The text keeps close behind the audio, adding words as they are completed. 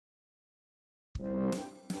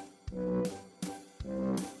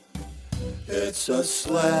It's a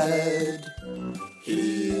sled,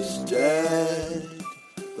 he's dead.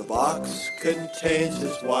 The box contains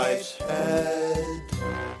his wife's head.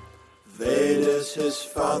 Vader's his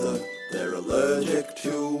father, they're allergic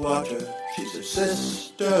to water. She's his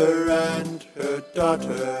sister and her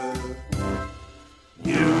daughter.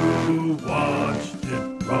 You watched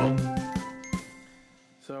it wrong.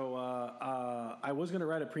 So, I was going to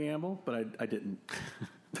write a preamble, but I didn't.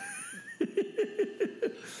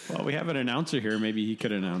 Well, we have an announcer here. Maybe he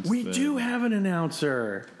could announce. We do have an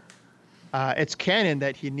announcer. It's canon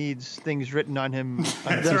that he needs things written on him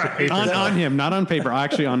on a piece right. of paper. On him, not on paper.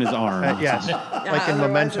 Actually, on his arm. Yes, like in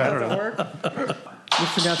Memento. I don't know.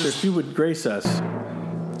 Mr. Announcer, if you would grace us.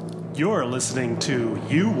 You're listening to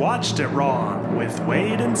You Watched It Wrong with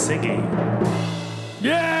Wade and Siggy.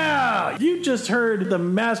 Yeah! You just heard the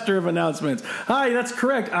master of announcements. Hi, that's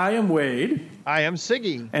correct. I am Wade. I am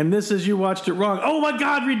Siggy. And this is You Watched It Wrong. Oh my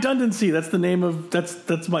God, redundancy. That's the name of,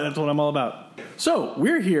 that's what I'm all about. So,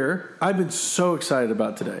 we're here. I've been so excited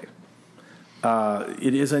about today.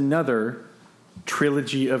 It is another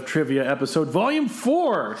Trilogy of Trivia episode, Volume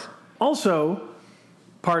 4. Also,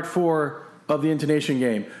 Part 4 of the Intonation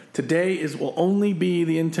Game. Today will only be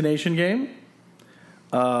the Intonation Game,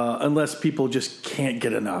 unless people just can't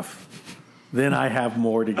get enough. Then I have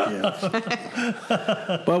more to give.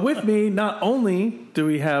 But with me, not only do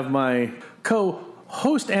we have my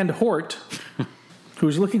co-host and Hort,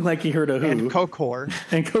 who's looking like he heard a who. And Kokor.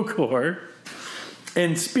 And Kokor.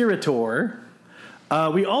 And Spiritor.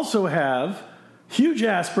 We also have Hugh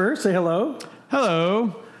Jasper. Say hello.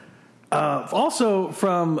 Hello. Also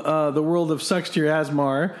from the world of Suxtier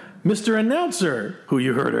Asmar, Mr. Announcer, who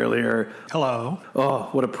you heard earlier. Hello. Oh,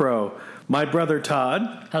 what a pro. My brother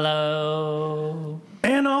Todd. Hello.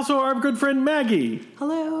 And also our good friend Maggie.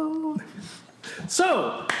 Hello.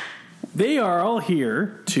 So, they are all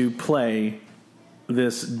here to play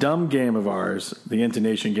this dumb game of ours, the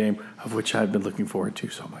Intonation Game, of which I've been looking forward to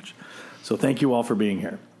so much. So thank you all for being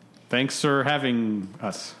here. Thanks for having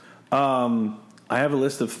us. I have a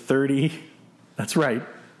list of 30. That's right.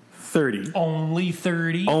 30. Only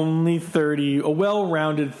 30? Only 30. A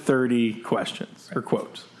well-rounded 30 questions or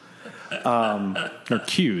quotes. Or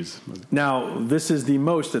cues. Now, this is the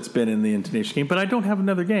most that's been in the Intonation Game, but I don't have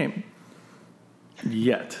another game.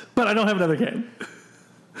 Yet. But I don't have another game.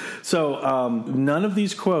 So, none of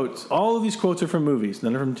these quotes, all of these quotes are from movies.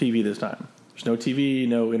 None are from TV this time. There's no TV,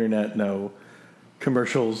 no internet, no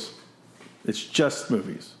commercials. It's just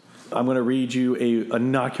movies. I'm going to read you a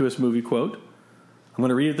innocuous movie quote. I'm going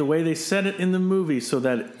to read it the way they said it in the movie so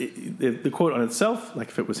that the quote on itself, like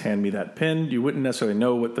if it was hand me that pen, you wouldn't necessarily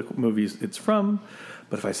know what the movie it's from.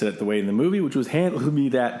 But if I said it the way in the movie, which was hand me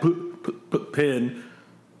that pen,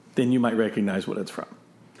 then you might recognize what it's from.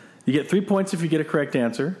 You get 3 points if you get a correct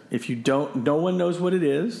answer. If you don't, no one knows what it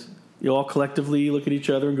is. You all collectively look at each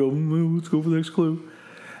other and go, let's go for the next clue.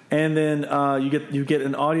 And then you get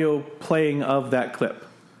an audio playing of that clip.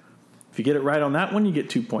 If you get it right on that one, you get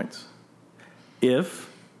 2 points. If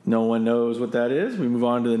no one knows what that is, we move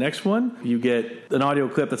on to the next one. You get an audio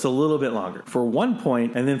clip that's a little bit longer for 1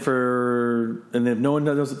 point, and then if no one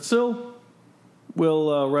knows it still,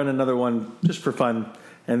 we'll run another one just for fun,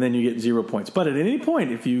 and then you get 0 points. But at any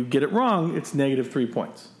point, if you get it wrong, it's negative 3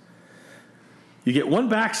 points. You get 1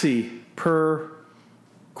 backseat per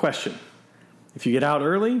question. If you get out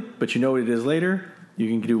early, but you know what it is later, you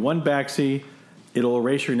can do 1 backseat. It'll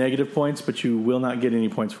erase your negative points, but you will not get any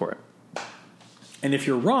points for it. And if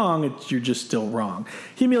you're wrong, you're just still wrong.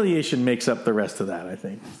 Humiliation makes up the rest of that, I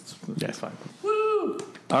think. That's fine. Woo!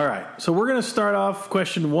 All right. So we're going to start off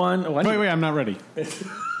question 1. Oh, Wait, I'm not ready.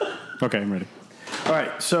 Okay, I'm ready. All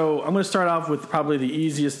right. So I'm going to start off with probably the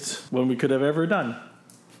easiest one we could have ever done.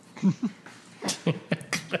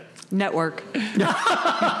 Network.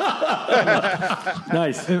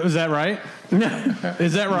 Nice. Is that right?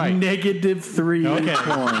 Is that right? Negative 3 Okay.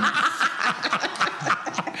 points.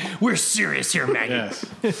 We're serious here, Maggie.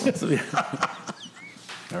 Yes.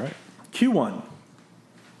 All right. Q1.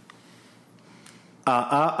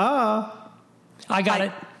 I got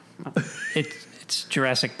it. It's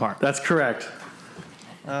Jurassic Park. That's correct.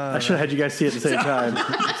 I should have had you guys see it at the same time.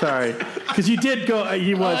 Sorry. Because you did go,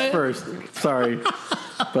 he was first. Sorry.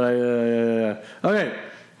 But okay.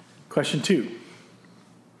 Question 2.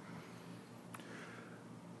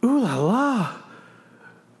 Ooh la la.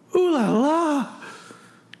 Ooh la la.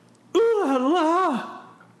 Ooh la la.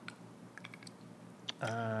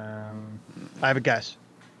 I have a guess.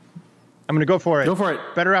 I'm going to go for it. Go for it.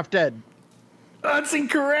 Better Off Dead. That's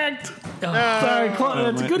incorrect. Sorry,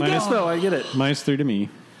 that's a good guess, though. I get it. -3 to me.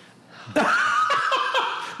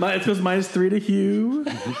 It goes -3 to Hugh.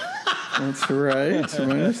 That's right. So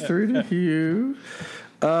 -3 to Hugh.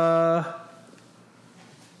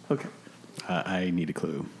 Okay. I need a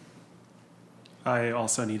clue. I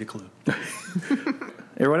also need a clue.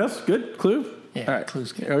 Everyone else? Good? Clue? Yeah, All right.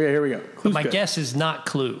 clue's good. Okay, here we go. Clue's My good. guess is not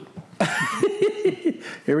clue.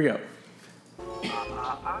 Here we go.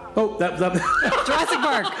 Oh, that. Jurassic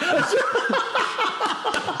Park.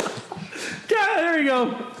 Yeah, there we go.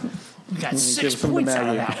 We got Give 6 some to points out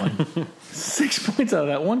of Maggie. that one. 6 points out of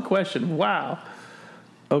that one question. Wow.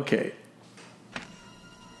 Okay.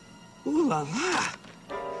 Ooh la la.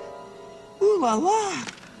 Ooh la la.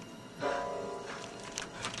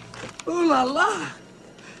 Ooh la la.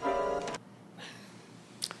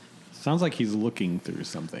 Sounds like he's looking through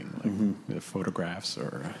something, like photographs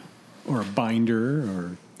or a binder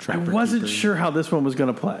or I trapper wasn't keeper. sure how this one was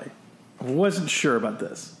going to play. I wasn't sure about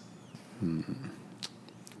this. Would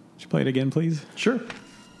you play it again, please? Sure.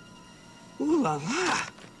 Ooh la la.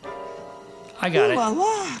 I got Ooh it. la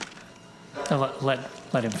la.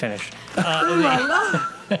 Let him finish. Ooh la la.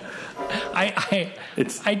 I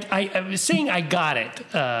It's was saying I got it.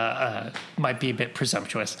 Might be a bit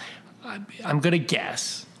presumptuous. I'm going to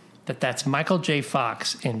guess that that's Michael J.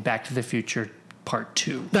 Fox in Back to the Future Part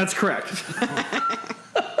 2. that's correct.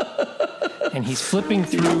 And he's flipping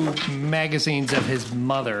through magazines of his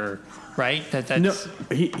mother, right? That's No,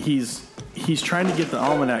 he's trying to get the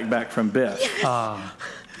almanac back from Biff, and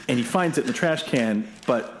he finds it in the trash can.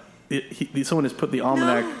 But someone has put the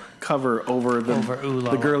almanac cover over Ooh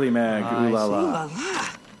La the La. girly mag. Ooh la Ooh la. la la.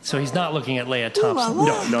 So he's not looking at Leia Thompson. Ooh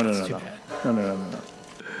la la. No. Too bad. No.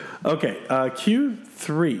 Okay,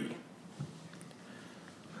 Q3.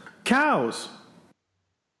 Cows.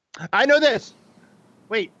 I know this.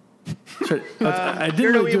 Wait. Sorry, I didn't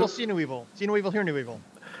Hear no really do evil, it. see no evil. See no evil, hear no evil.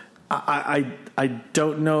 I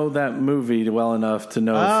don't know that movie well enough to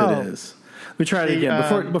know if it is. Let me try it See,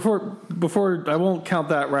 again. Before I won't count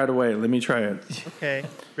that right away. Let me try it. Okay.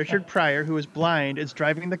 Richard Pryor, who is blind, is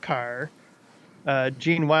driving the car.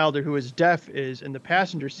 Gene Wilder, who is deaf, is in the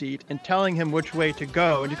passenger seat and telling him which way to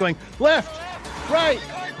go. And he's going, left, right,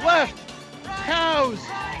 left, cows,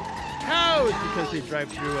 because they drive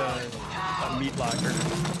through a meat locker.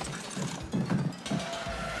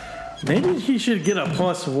 Maybe he should get a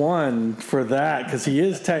 +1 for that because he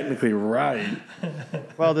is technically right.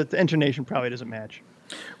 Well, the intonation probably doesn't match.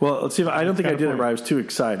 Well, let's see. I don't think I got a did it point. right. I was too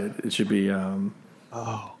excited. It should be. Ooh,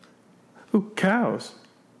 cows.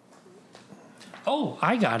 Oh,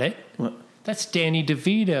 I got it. What? That's Danny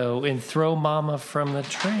DeVito in Throw Mama from the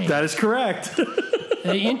Train. That is correct.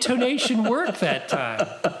 The intonation worked that time.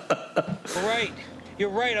 Right. You're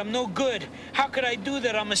right. I'm no good. How could I do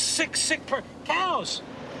that? I'm a sick cows.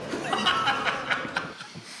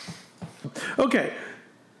 Okay.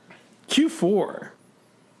 Q4.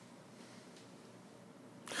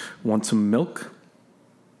 Want some milk?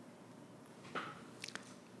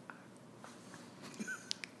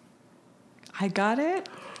 I got it.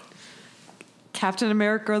 Captain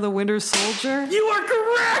America: The Winter Soldier. You are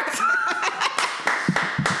correct.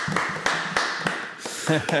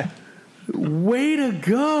 Way to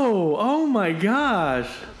go. Oh my gosh.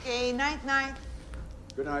 Okay, night.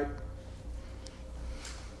 Good night.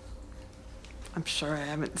 I'm sure I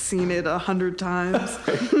haven't seen it 100 times.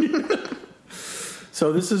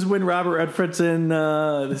 So this is when Robert Redford's in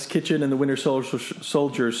this kitchen and the Winter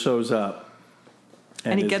Soldier shows up.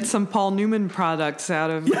 And he gets some Paul Newman products out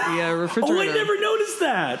of the refrigerator. Oh, I never noticed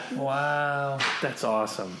that. Wow. That's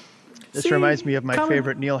awesome. This See, reminds me of my comment-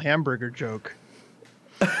 favorite Neil Hamburger joke.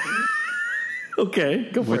 Okay,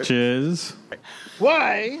 go for Which it. is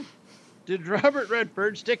Why did Robert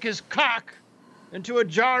Redford stick his cock into a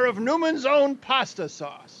jar of Newman's own pasta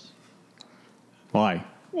sauce? why?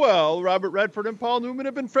 Well, Robert Redford and Paul Newman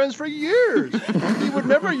have been friends for years. He would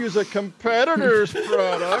never use a competitor's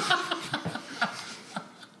product.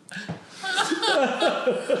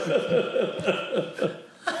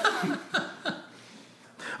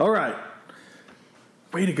 All right.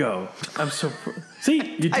 Way to go. I'm so... See,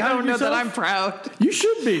 you I doubted don't know that yourself? I'm proud. You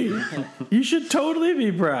should be. You should totally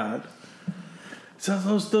be proud. So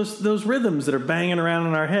those rhythms that are banging around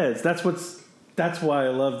in our heads, that's why I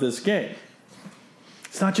love this game.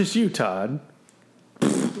 It's not just you, Todd.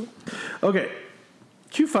 Okay.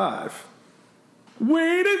 Q5.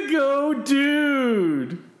 Way to go,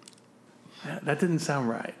 dude. That didn't sound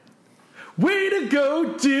right. Way to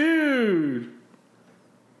go, dude.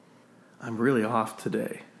 I'm really off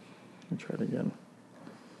today. Let me try it again.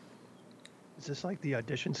 Is this like the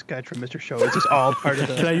audition sketch from Mr. Show? Is this all part of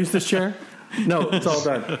Can the... I use this chair? No, it's all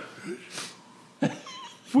done.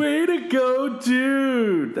 Way to go,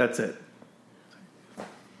 dude. That's it.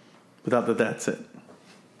 Without the that's it.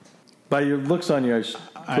 By your looks on yours,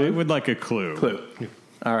 I would like a clue. Clue.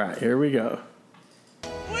 All right, here we go.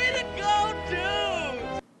 Way to go,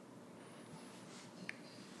 dude!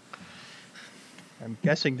 I'm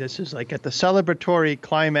guessing this is like at the celebratory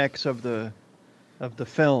climax of the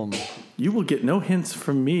film. You will get no hints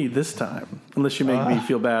from me this time, unless you make me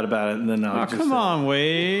feel bad about it, and then I'll just Come say, on,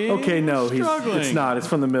 Wade. Okay, no, Struggling. it's not. It's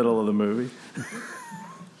from the middle of the movie.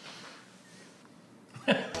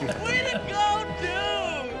 Way to go,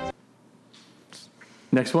 dude!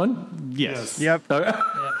 Next one? Yes. Yep.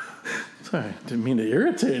 Sorry, didn't mean to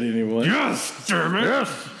irritate anyone. Yes, damn it. Yes.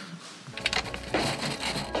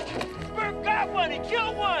 Bert got one! He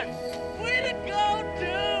killed one! Way to go,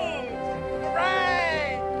 dude!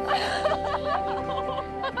 Hooray!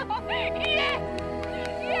 Yes!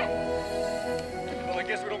 Well, I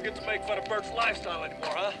guess we don't get to make fun of Bert's lifestyle anymore,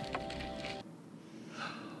 huh?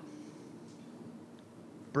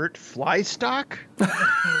 Bert Flystock?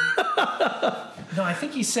 No, I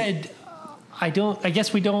think he said, I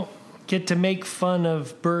guess we don't get to make fun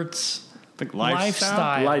of Bert's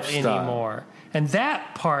lifestyle anymore. And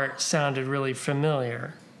that part sounded really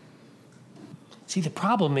familiar. See, the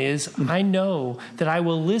problem is, I know that I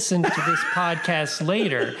will listen to this podcast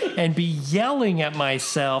later and be yelling at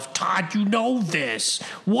myself, Todd, you know this.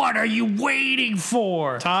 What are you waiting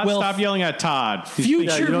for? Todd, stop yelling at Todd.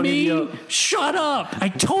 Future me, shut up. I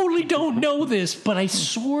totally don't know this, but I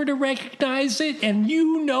sort of recognize it, and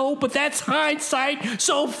you know, but that's hindsight.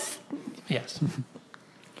 So, yes.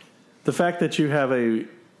 The fact that you have a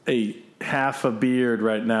half a beard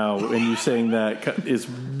right now and you saying that is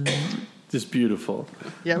just beautiful.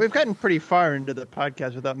 Yeah, we've gotten pretty far into the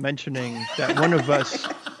podcast without mentioning that one of us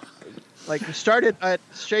started at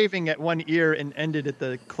shaving at one ear and ended at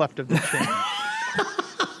the cleft of the chin.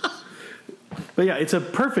 But yeah, it's a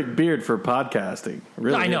perfect beard for podcasting.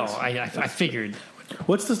 Really, I know. is. I figured.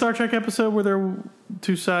 What's the Star Trek episode where there are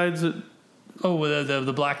two sides? The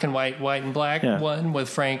black and white and black one with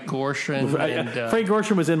Frank Gorshin. Frank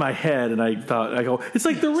Gorshin was in my head, and I go, it's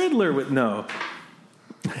like the Riddler with no.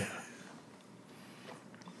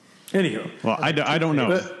 Anywho. Well, I don't know.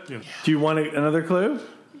 But, do you want another clue?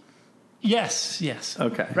 Yes.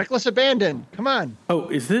 Okay. Reckless Abandon. Come on. Oh,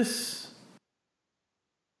 is this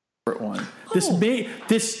one? Wait,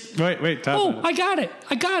 Todd. Oh, I got it.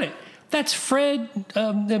 That's Fred.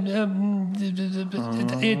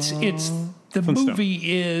 It's the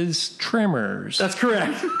movie is Tremors. That's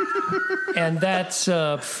correct. And that's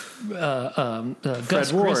Gus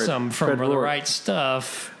Grissom from The Right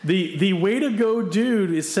Stuff. The way to go,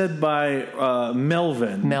 dude, is said by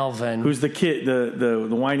Melvin, who's the kid, the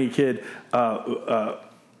whiny kid,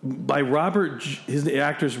 by Robert. His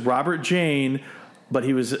actor's Robert Jane, but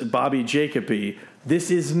he was Bobby Jacoby.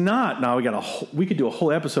 This is not. Now we could do a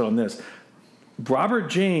whole episode on this. Robert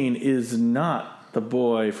Jane is not the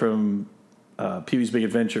boy from Pee-wee's Big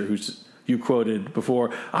Adventure, who's you quoted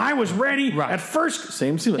before. I was ready at first.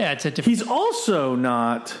 Same scene. Yeah, it's a different. He's also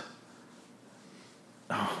not.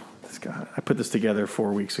 Oh, this guy! I put this together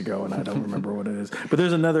 4 weeks ago, and I don't remember what it is. But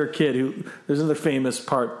there's another kid there's another famous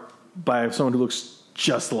part by someone who looks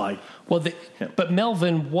just like. Well, but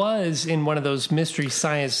Melvin was in one of those Mystery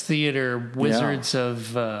Science Theater Wizards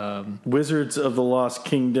of the Lost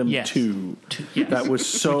Kingdom 2. Yes. That was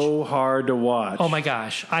so hard to watch. Oh my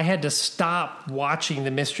gosh. I had to stop watching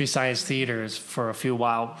the Mystery Science Theaters for a few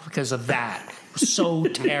while because of that. It was so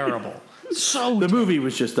terrible. The movie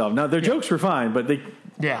was just dumb. Now, their jokes were fine, but the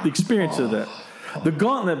experience of that. The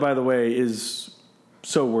Gauntlet, by the way, is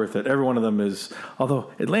so worth it. Every one of them is.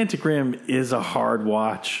 Although Atlantic Rim is a hard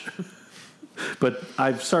watch. But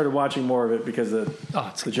I've started watching more of it because the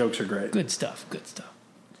jokes are great. Good stuff.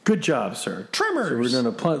 Good job, sir. Tremors. So we're going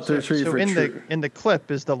to punt through for in the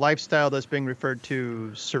clip is the lifestyle that's being referred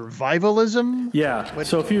to survivalism. Yeah.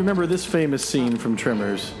 So if you remember this famous scene from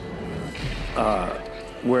Tremors,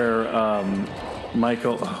 where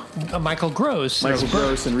Michael Gross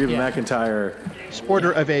and Reba McEntire,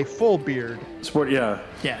 sporter of a full beard.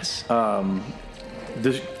 Yes.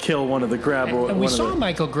 To kill one of the and we saw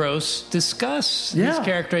Michael Gross discuss his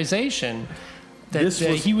characterization that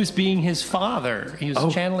he was being his father. He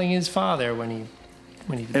was channeling his father when he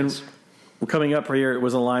did this. And coming up here, it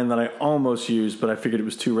was a line that I almost used, but I figured it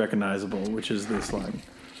was too recognizable, which is this line.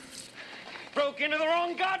 Broke into the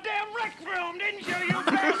wrong goddamn rec room, didn't you, you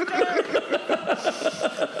bastard?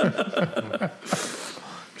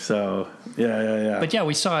 So, yeah. But yeah,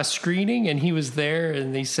 we saw a screening, and he was there,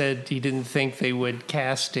 and they said he didn't think they would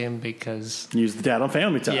cast him because he was the dad on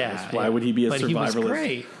Family Ties. Yeah, why would he be a survivalist? He was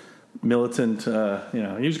great. Militant,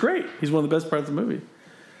 he was great. He's one of the best parts of the movie.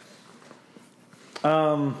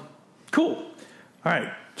 Cool. All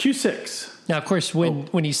right. Q6. Now, of course,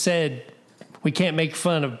 when he said we can't make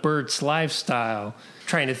fun of Bert's lifestyle,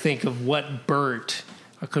 trying to think of what Bert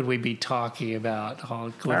could we be talking about? All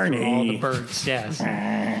the Berts. Yes.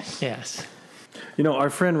 Yes. You know, our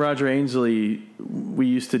friend Roger Ainsley, we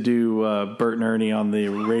used to do Bert and Ernie on the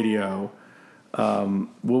radio.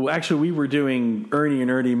 Well, actually, we were doing Ernie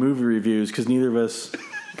and Ernie movie reviews because neither of us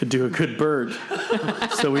could do a good Bert.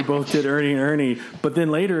 So we both did Ernie and Ernie. But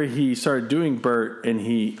then later he started doing Bert, and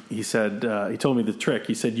he said, he told me the trick.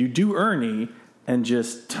 He said, you do Ernie and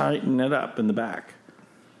just tighten it up in the back.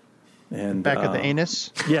 And back of the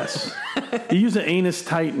anus? Yes. You use an anus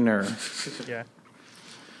tightener. Yeah.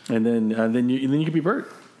 And then you can be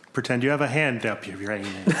Bert. Pretend you have a hand up your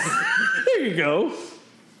anus. There you go.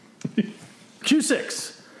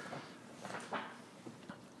 Q6.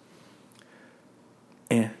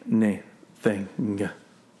 Anything.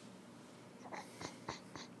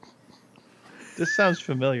 This sounds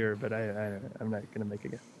familiar, but I'm not going to make a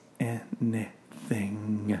guess.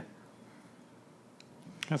 Anything.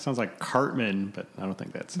 That sounds like Cartman, but I don't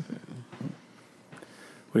think that's it.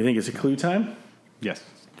 What do you think? Is it clue time? Yes.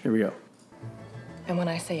 Here we go. And when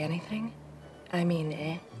I say anything, I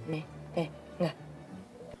mean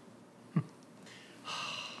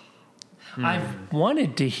I've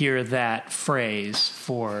wanted to hear that phrase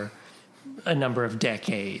for a number of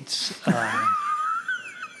decades.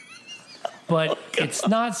 But it's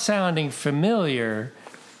not sounding familiar.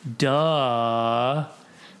 Duh.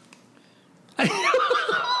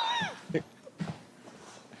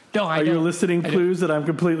 No, Are you eliciting clues that I'm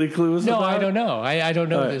completely clueless No, about? I don't know. I don't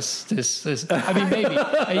know this. I mean, maybe.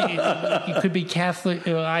 It could be Catholic.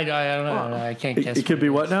 I don't know. I can't guess. It could be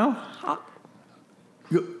what now?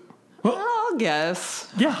 I'll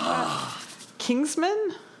guess. Yeah.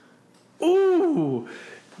 Kingsman? Ooh.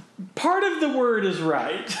 Part of the word is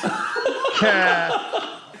right.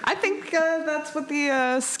 I think that's what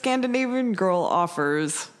the Scandinavian girl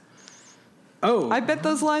offers. Oh. I bet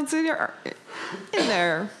those lines in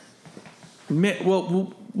there.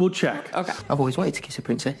 Well, we'll check. Okay. I've always wanted to kiss a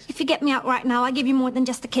princess. If you get me out right now, I'll give you more than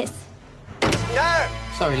just a kiss. No!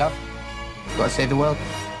 Sorry, love. Gotta save the world.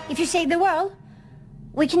 If you save the world,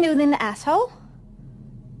 we can do it in the asshole.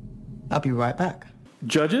 I'll be right back.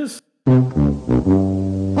 Judges? Sorry,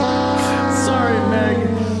 Meg.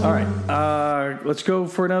 All right. Let's go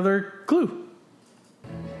for another clue.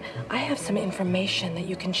 I have some information that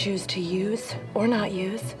you can choose to use or not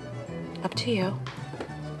use. Up to you.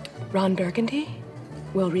 Ron Burgundy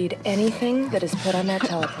will read anything that is put on that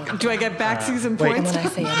telephone. Do I get back season points? And when I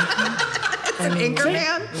say anything, it's an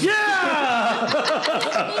Anchorman? Yeah!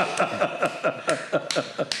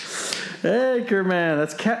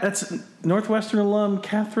 Anchorman. That's Northwestern alum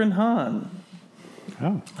Catherine Hahn.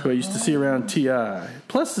 Oh. Who I used to see around TI.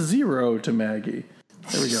 Plus 0 to Maggie.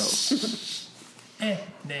 There we go.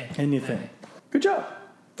 Anything. Good job.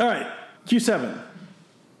 All right. Q7.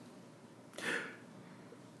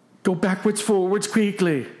 Go backwards, forwards,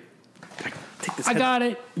 quickly. I got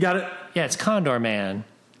it. You got it? Yeah, it's Condor Man.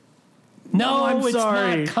 No, I'm it's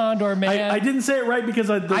sorry. not Condor Man. I didn't say it right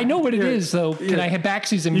because I know what it is, though. Can I hit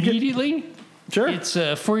backsies immediately? Sure. It's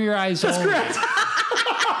For Your Eyes That's Only. correct.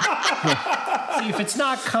 See, if it's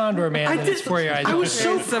not Condor Man, then it's For Your Eyes Only. I was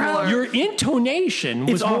so proud. Your intonation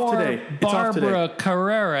was It's off more today. It's off Barbara today.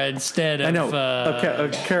 Carrera instead of... I know. A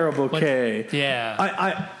Carol Bouquet.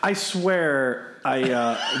 Yeah. I swear,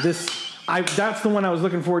 that's the one I was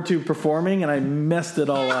looking forward to performing, and I messed it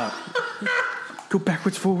all up. Go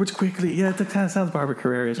backwards, forwards, quickly. Yeah, that kind of sounds Barbara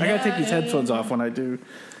Carrera-ish. I got to take these headphones off when I do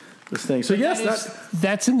this thing. So, yes,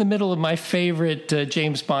 that's in the middle of my favorite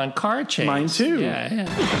James Bond car chase. Mine, too. Yeah.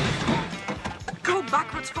 Go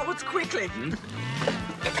backwards, forwards, quickly.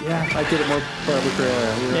 Yeah, I did it more Barbara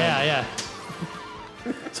Carrera. Yeah.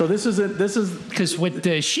 So this is because what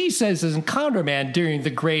she says is in Condor Man during the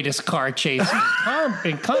greatest car chase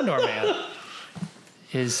in Condor Man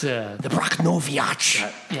is the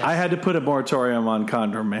Brachnoviach. Yes. I had to put a moratorium on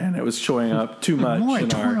Condor Man. It was showing up too much.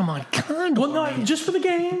 Moratorium on Condor Man? Well, no, just for the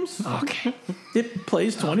games. Okay. It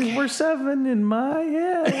plays 24/7 in my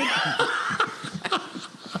head.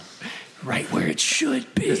 Right where it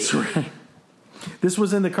should be. That's right. This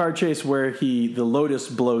was in the car chase where the Lotus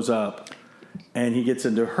blows up. And he gets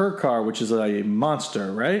into her car, which is a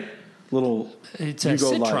monster, right? It's a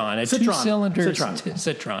Citroen, a two-cylinder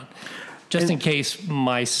Citroen. Just in case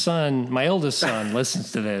my oldest son,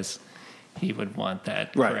 listens to this, he would want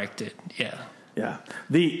that corrected. Yeah. Yeah.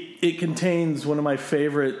 It contains one of my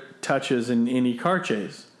favorite touches in any car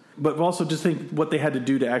chase. But also just think what they had to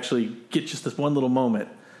do to actually get just this one little moment.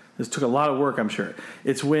 This took a lot of work, I'm sure.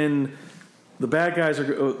 It's when the bad guys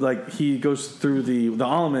are like he goes through the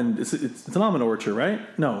almond. It's an almond orchard, right?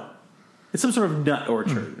 No, it's some sort of nut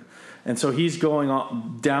orchard. And so he's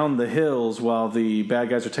going down the hills while the bad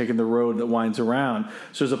guys are taking the road that winds around.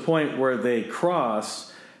 So there's a point where they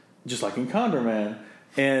cross, just like in Condor Man,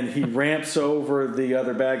 and he ramps over the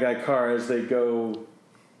other bad guy car as they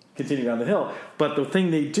continue down the hill. But the thing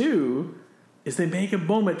they do is they make a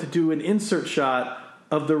moment to do an insert shot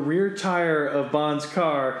of the rear tire of Bond's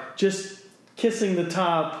car just kissing the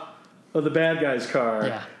top of the bad guy's car.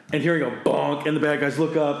 Yeah. And here we go, bonk, and the bad guys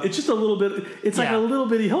look up. It's just a little bit, it's like a little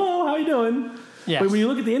bitty, hello, how you doing? Yes. But when you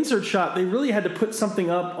look at the insert shot, they really had to put something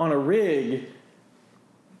up on a rig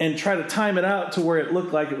and try to time it out to where it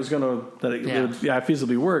looked like it was going to, it would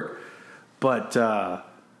feasibly work. But I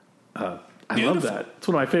love that. It's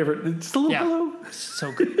one of my favorite. It's a little hello.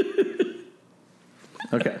 So good.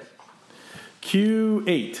 Okay.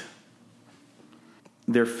 Q8.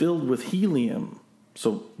 They're filled with helium,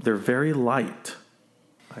 so they're very light.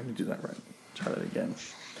 I can do that right. Try that again.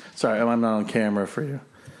 Sorry, I'm not on camera for you.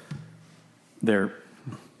 They're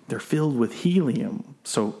filled with helium,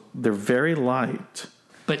 so they're very light.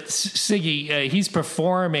 But Siggy, he's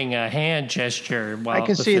performing a hand gesture while I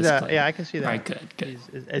can see that. Yeah, I can see that. Right, good.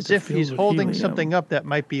 As if he's holding something up that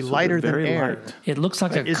might be lighter than air. Light. It looks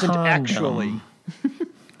like a isn't condom. Actually.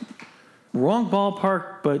 Wrong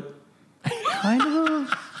ballpark, but kind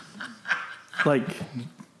of like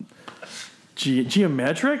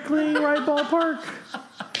geometrically right ballpark.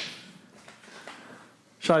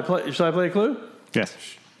 Shall I play a clue? Yes.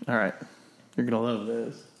 All right. You're gonna love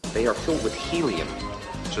this. They are filled with helium,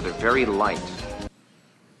 so they're very light.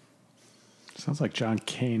 Sounds like John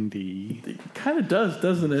Candy. It kind of does,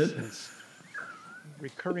 doesn't it?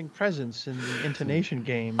 Recurring presence in the intonation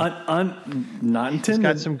game. Not intended. He's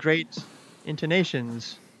got some great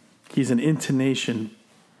intonations. He's an intonation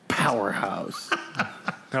powerhouse.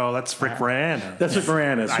 No, that's Rick Moranis. That's Rick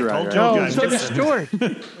Moranis, I right? told you. So does Stewart.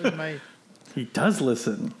 He does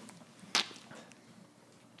listen.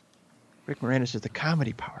 Rick Moranis is the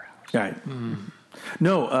comedy powerhouse. Right.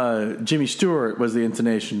 No, Jimmy Stewart was the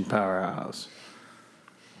intonation powerhouse.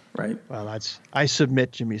 Right? Well, I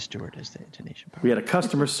submit Jimmy Stewart as the intonation powerhouse. We had a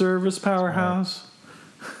customer service powerhouse,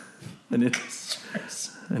 an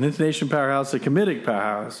intonation powerhouse, a comedic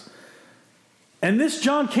powerhouse, and this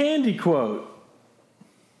John Candy quote.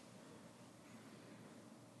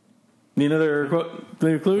 Need another quote?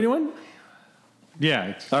 Need a clue, anyone?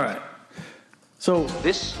 Yeah. All right. So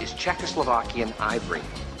this is Czechoslovakian ivory.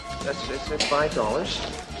 That's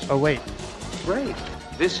 $5. Oh wait. Great.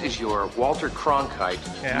 This is your Walter Cronkite.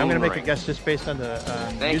 Yeah, I'm going to make a guess just based on the.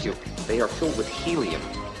 Thank music. you. They are filled with helium,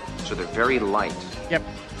 so they're very light. Yep,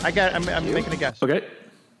 I'm making a guess. Okay.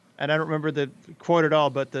 And I don't remember the quote at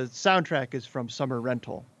all, but the soundtrack is from Summer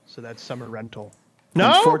Rental, so that's Summer Rental.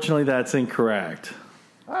 No. Unfortunately, that's incorrect.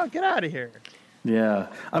 Oh, get out of here! Yeah,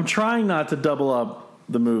 I'm trying not to double up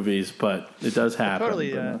the movies, but it does happen.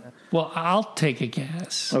 Totally. Well, I'll take a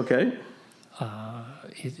guess. Okay.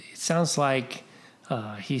 It sounds like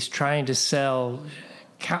he's trying to sell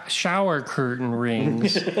shower curtain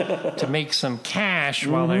rings to make some cash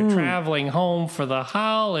while they're traveling home for the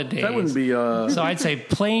holidays. That wouldn't be. So I'd say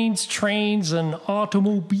planes, trains, and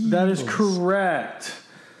automobiles. That is correct.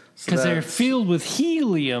 Because they're filled with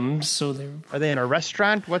helium, so they're. Are they in a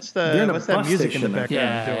restaurant? What's that music in the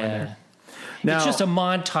background doing there? Now, it's just a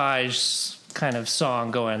montage kind of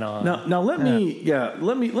song going on. Now let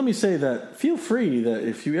me say that. Feel free that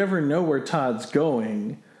if you ever know where Todd's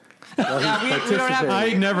going,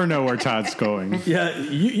 I never know where Todd's going. Yeah,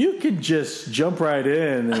 you could just jump right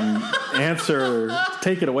in and answer,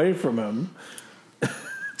 take it away from him.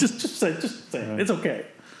 just say it. It's okay.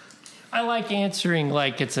 I like answering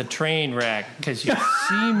like it's a train wreck because you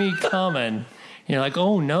see me coming. You're like,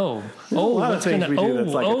 oh no, what's going to? Oh,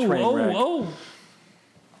 that's like a train wreck.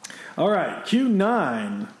 All right,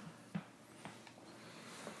 Q9.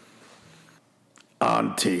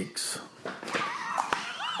 Antiques.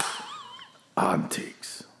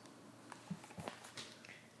 Antiques.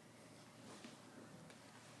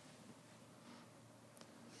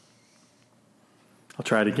 I'll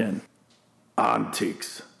try it again.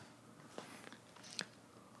 Antiques.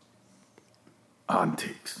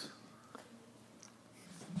 Antiques.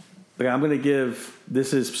 Okay, I'm going to give.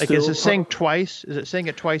 This is still. Like, is it saying twice? Is it saying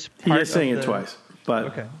it twice? He is saying it twice,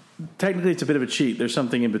 but technically it's a bit of a cheat. There's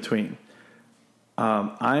something in between.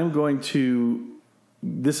 I'm going to.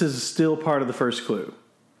 This is still part of the first clue.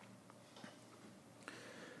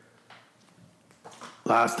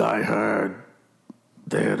 Last I heard,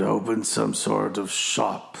 they had opened some sort of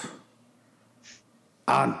shop.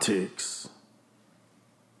 Antiques.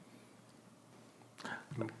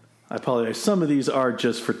 I apologize. Some of these are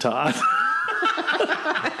just for Todd.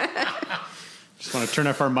 Just want to turn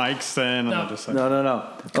off our mics then. No.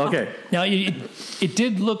 Okay. Now, it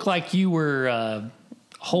did look like you were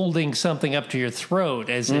holding something up to your throat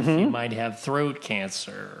as if you might have throat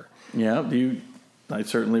cancer. Yeah, I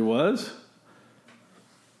certainly was.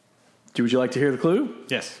 Would you like to hear the clue?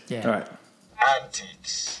 Yes. Yeah. All right.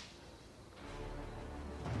 Antiques.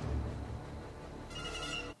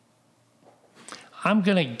 I'm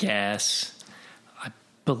going to guess, I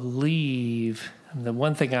believe, the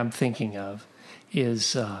one thing I'm thinking of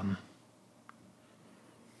is, I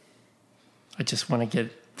just want to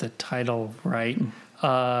get the title right.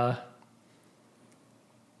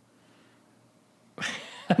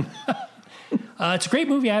 It's a great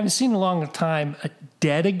movie I haven't seen in a long time.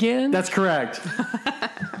 Dead Again? That's correct.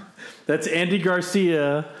 That's Andy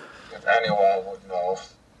Garcia. If anyone would know,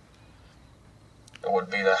 it would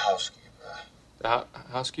be the housekeeper. The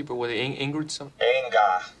housekeeper with Ingrid son?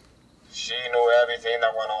 Inga. She knew everything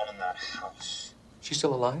that went on in that house. She's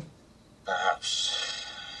still alive? Perhaps.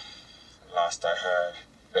 Last I heard,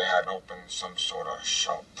 they had opened some sort of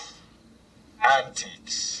shop.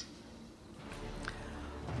 Antiques.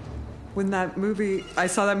 When I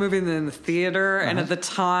saw that movie in the theater, and at the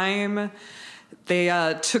time, they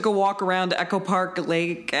took a walk around Echo Park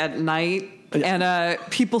Lake at night, and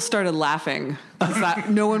people started laughing because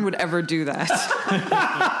no one would ever do that.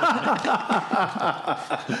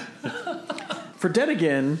 For Dead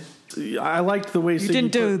Again, I liked the way you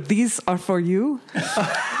didn't do these are for you.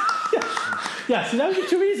 Yeah, see, that was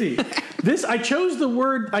too easy. I chose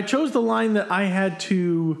the line that I had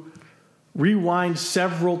to rewind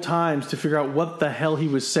several times to figure out what the hell he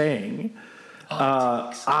was saying.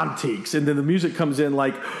 Antiques. And then the music comes in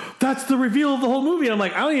like, that's the reveal of the whole movie. And I'm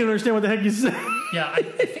like, I don't even understand what the heck he's saying. Yeah, I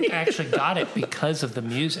think I actually got it because of the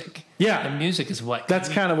music. Yeah. The music is what... That's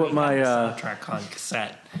kind of what my... soundtrack on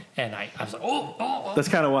cassette. And I was like, oh. That's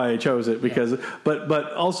kind of why I chose it. Because,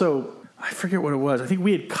 but also, I forget what it was. I think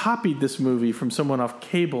we had copied this movie from someone off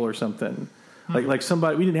cable or something. Like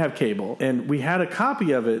somebody... We didn't have cable. And we had a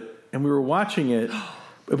copy of it. And we were watching it,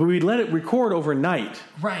 but we let it record overnight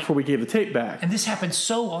before we gave the tape back. And this happened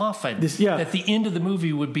so often that the end of the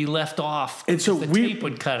movie would be left off and so the tape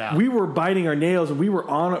would cut out. We were biting our nails,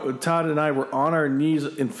 and Todd and I were on our knees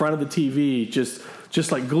in front of the TV, just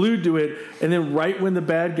like glued to it. And then right when the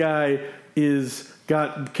bad guy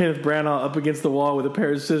got Kenneth Branagh up against the wall with a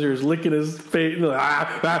pair of scissors, licking his face.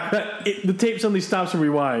 The tape suddenly stops and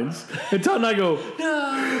rewinds. And Todd and I go,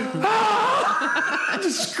 no!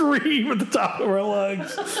 Just scream at the top of our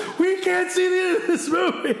lungs. We can't see the end of this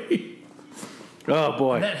movie. Oh,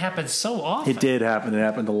 boy. And that happened so often. It did happen. It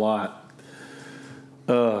happened a lot.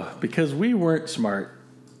 Because we weren't smart.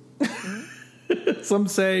 Some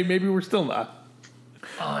say maybe we're still not.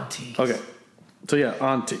 Antiques. Okay. So, yeah,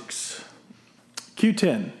 antiques.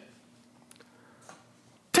 Q10.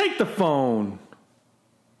 Take the phone.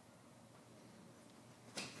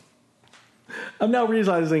 I'm now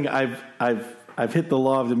realizing I've hit the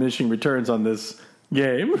law of diminishing returns on this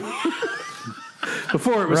game.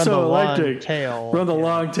 Before it was so electric. Run the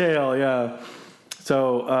long tail, yeah.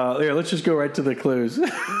 So let's just go right to the clues. Take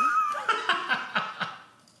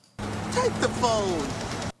the phone.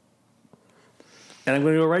 And I'm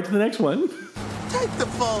going to go right to the next one. Take the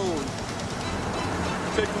phone.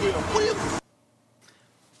 Take the wheel.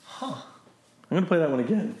 Huh. I'm going to play that one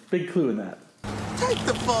again. Big clue in that. Take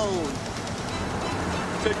the phone.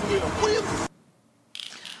 Take the wheel.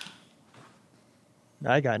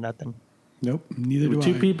 I got nothing. Nope, neither do I.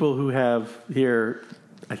 Two people who have here,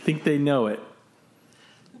 I think they know it.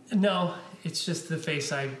 No, it's just the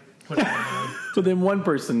face I put on. So then one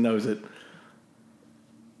person knows it.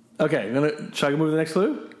 Okay, shall I move to the next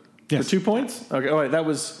clue? Yes. For 2 points? Okay, all right, that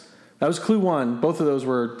was clue one. Both of those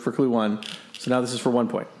were for clue one. So now this is for 1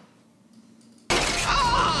 point.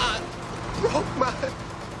 Ah! Broke my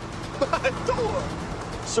door.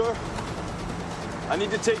 Sir, I need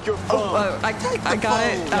to take your phone. I got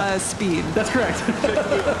it. Speed. That's correct.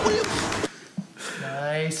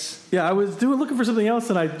 Nice. Yeah, I was looking for something else,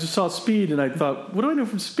 and I just saw Speed, and I thought, what do I know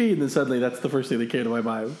from Speed? And then suddenly that's the first thing that came to my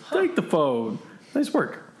mind. Take the phone. Nice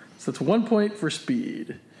work. So that's 1 point for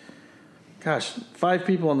Speed. Gosh, 5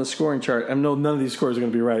 people on the scoring chart. I know none of these scores are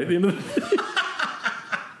going to be right at the end of the day.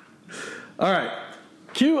 All right.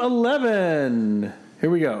 Q11. Here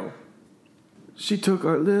we go. She took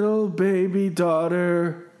our little baby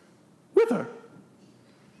daughter with her.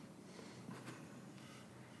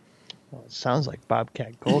 Well, it sounds like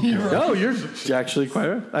Bobcat Goldthwait. No, you're actually quite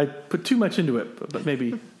right. I put too much into it, but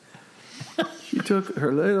maybe. She took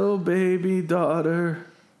her little baby daughter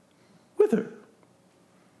with her.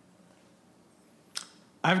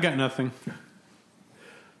 I've got nothing.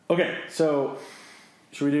 Okay, so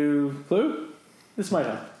should we do clue? This might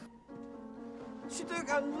help. She took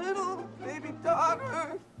a little baby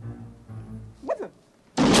daughter with her.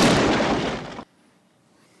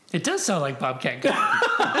 It does sound like Bobcat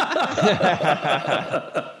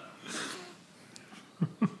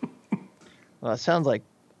Well, it sounds like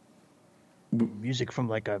music from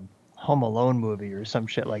like a Home Alone movie or some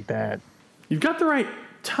shit like that. You've got the right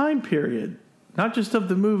time period, not just of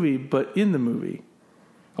the movie, but in the movie.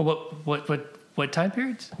 Oh, what time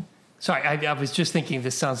periods? Sorry, I was just thinking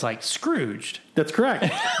this sounds like Scrooged. That's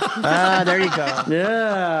correct. There you go.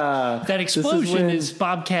 Yeah. That explosion is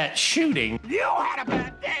Bobcat shooting. You had a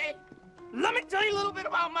bad day. Let me tell you a little bit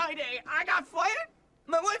about my day. I got fired.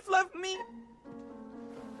 My wife left me.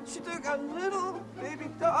 She took a little baby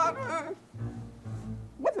daughter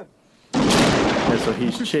with her. Yeah, so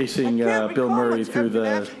he's chasing Bill Murray through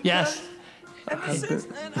the... Yes. Ever since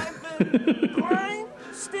then, I've been crying,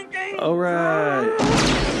 stinking. All right.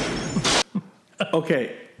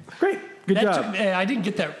 Okay. Great. Good job. I didn't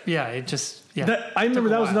get that. Yeah, it just... Yeah. I remember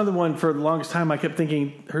that was another one for the longest time. I kept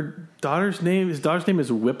thinking his daughter's name is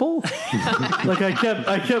Whipple. Like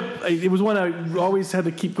it was one I always had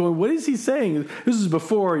to keep going. What is he saying? This is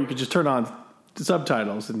before you could just turn on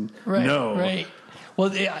subtitles and know. Right.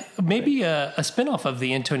 Well, maybe a spinoff of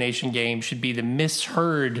the Intonation Game should be the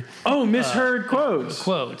misheard. Oh, misheard quotes.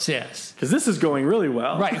 Quotes, yes. Because this is going really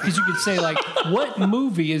well. Right, because you could say, like, what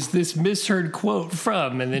movie is this misheard quote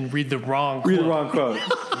from? And then read the wrong quote. Read the wrong quote.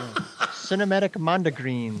 Cinematic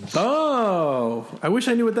Mondegreens. Oh, I wish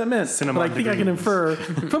I knew what that meant. But I think I can infer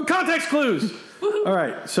from context clues. All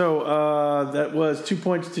right, so that was 2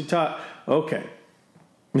 points to Todd. Okay.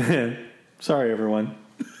 Sorry, everyone.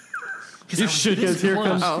 Because here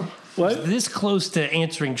comes... What? This close to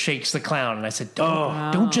answering Shakes the Clown. And I said,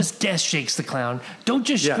 don't just guess Shakes the Clown. Don't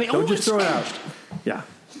just... don't just throw it out. Yeah.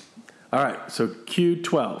 All right, so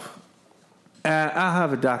Q12. I'll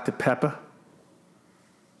have a Dr. Pepper.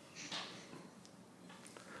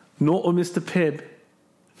 Not a Mr. Pibb.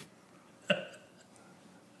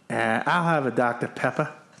 I'll have a Dr.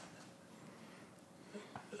 Pepper.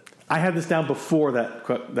 I had this down before that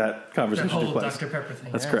conversation took place. Dr. Pepper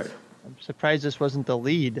thing. That's correct. I'm surprised this wasn't the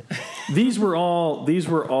lead. These were all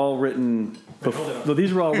written.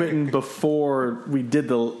 These were all written before we did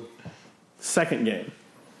the second game.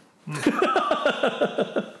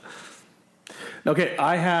 Okay,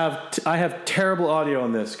 I have terrible audio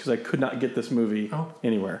on this because I could not get this movie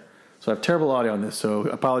anywhere. So I have terrible audio on this. So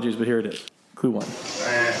apologies, but here it is. Clue 1.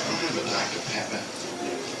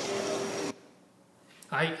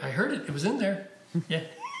 I heard it. It was in there. Yeah.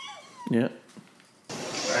 Yeah.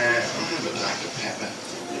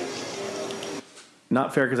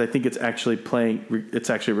 Not fair because I think it's actually playing. It's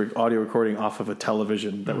actually audio recording off of a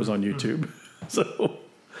television that was on YouTube. So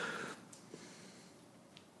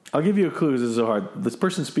I'll give you a clue. This is so hard. This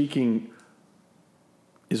person speaking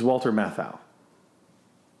is Walter Matthau.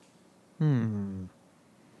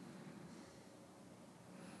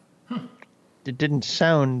 It didn't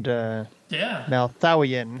sound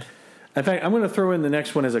Malthawian. In fact, I'm going to throw in the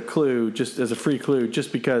next one as a clue, just as a free clue,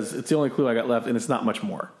 just because it's the only clue I got left, and it's not much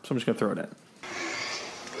more. So I'm just going to throw it in.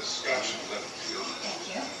 The Scotch and lemon peel.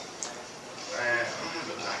 Thank you. I'll have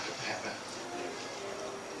a Dr. Pepper.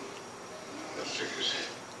 The figures.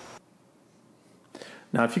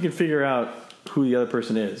 Now, if you can figure out who the other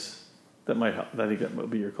person is, that might help. I think that would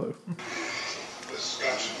be your clue. The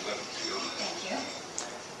Scotch and lemon peel. Thank you.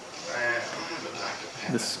 I'll have a Dr.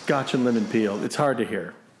 Pepper. The Scotch and lemon peel. It's hard to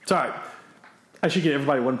hear. Sorry. I should give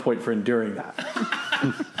everybody 1 point for enduring that.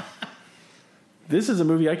 This is a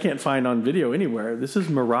movie I can't find on video anywhere. This is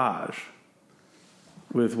Mirage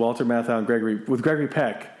with Walter Matthau and Gregory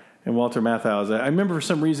Peck and Walter Matthau. I remember for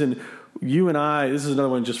some reason you and I, this is another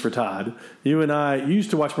one just for Todd, you used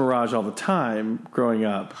to watch Mirage all the time growing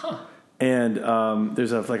up. Huh. And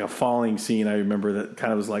there's a falling scene I remember that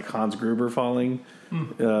kind of was like Hans Gruber falling.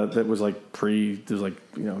 That was like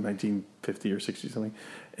 1950 or 60 something.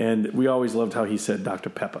 And we always loved how he said Dr.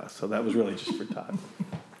 Pepper. So that was really just for Todd.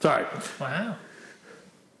 Sorry. Wow.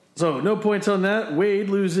 So no points on that. Wade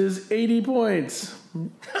loses 80 points. All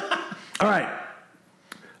right.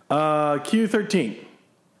 Q13.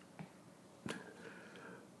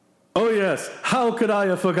 Oh, yes. How could I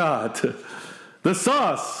have forgot? The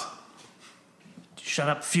sauce. Shut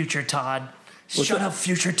up, future Todd. What's Shut that? up,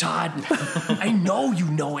 future Todd. I know you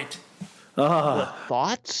know it.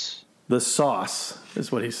 Thoughts? The sauce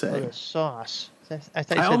is what he's saying. The sauce.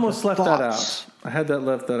 I almost left that out. I had that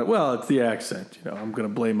left out. Well, it's the accent. I'm going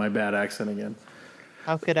to blame my bad accent again.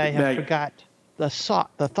 How could I have forgot the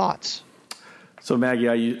thoughts? So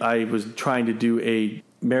Maggie, I was trying to do a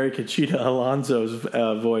Mary Conchita Alonso's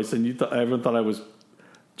voice, and everyone thought I was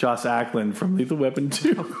Joss Ackland from Lethal Weapon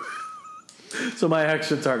 2. So my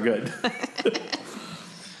accents aren't good.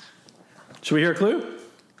 Should we hear a clue?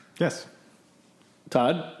 Yes.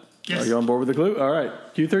 Todd? Yes. Are you on board with the clue? All right.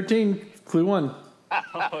 Q13, clue 1.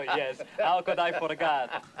 Oh, yes. How could I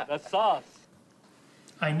forget? The sauce.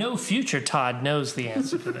 I know future Todd knows the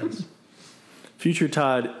answer to this. Future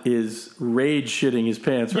Todd is rage shitting his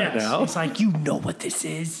pants right now. It's like, you know what this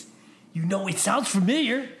is. You know it sounds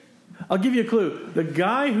familiar. I'll give you a clue. The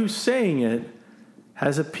guy who's saying it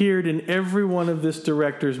has appeared in every one of this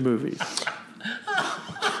director's movies.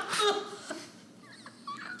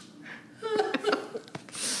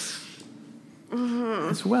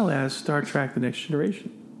 As well as Star Trek The Next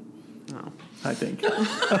Generation. No. I think.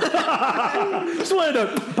 Just wanted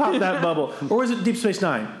to pop that bubble. Or was it Deep Space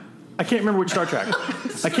Nine? I can't remember which Star Trek.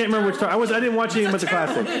 I didn't watch anything but the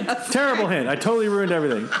classic. Terrible hint. I totally ruined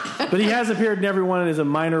everything. But he has appeared in every one and is a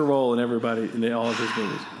minor role in all of his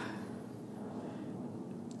movies.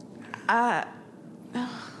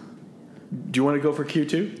 Do you want to go for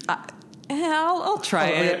Q2? I'll try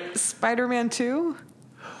it. Spider-Man 2?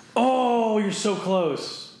 Oh, you're so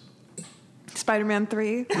close. Spider-Man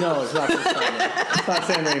 3? No, it's not. It's not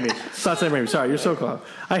Sam Raimi. It's not Sam Raimi. Sorry, you're so close.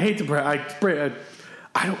 I hate to.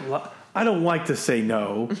 I don't like to say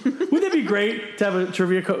no. Wouldn't it be great to have a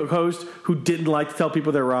trivia host who didn't like to tell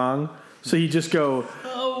people they're wrong? So you just go,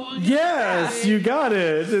 yes, you got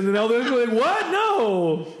it. And then they'll go like, what?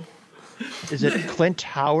 No. Is it Clint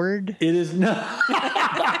Howard? It is not.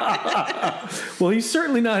 Well, he's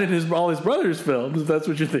certainly not in all his brother's films, if that's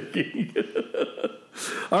what you're thinking.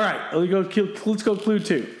 All right, let's go clue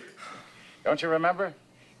 2. Don't you remember?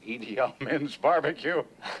 Edie Almin's barbecue.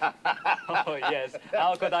 Oh, yes.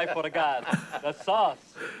 How could I forget? The sauce.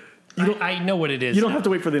 I know what it is. You don't have to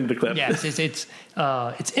wait for the end of the clip. Yes, it's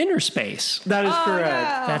Inner Space. That is correct.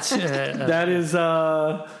 Yeah. That's that is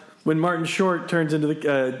when Martin Short turns into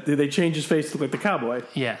they change his face to look like the cowboy.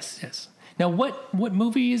 Yes. Now, what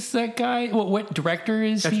movie is that guy? What director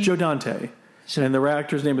is That's he? Joe Dante. And the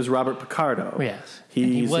actor's name is Robert Picardo. Yes.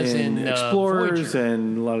 He was in Explorers Voyager.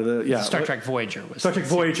 And a lot of the Star Trek Voyager was Star Trek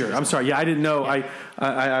Voyager. I'm sorry. Yeah, I didn't know. Yeah.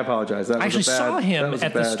 I apologize. I actually saw him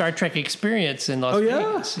at the Star Trek Experience in Las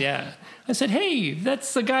Vegas. Yeah. I said, hey,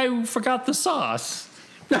 that's the guy who forgot the sauce.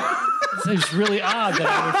 It's really odd that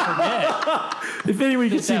I would forget. If anyone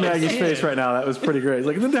could see Maggie's face right now, that was pretty great.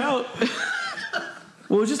 Like, no.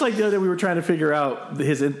 Well, it was just like the other day we were trying to figure out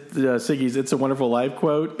Siggy's "It's a Wonderful Life"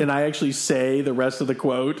 quote, and I actually say the rest of the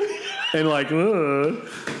quote, and like,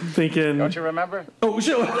 thinking. Don't you remember? Oh,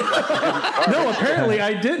 sure. No, apparently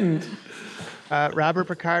I didn't. Robert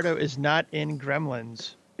Picardo is not in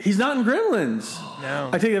Gremlins. He's not in Gremlins. No.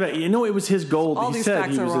 I take that back. You know, it was his goal. All he these said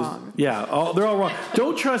facts he was are wrong. they're all wrong.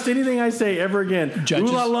 Don't trust anything I say ever again. Judges.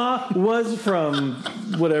 Ooh La La was from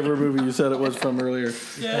whatever movie you said it was from earlier.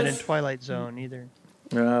 Yes. And in Twilight Zone either.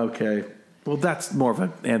 Okay. Well, that's more of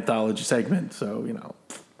an anthology segment, so, you know.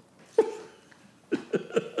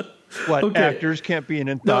 What, okay. actors can't be an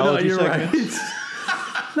anthology you're segment? Right.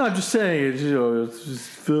 No, I'm just saying, it's just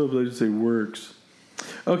Philip, I just say works.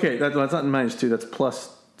 Okay, that's not -2, that's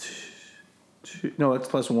 +2. No, that's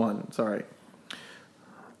 +1, sorry.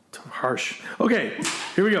 Harsh. Okay,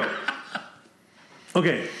 here we go.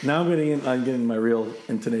 Okay, now I'm getting my real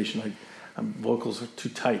intonation. Vocals are too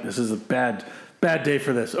tight. This is a bad day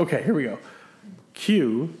for this. Okay, here we go.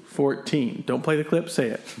 Q14. Don't play the clip, say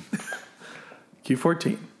it.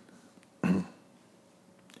 Q14.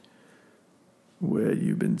 Where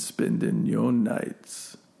you been spending your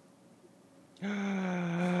nights? You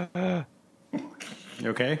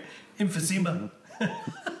okay? Emphysema.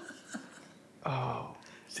 Oh.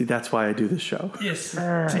 See, that's why I do this show. Yes,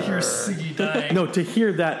 to hear Siggy dying. No, to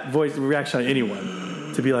hear that voice reaction on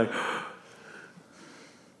anyone. To be like,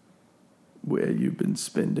 where you been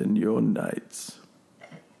spending your nights?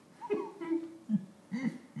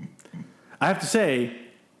 I have to say,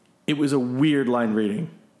 it was a weird line reading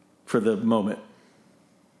for the moment.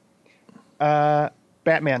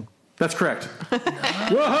 Batman. That's correct.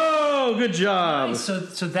 Whoa, good job. Nice.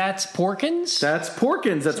 So that's Porkins? That's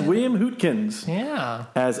Porkins. That's William Hootkins. Yeah.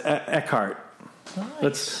 As Eckhart.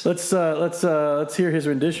 Nice. Let's hear his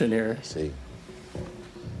rendition here. See,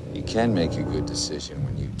 you can make a good decision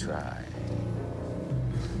when you try.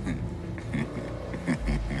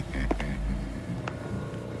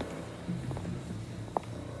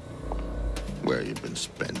 Where you been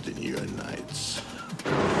spending your nights?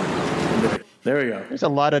 There we go. There's a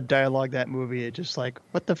lot of dialogue that movie. It's just like,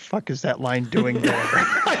 what the fuck is that line doing there?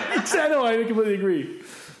 I know. I completely agree.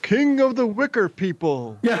 king of the wicker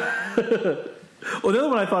people. Yeah. Well, the other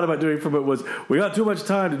one I thought about doing from it was, we got too much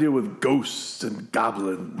time to deal with ghosts and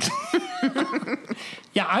goblins.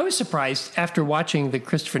 Yeah, I was surprised after watching the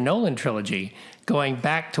Christopher Nolan trilogy, going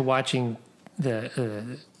back to watching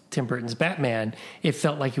the Tim Burton's Batman, it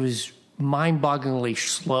felt like it was mind-bogglingly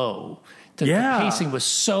slow. The pacing was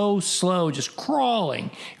so slow, just crawling.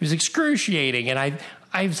 It was excruciating, and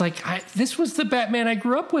I was like, this was the Batman I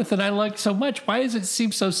grew up with and I liked so much. Why does it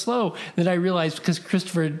seem so slow? Then I realized because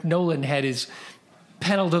Christopher Nolan had his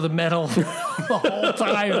pedal to the metal the whole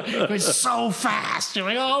time. It was so fast. You're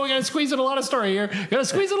like, oh, we got to squeeze in a lot of story here. Got to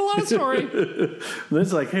squeeze in a lot of story.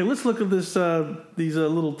 It's like, hey, let's look at this these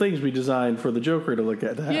little things we designed for the Joker to look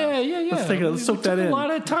at. Yeah. Let's soak that in. A lot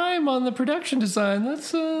of time on the production design.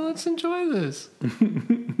 Let's enjoy this.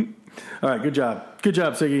 All right, good job. Good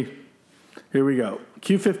job, Siggy. Here we go.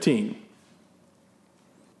 Q15.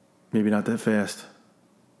 Maybe not that fast,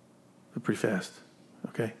 but pretty fast.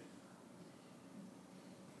 Okay.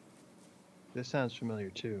 This sounds familiar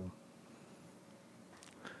too.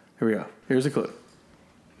 Here we go. Here's a clue.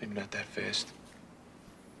 Maybe not that fast,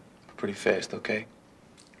 but pretty fast, okay?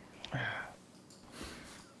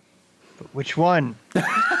 But which one?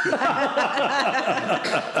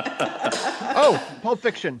 Oh, Pulp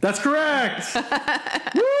Fiction. That's correct.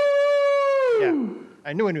 Woo! Yeah,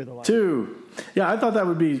 I knew the line. 2. Yeah, I thought that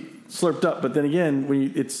would be slurped up, but then again,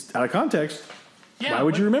 when it's out of context, why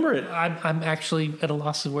would you remember it? I'm actually at a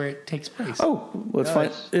loss of where it takes place. Oh, let's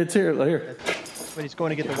find it's here. Here. But he's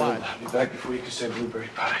going to get the watch. I'll be back before you can say blueberry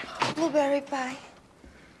pie. Blueberry pie.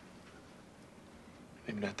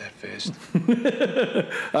 Maybe not that fast.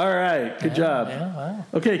 All right, good job. Yeah, wow.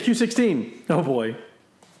 Okay, Q16. Oh boy,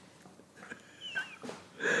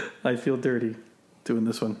 I feel dirty doing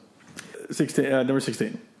this one. 16, number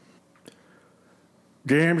 16.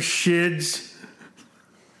 Damn shids.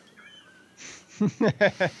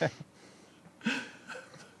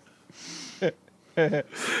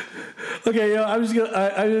 Okay, I'm just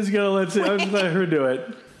gonna let her do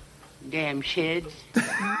it. Damn shids.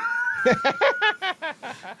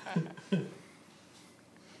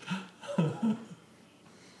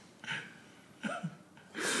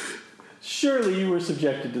 Surely you were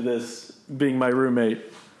subjected to this being my roommate.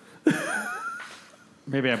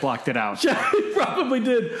 Maybe I blocked it out. Yeah, you probably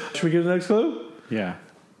did. Should we get the next clue? Yeah.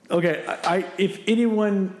 Okay, if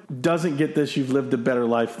anyone doesn't get this, you've lived a better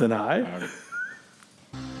life than I.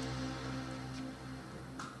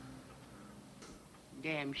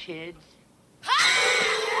 Damn shids.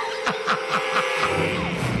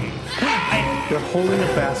 They're holding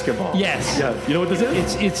a basketball. Yes. Yeah. You know what this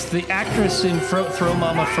is? It's the actress in Throw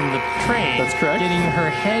Mama from the Train. That's correct. Getting her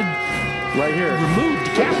head right here removed,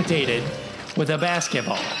 decapitated with a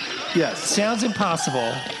basketball. Yes. Sounds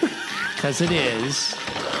impossible, because it is.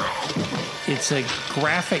 It's a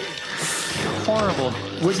graphic, horrible.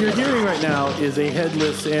 What you're hearing right now is a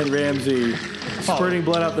headless Ann Ramsey spurting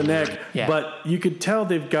blood out the neck. Yeah. But you could tell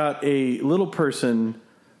they've got a little person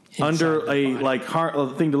under a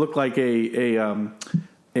thing to look like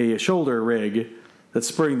a shoulder rig that's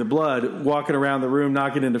spurting the blood, walking around the room,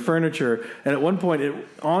 knocking into furniture. And at one point,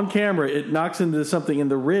 on camera, it knocks into something in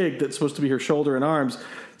the rig that's supposed to be her shoulder and arms,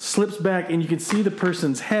 slips back, and you can see the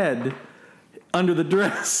person's head under the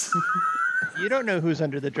dress. You don't know who's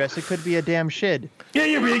under the dress. It could be a damn shid. Yeah,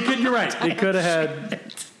 you're right. They could have had.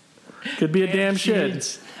 Could be a damn shid.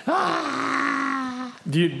 I'm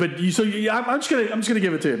just gonna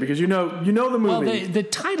give it to you because you know the movie. Well, the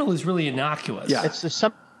title is really innocuous. Yeah, it's the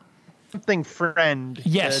something friend.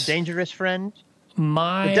 Yes, the dangerous friend.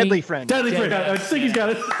 The deadly friend. Deadly friend. I think he's got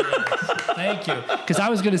it. Thank you. Because I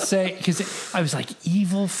was going to say, because I was like,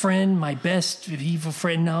 evil friend, my best evil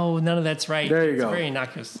friend. No, none of that's right. There you go. It's very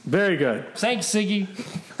innocuous. Very good. Thanks, Siggy.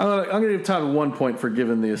 I'm going to give Todd 1 point for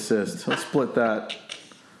giving the assist. Let's split that.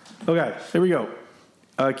 Okay, here we go.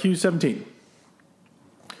 Q17.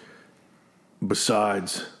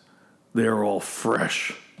 Besides, they're all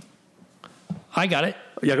fresh. I got it.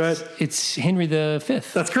 Yeah, go ahead. It's Henry V.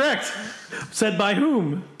 That's correct. Said by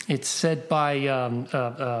whom? It's said by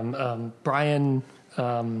Brian.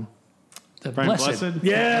 Brian Blessed.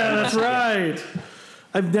 Yeah, that's right.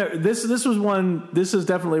 I've never. This was one. This is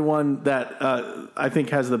definitely one that I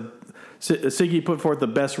think has Siggy put forth the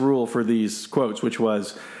best rule for these quotes, which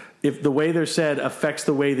was, if the way they're said affects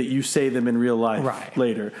the way that you say them in real life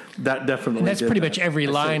later, that definitely. And that's pretty much every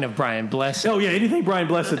line of Brian Blessed. Oh yeah, anything Brian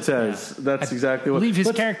Blessed says, that's exactly what. I believe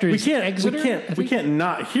his character is Exeter. We can't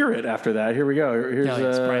not hear it after that. Here we go. Here's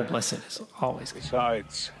it's Brian Blessed is always.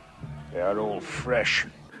 Besides, they are all fresh.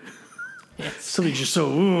 So they're just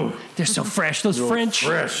so. Ooh, they're so fresh. Those French.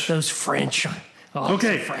 Fresh. Those French. Oh,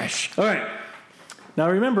 okay. So fresh. All right. Now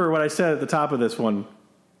remember what I said at the top of this one.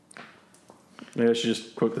 Maybe I should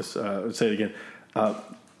just quote this. Say it again.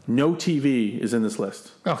 No TV is in this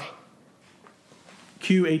list. Okay.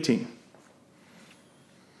 Q18.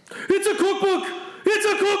 It's a cookbook! It's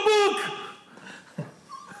a cookbook!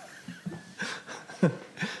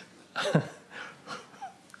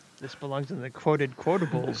 This belongs in the quoted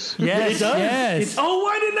quotables. Yes, it does. yes.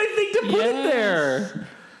 Why didn't I think to put it there?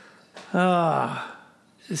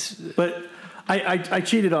 But I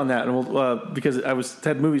cheated on that, and because I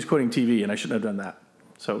had movies quoting TV, and I shouldn't have done that.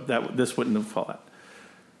 So this wouldn't have fallen.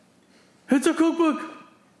 It's a cookbook.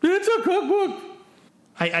 It's a cookbook.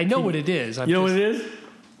 I know what it is. You know what it is?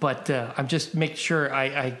 But I'm just making sure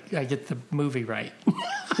I get the movie right.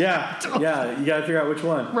 Yeah. You got to figure out which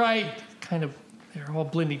one. Right. Kind of. They're all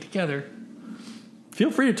blending together.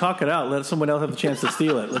 Feel free to talk it out. Let someone else have the chance to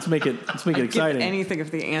steal it. Let's make it exciting. I'd give anything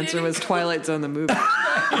if the answer was Twilight Zone the movie.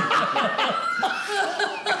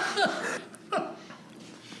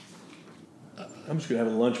 I'm just gonna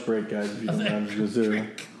have a lunch break, guys. If you don't mind, I'm just gonna do.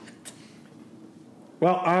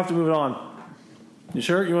 Well, I'll have to move it on. You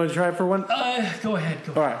sure? You want to try it for one? Go ahead.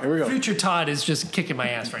 All right, here we go. Future Todd is just kicking my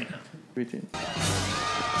ass right now. 18.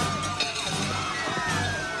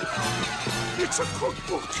 It's a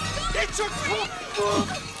cookbook. It's a cookbook.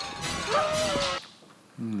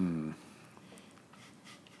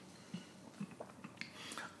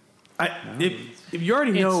 If you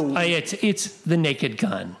already know, it's The Naked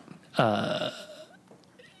Gun.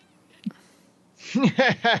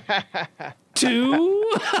 2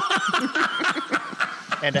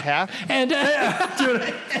 and a half. And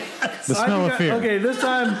The smell of fear. Okay, this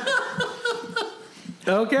time.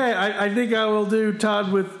 Okay, I think I will do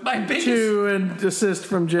Todd with 2 and assist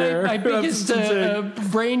from Jer. My biggest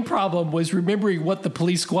brain problem was remembering what the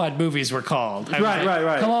Police Squad movies were called.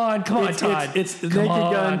 Right. Come on, Todd. It's Naked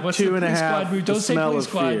Gun, What's 2 the and a Police half. Squad movie? Don't say Smell Police of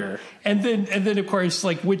Squad. Fear. And then, of course,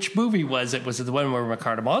 like, which movie was it? Was it the one where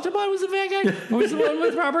Ricardo Montalban was the bad guy? Or was it the one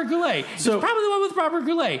with Robert Goulet? So, it's probably the one with Robert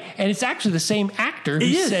Goulet. And it's actually the same actor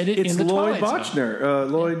who said it in the Lloyd Twilight Bochner.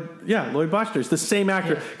 Lloyd Bochner. It's the same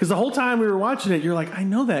actor. Because the whole time we were watching it, you're like, I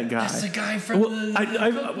know that guy. That's the guy from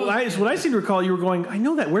what I seem to recall, you were going, I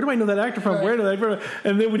know that. Where do I know that actor from? Right. Where do I know?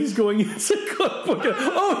 And then when he's going, it's a cookbook.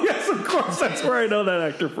 Oh, yes, of course. That's where I know that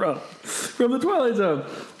actor from. From the Twilight Zone.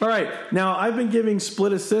 All right. Now, I've been giving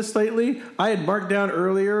split assists lately. I had marked down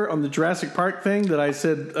earlier on the Jurassic Park thing that I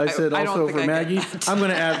said also for Maggie. I'm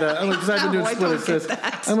going to add that. Because I've been doing split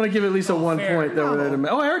assists. I'm going to give at least a 1 point over there.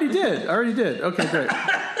 Oh, I already did. Okay, great.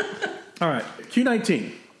 All right.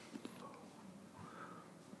 Q19.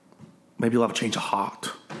 Maybe you'll have a change of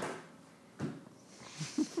heart.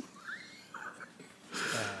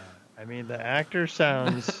 I mean, the actor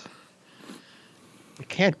sounds. It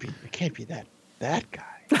can't be that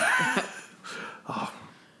guy.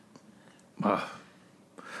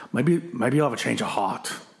 Maybe you'll have a change of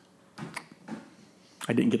heart.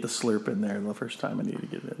 I didn't get the slurp in there the first time. I needed to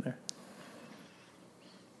get it in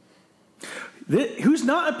there. Who's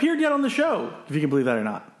not appeared yet on the show, if you can believe that or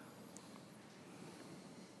not.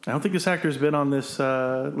 I don't think this actor's been on this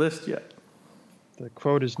list yet. The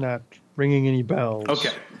quote is not ringing any bells. Okay.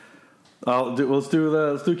 Let's do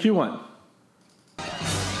Q1.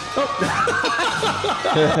 Oh.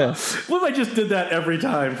 What if I just did that every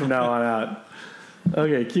time from now on out?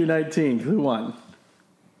 Okay, Q19, clue 1.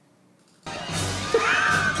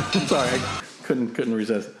 Sorry, I couldn't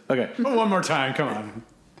resist. Okay. One more time, come on.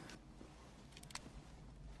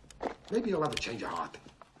 Maybe you'll have a change of heart.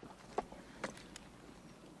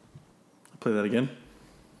 Play that again.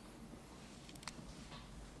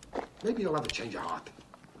 Maybe you'll have a change of heart.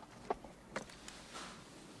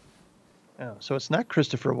 Oh, so it's not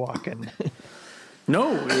Christopher Walken.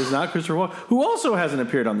 No, it is not Christopher Walken, who also hasn't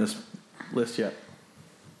appeared on this list yet.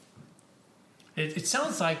 It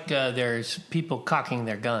sounds like there's people cocking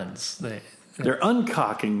their guns. They're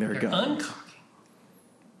uncocking their guns. Uncocking.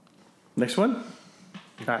 Next one.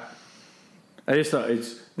 All right. I just thought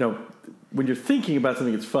when you're thinking about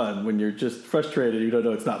something, it's fun. When you're just frustrated, you don't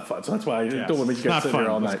know it's not fun. So that's why I don't want to make you guys sit here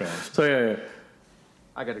all night. So yeah.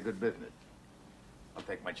 I got a good business. I'll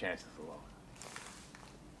take my chances alone.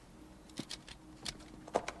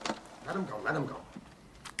 Let him go.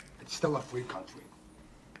 It's still a free country.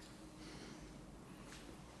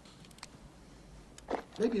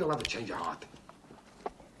 Maybe you'll have a change of heart.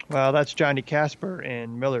 Well, that's Johnny Casper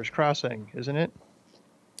in Miller's Crossing, isn't it?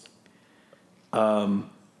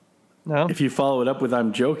 No. If you follow it up with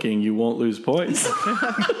 "I'm joking," you won't lose points.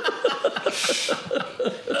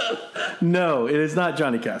 No, it is not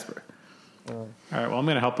Johnny Casper. All right. Well, I'm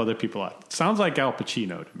going to help other people out. Sounds like Al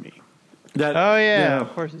Pacino to me.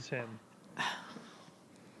 Of course it's him.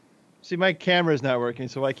 See, my camera's not working,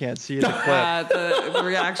 so I can't see the clip. The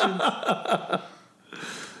reactions.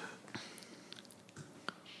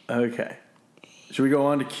 Okay. Should we go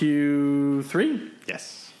on to Q3?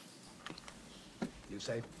 Yes. You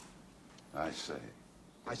say? I say.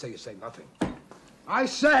 I say you say nothing. I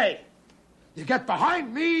say, you get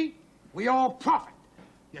behind me, we all profit.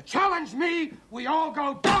 You challenge me, we all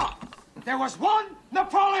go down. There was one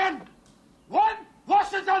Napoleon, one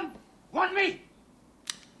Washington, one me.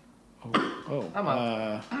 Come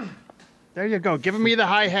on. There you go, giving me the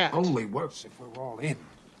hi-hat. Only works if we're all in.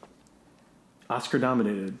 Oscar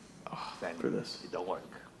nominated for this. It don't work.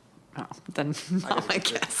 Oh, then no, I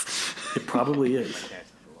guess. It probably is.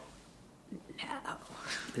 No.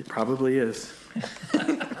 It probably is. Let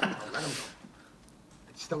him go.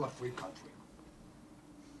 It's still a free country.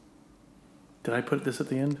 Did I put this at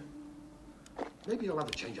the end? Maybe you'll have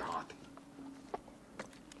a change of heart.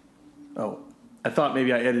 Oh, I thought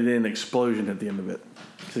maybe I edited in an explosion at the end of it.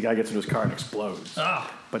 So the guy gets into his car and explodes.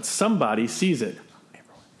 But somebody sees it.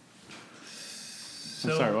 I'm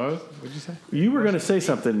sorry, what did you say? You were going to say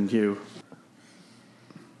something, Hugh.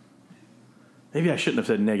 Maybe I shouldn't have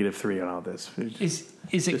said -3 on all this.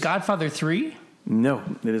 Is it Godfather 3? No,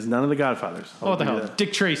 it is none of the Godfathers. Oh, what the hell?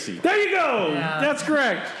 Dick Tracy. There you go. Yeah. That's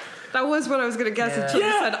correct. That was what I was going to guess until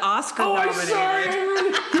you said Oscar nominated. I'm sorry.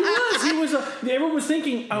 He was. Everyone was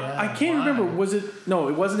thinking. I can't remember. Was it? No,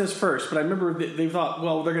 it wasn't his first. But I remember they thought,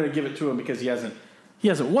 well, they're going to give it to him because he hasn't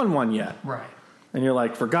won one yet. Right. And you're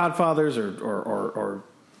like, for Godfathers or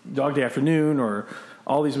Dog Day Afternoon or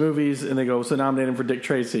all these movies, and they go, so nominate him for Dick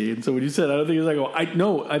Tracy. And so when you said, I don't think it was like,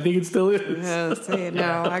 I think it still is. Yeah, see,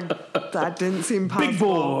 no, that didn't seem possible. Big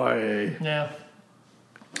boy. Yeah.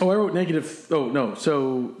 Oh, I wrote negative. Oh, no.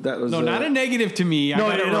 So that was. No, not a negative to me. I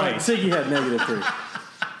got it right. Siggy had -3.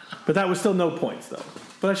 But that was still no points, though.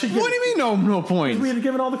 But I should. What do you mean no points? We had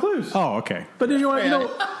given all the clues. Oh, okay. But then you know.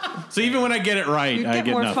 So even when I get it right, You'd I get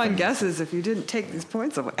get more nothing. fun guesses if you didn't take these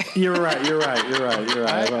points away. You're right.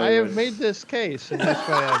 I have made this case, and that's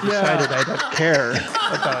why I decided I don't care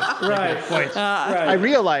about points. I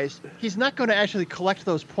realized he's not going to actually collect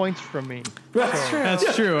those points from me. That's true.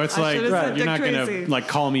 That's true. It's like you're not going to like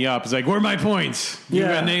call me up. It's like, where are my points? You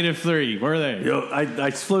got -3. Where are they?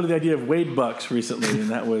 I floated the idea of Wade Bucks recently, and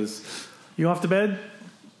that was, you off to bed?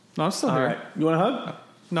 No, I'm still all here. Right. You want a hug?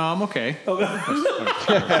 No, I'm okay.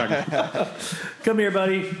 Come here,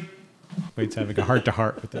 buddy. Wade's having a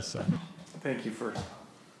heart-to-heart with this. Thank you for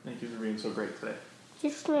being so great today.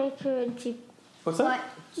 Just make sure to. What's that?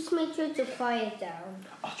 Just make sure to quiet down.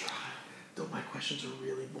 I'll try. Though my questions are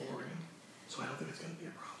really boring, so I don't think it's going to be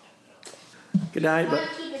a problem. Good night. But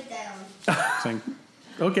keep it down.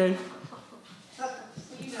 Okay.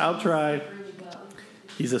 I'll try.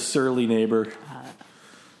 He's a surly neighbor.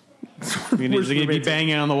 He's going to be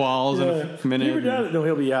banging on the walls in a minute. No,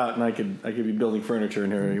 he'll be out, and I could be building furniture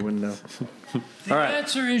in here. You wouldn't know. The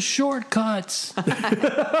answer is shortcuts.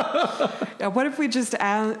 What if we just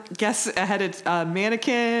guess ahead of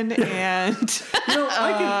mannequin and?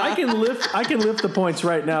 I can lift the points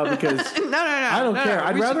right now because no. I don't care.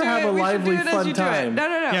 I'd rather have a lively, fun time. No.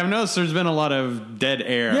 Yeah, I've noticed there's been a lot of dead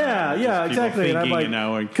air. Yeah, exactly. And I'm like,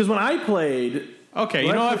 because when I played. Okay,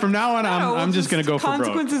 you know what? From now on, I'm just going to go for broke.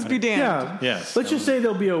 Consequences be damned. Yeah. Yes. Let's just say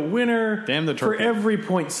there'll be a winner for every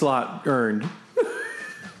point slot earned.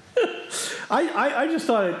 I just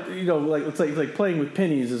thought, it's like playing with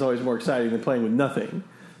pennies is always more exciting than playing with nothing.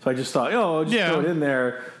 So I just thought, I'll just throw it in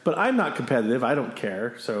there. But I'm not competitive. I don't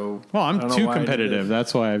care. So I'm too competitive.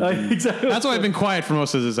 That's why That's why I've been quiet for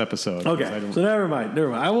most of this episode. Okay, so never mind.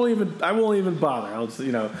 I won't even bother. I'll just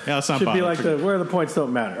let's not should bother. Be like where the points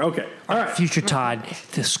don't matter. Okay, all right. Future Todd,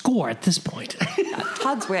 the score at this point.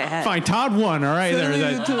 Todd's way ahead. Fine, Todd won. All right,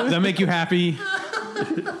 does that make you happy?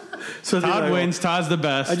 So Todd wins. Todd's the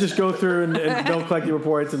best. I just go through and don't collect the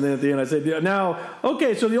reports, and then at the end I say, now,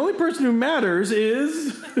 okay, so the only person who matters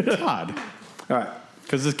is Todd. All right.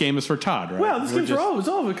 Because this game is for Todd, right? Well, this game's for all of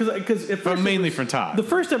us. Because mainly for Todd. The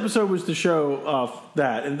first episode was to show off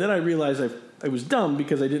that, and then I realized I was dumb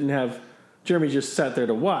because I didn't have Jeremy just sat there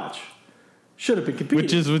to watch. Should have been competing.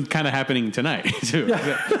 Which is kind of happening tonight, too.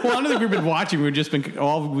 Yeah. Well, I don't think we've been watching. We've just been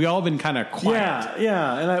we all been kind of quiet.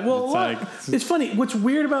 Yeah. And it's funny. What's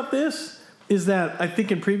weird about this is that I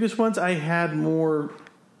think in previous ones I had more.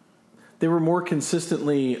 They were more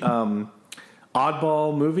consistently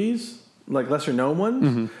oddball movies, like lesser known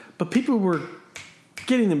ones, but people were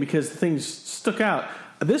getting them because things stuck out.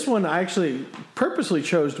 This one I actually purposely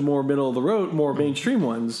chose more middle of the road, more mainstream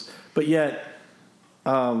ones, but yet.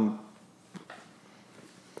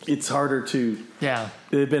 it's harder to. Yeah.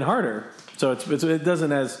 It'd been harder. So it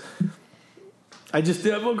doesn't as. I just,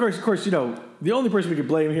 of course, the only person we could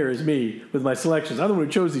blame here is me with my selections. I'm the one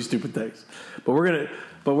who chose these stupid things. But we're gonna,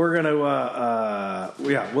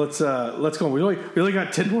 let's go. We only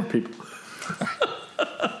got 10 more people.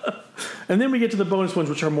 And then we get to the bonus ones,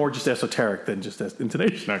 which are more just esoteric than just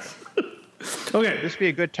intonation. Okay. This would be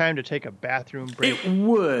a good time to take a bathroom break. It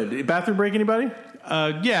would. Bathroom break, anybody?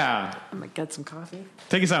 Yeah. I'm going to get some coffee.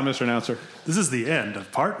 Take us out, Mr. Announcer. This is the end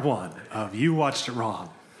of part 1 of You Watched It Wrong.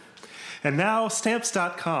 And now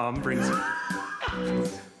Stamps.com brings you...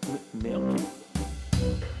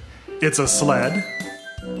 It's a sled.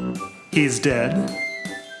 He's dead.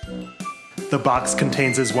 The box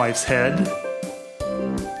contains his wife's head.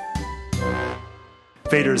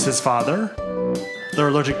 Vader's his father. They're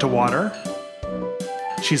allergic to water.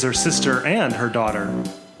 She's her sister and her daughter.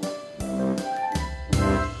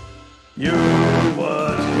 You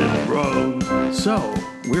watched it wrong. So,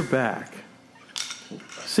 we're back.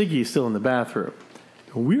 Siggy's still in the bathroom.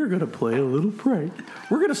 We're going to play a little prank.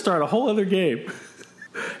 We're going to start a whole other game.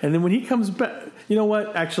 And then when he comes back... You know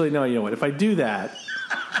what? Actually, no, you know what? If I do that,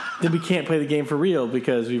 then we can't play the game for real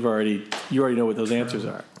because you already know what those answers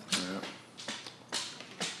are.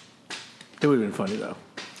 It would have been funny, though.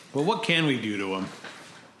 Well, what can we do to him?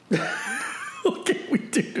 What can we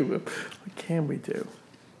do to him? What can we do?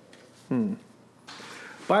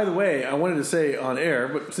 By the way, I wanted to say on air,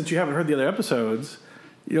 but since you haven't heard the other episodes,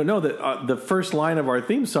 you don't know that the first line of our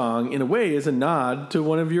theme song, in a way, is a nod to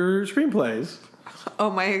one of your screenplays. Oh,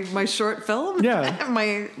 my short film? Yeah.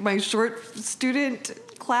 my short student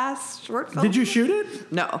class short film? Did you shoot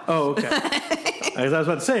it? No. Oh, okay. I was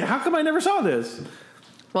about to say, how come I never saw this?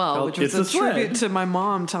 Well, which was a tribute sled. to my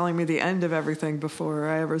mom telling me the end of everything before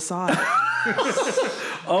I ever saw it.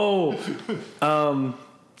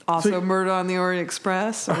 Also, Murder on the Orient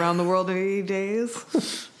Express, Around the World in 80 Days.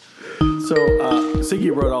 So,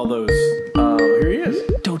 Siggy wrote all those. Here he is.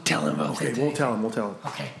 Don't tell him. Okay, we'll tell him.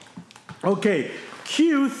 Okay.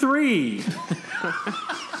 Q3.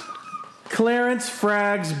 Clarence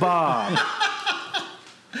Frags Bob.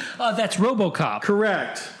 That's RoboCop.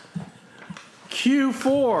 Correct.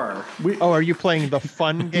 Q4. Are you playing the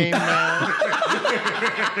fun game now?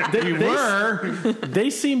 They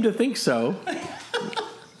seem to think so.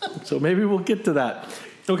 So maybe we'll get to that.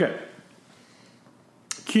 Okay.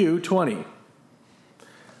 Q20.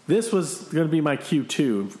 This was going to be my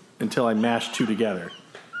Q2 until I mashed 2 together.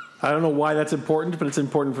 I don't know why that's important, but it's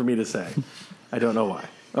important for me to say. I don't know why.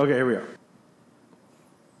 Okay, here we go.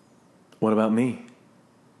 What about me?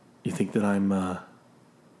 You think that I'm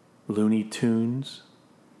Looney Tunes?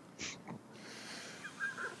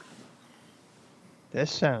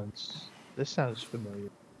 This sounds familiar.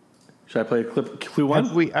 Should I play a clue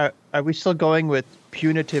 1? Are we still going with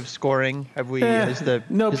punitive scoring? Have we? Has the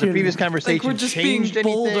previous conversation we're just changed being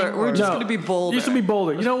bolder. anything? We're just going to be bolder. You should be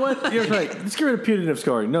bolder. You know what? You're right. Let's get rid of punitive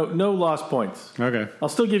scoring. No lost points. Okay. I'll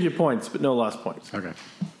still give you points, but no lost points. Okay.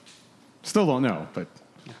 Still don't know, but...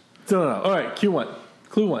 Still don't know. All right, Q1.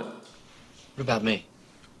 Clue 1. What about me?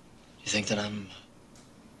 You think that I'm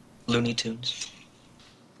Looney Tunes?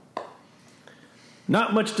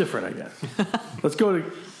 Not much different, I guess. Let's go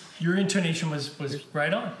to... Your intonation was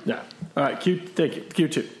right on. Yeah. All right, thank you.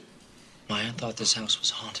 Q2. My aunt thought this house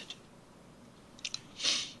was haunted.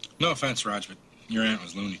 No offense, Raj, but your aunt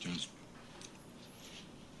was Looney Tunes.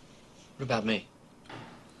 What about me?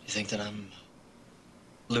 You think that I'm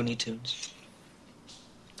Looney Tunes?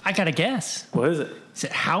 I got a guess. What is it? Is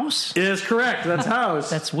it House? It is correct. That's House.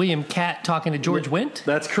 That's William Catt talking to George Wendt?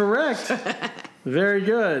 That's correct. Very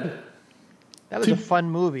good. That was a fun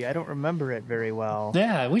movie. I don't remember it very well.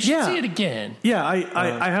 Yeah, we should see it again. Yeah,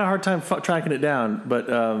 I had a hard time tracking it down, but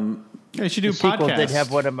you should do the sequel podcasts. did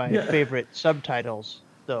have one of my favorite subtitles,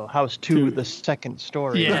 though. House 2, the second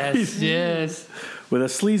story. Yes. With a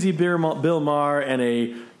sleazy Bill Maher and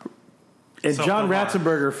John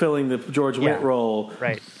Ratzenberger filling the George Wendt role.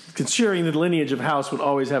 Right. Considering the lineage of House would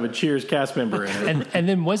always have a Cheers cast member in it. And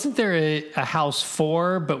then wasn't there a House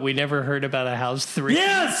 4, but we never heard about a House 3?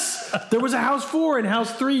 Yes! There was a House 4 and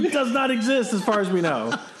House 3 does not exist as far as we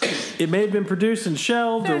know. It may have been produced and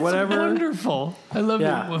shelved or whatever. That's wonderful. I love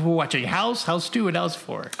it. We're watching House 2, and House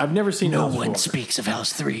 4. I've never seen House 4. No one speaks of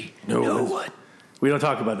House 3. No one. We don't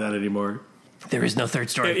talk about that anymore. There is no third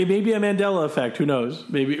story. It may be a Mandela effect. Who knows?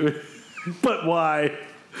 Maybe. But why?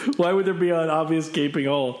 Why would there be an obvious gaping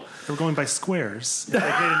hole? We're going by squares. If they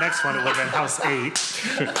made the next one, it would have been House 8.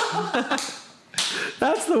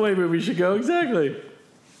 That's the way we should go. Exactly.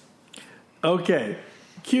 Okay.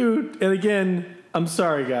 Q, and again, I'm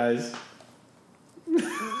sorry, guys.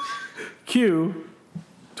 Q,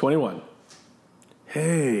 21.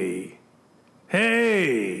 Hey,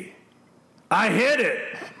 I hit it.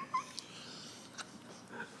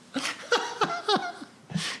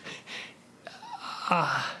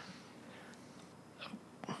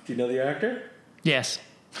 Do you know the actor? Yes.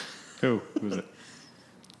 Who's it?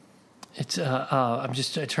 It's I'm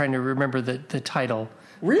just trying to remember the title.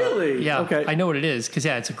 Really? Yeah. Okay. I know what it is because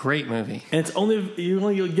it's a great movie. And it's only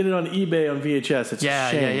you'll get it on eBay on VHS. It's a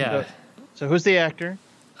shame. Yeah. So who's the actor?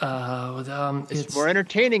 It's more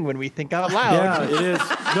entertaining when we think out loud. Yeah, it is.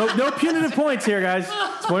 No punitive points here, guys.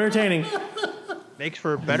 It's more entertaining. Makes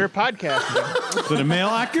for better podcasting. Is it a male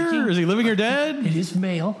actor? Is he living or dead? It is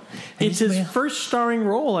male. It's his first starring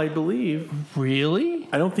role, I believe. Really?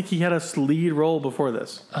 I don't think he had a lead role before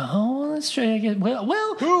this. Oh, let's try again.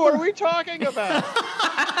 Well, who are we talking about?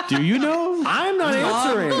 Do you know? I'm not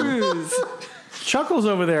answering. Chuckles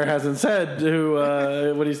over there hasn't said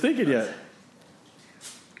what he's thinking yet.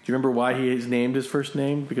 Do you remember why he's named his first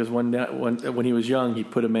name? Because when he was young, he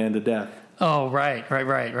put a man to death. Oh, right.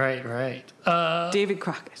 David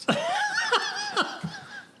Crockett.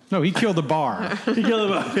 No, he killed a bar. He killed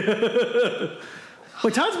a bar.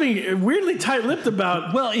 Well, Todd's being weirdly tight-lipped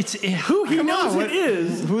about it's who he knows it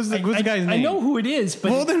is. Who's the guy's name? I know who it is, but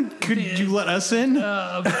well, then could you let us in?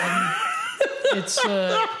 It's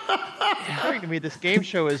to me, this game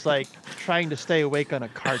show is like trying to stay awake on a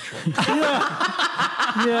car trip.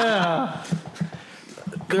 Yeah.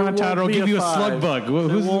 Come on, Todd, I'll give you a slug bug.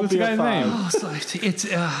 Who's the guy's name? Oh, it's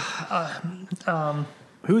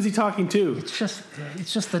who is he talking to? It's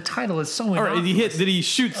just the title is so. All right, did he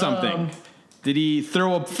shoot something? Did he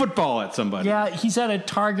throw a football at somebody? Yeah, he's at a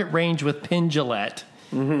target range with Penn Jillette.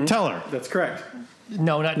 Mm-hmm. Teller. That's correct.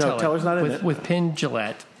 No, not Teller. Teller's not in it. With Penn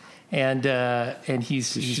Jillette. And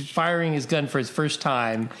he's firing his gun for his first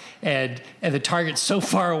time, and the target's so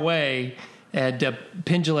far away, and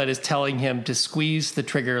Penn Jillette is telling him to squeeze the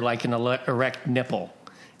trigger like an erect nipple.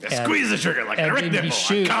 Squeeze the trigger like an erect nipple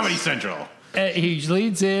on Comedy Central. He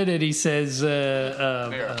leads in and he says,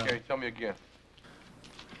 Here, tell me again.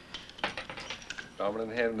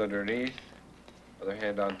 Dominant hand underneath, other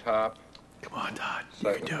hand on top. Come on, Todd.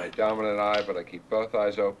 Sight with my dominant eye, but I keep both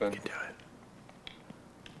eyes open. You can do it.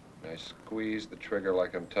 And I squeeze the trigger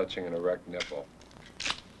like I'm touching an erect nipple.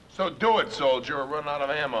 So do it, soldier, or run out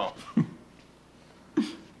of ammo.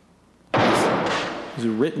 It was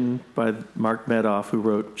written by Mark Medoff, who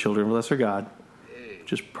wrote Children of a Lesser God,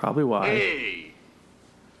 which is probably why. Hey!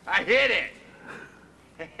 I hit it!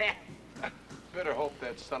 Better hope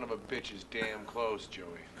that son of a bitch is damn close, Joey.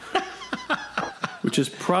 Which is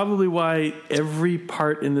probably why every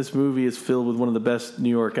part in this movie is filled with one of the best New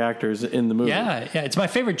York actors in the movie. Yeah, it's my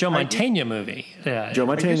favorite Joe Mantegna movie. Yeah. Joe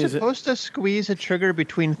Mantegna. Are you supposed to squeeze a trigger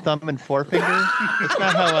between thumb and forefinger? That's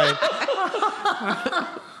not how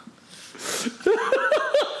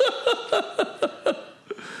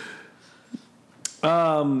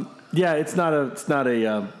Yeah, it's not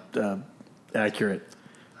accurate.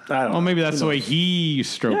 I don't know. Well, maybe that's the way he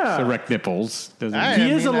strokes erect nipples. He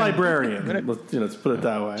is a librarian. Let's put it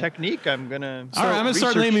that way. Technique. I'm gonna. All right, I'm gonna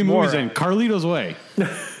start naming movies in Carlito's Way.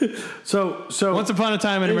 So Once Upon a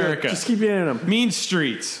Time in America. Just keep naming them. Mean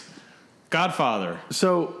Streets. Godfather.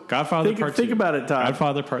 So Godfather Part 2. Think about it, Todd.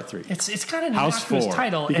 Godfather Part 3. It's got an House innocuous 4.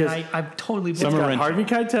 title, and I'm totally. It's got Harvey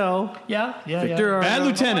Keitel. Yeah. Victor Arno. Bad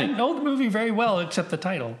Lieutenant. I know the movie very well, except the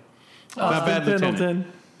title. Not Bad Lieutenant.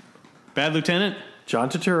 Bad Lieutenant. John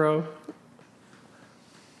Turturro.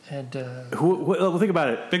 And think about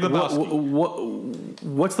it. Big Lebowski.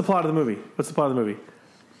 What's the plot of the movie?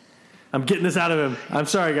 I'm getting this out of him. I'm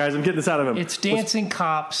sorry, guys. I'm getting this out of him. It's Dancing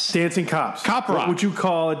Cops. Dancing Cops. Cop Rock. What would you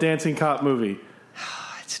call a dancing cop movie?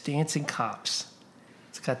 It's Dancing Cops.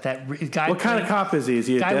 It's got that guy. What kind of cop is he? Is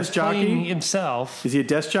he a desk jockey? Himself. Is he a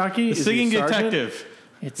desk jockey? The singing detective.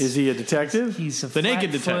 Is he a detective? He's the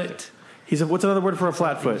naked detective. What's another word for a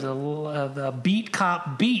flatfoot? He's a beat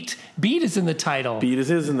cop. Beat is in the title. Beat is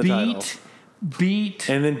in the title. Beat.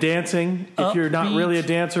 And then dancing. If you're not really a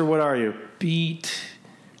dancer, what are you? Beat.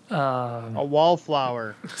 A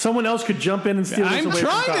wallflower. Someone else could jump in and steal this away from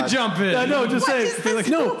Todd. I'm trying to jump in. I know, just saying.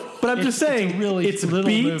 But I'm just saying. It's a really little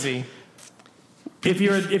beat. movie. If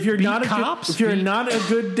you're not a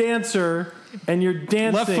good dancer and you're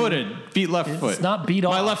dancing, left-footed, beat left foot. It's not beat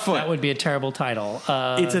off. My left foot. That would be a terrible title.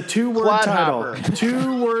 It's a two-word title.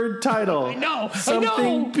 Two-word title. I know.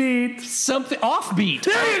 Something beat. Something offbeat.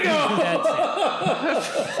 There you go. That's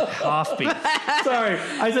it. Offbeat. Sorry,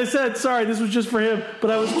 as I said, this was just for him.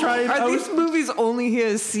 But I was trying. Are these movies only he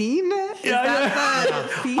has seen? He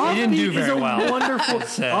didn't do very well. Wonderful.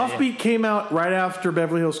 Offbeat came out right after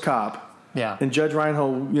Beverly Hills Cop. Yeah. And Judge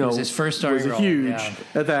Reinhold, was his first starring role. Huge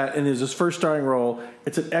at that, and it was his first starring role.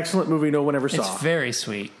 It's an excellent movie no one ever saw. It's very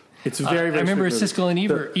sweet. It's very, very I remember sweet Siskel and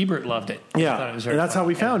Ebert loved it. Yeah, thought it was and that's how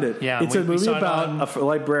we found it. Yeah, it's a movie about a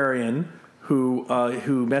librarian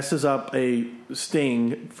who messes up a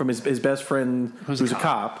sting from his best friend who's a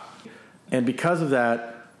cop. And because of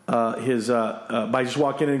that, by just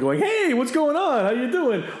walking in and going, "Hey, what's going on? How you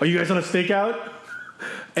doing? Are you guys on a stakeout?"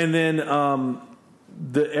 And then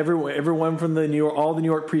everyone from all the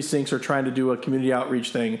New York precincts are trying to do a community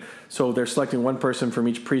outreach thing. So they're selecting one person from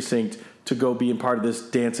each precinct to go be a part of this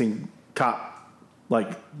dancing cop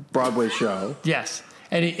Broadway show. Yes.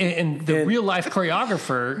 And the real life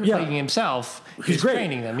choreographer playing himself, he's great.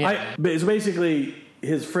 Training them. Yeah. It's basically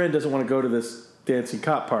his friend doesn't want to go to this dancing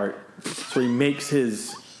cop part, so he makes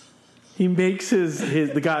the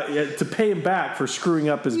guy to pay him back for screwing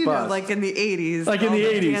up his bus. Like in the 80s. Like in the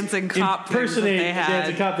 80s. Dancing cop impersonate they had.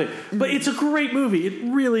 dancing cop thing. But it's a great movie.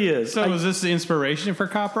 It really is. So was this the inspiration for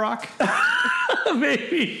Cop Rock?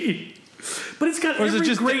 Maybe. But it's got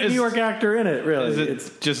every great New York actor in it, really.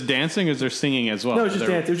 It's just dancing, or is there singing as well? No, it's just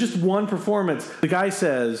dancing. It was just one performance. The guy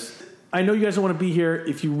says, "I know you guys don't want to be here.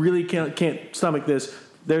 If you really can't stomach this,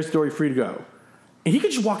 there's the door, you're free to go." And he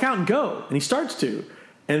could just walk out and go. And he starts to.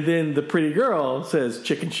 And then the pretty girl says,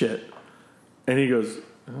 "Chicken shit." And he goes,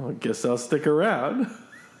 "Oh, I guess I'll stick around."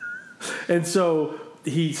 And so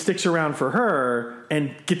he sticks around for her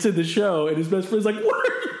and gets in the show. And his best friend's like, "What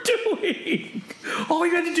are you doing? All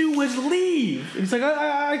you had to do was leave." And he's like,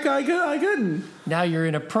 I couldn't. Now you're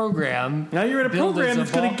in a program.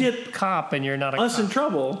 That's going to get cop, and you're not us in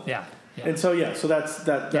trouble. Yeah. And so so that's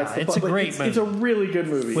it's a great movie. It's a really good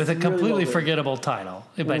movie with a completely forgettable title,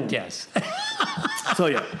 but yes. So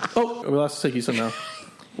we lost Siggy somehow.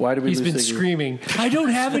 Why did we? He's been screaming, "I don't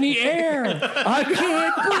have any air. I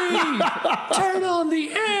can't breathe. Turn on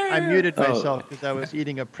the air." I muted myself because I was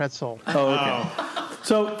eating a pretzel. Oh, okay.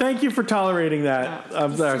 So thank you for tolerating that.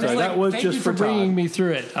 I'm sorry. That was thank just you for Todd. bringing me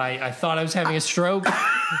through it. I thought I was having a stroke,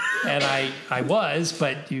 and I was,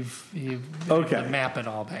 but you've map it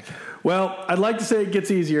all back. Well, I'd like to say it gets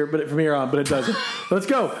easier, but from here on, but it doesn't. Let's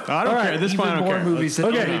go. I don't care. This Even more movies that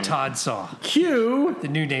only Todd saw. Q. The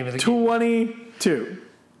new name of the 22.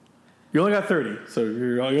 You only got 30, so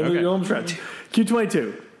you're on stretch.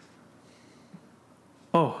 Q22.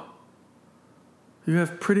 Oh, you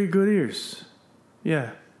have pretty good ears.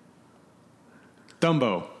 Yeah.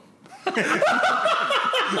 Dumbo.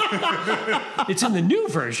 It's in the new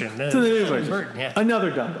version. It's in the new version. Burton, yeah.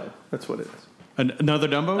 Another Dumbo. That's what it is. Another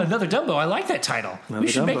Dumbo? Another Dumbo. I like that title. We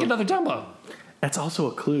should make another Dumbo. That's also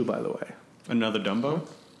a clue, by the way. Another Dumbo?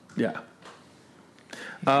 Yeah.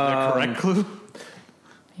 The correct clue?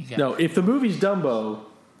 No, if the movie's Dumbo,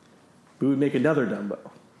 we would make another Dumbo.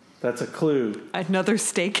 That's a clue. Another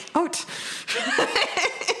stakeout.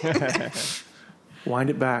 Wind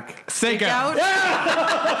it back. Stakeout.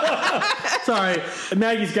 Sorry,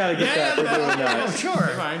 Maggie's got to get that for doing that. Oh, sure.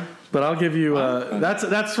 Fine. But I'll give you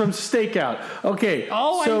that's from Stakeout. Okay.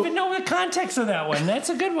 Oh, I even know the context of that one. That's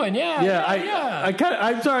a good one. Yeah. Yeah.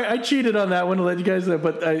 I'm sorry, I cheated on that one to let you guys know,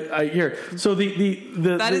 but I here. So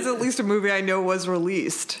that is at least a movie I know was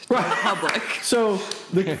released to the public. So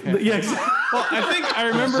yes. Well, I think I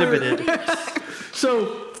remember.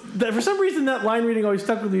 So for some reason that line reading always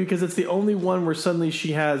stuck with you because it's the only one where suddenly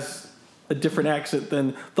she has a different accent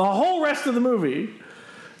than the whole rest of the movie.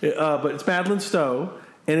 But it's Madeleine Stowe.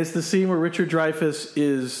 And it's the scene where Richard Dreyfuss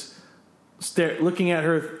is looking at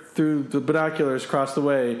her through the binoculars across the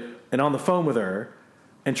way and on the phone with her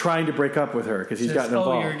and trying to break up with her because he's gotten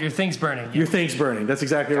involved. Oh, your thing's burning. Yeah. Your thing's burning. That's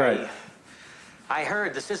exactly right. I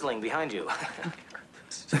heard the sizzling behind you.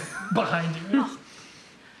 Behind you.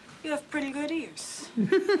 You have pretty good ears.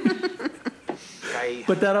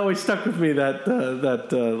 But that always stuck with me, that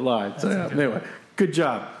line. So yeah, anyway, good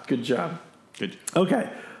job. Good. Okay.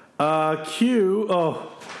 Q.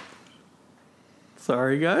 Oh,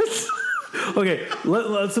 sorry, guys. Okay,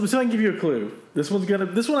 so I can give you a clue. This one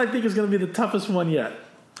I think is gonna be the toughest one yet.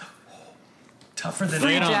 Tougher than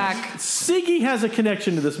Free Jack. Siggy has a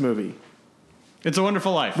connection to this movie. It's a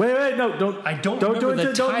Wonderful Life. Wait, no, don't. I don't remember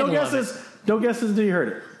the title. Don't guess this. Don't guess this until you heard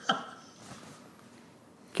it.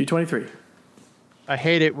 Q23. I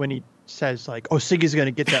hate it when he says like, "Oh, Siggy's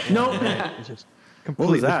gonna get that one." No. It's just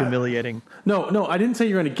completely humiliating. No, I didn't say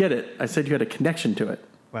you were going to get it. I said you had a connection to it.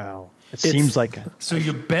 Wow. It seems like so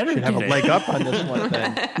you better have a leg up on this one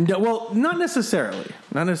then. No, well, not necessarily.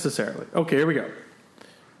 Okay, here we go.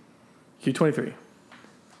 Q23.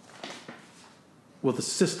 Well, the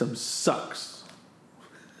system sucks.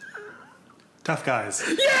 Tough Guys.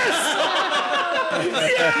 Yes!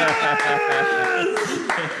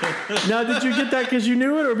 Now, did you get that because you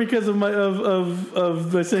knew it, or because of my of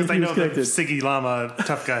the saying Because I he know was the connected? Siggy Llama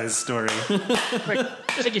tough guy's story.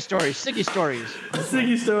 Siggy stories.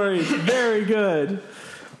 Siggy stories. Very good.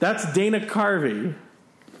 That's Dana Carvey.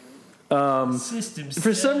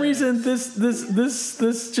 For some reason, this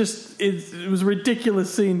just it was a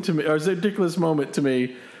ridiculous scene to me, or it was a ridiculous moment to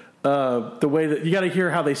me. The way that you got to hear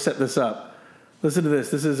how they set this up. Listen to this.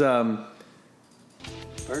 This is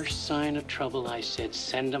First sign of trouble, I said,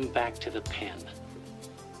 send them back to the pen.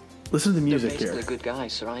 Listen to the music They're here. basically good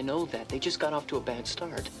guys, sir. I know that. They just got off to a bad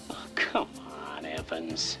start. Oh, come on,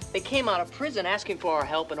 Evans. They came out of prison asking for our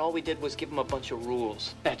help, and all we did was give them a bunch of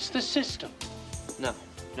rules. That's the system. No,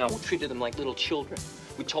 we treated them like little children.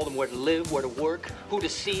 We told them where to live, where to work, who to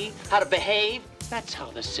see, how to behave. That's how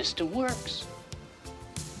the system works.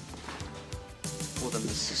 Well, then the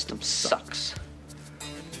system sucks.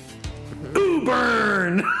 Ooh,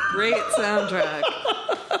 burn! Great soundtrack.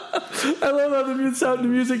 I love how the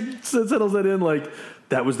music settles that in like,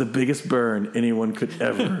 that was the biggest burn anyone could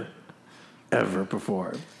ever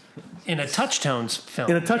perform. In a Touchtones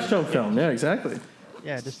film. In a Touchstone film, yeah, exactly.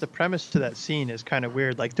 Yeah, just the premise to that scene is kind of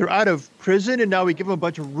weird. Like, they're out of prison, and now we give them a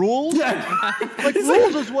bunch of rules? Yeah. Like,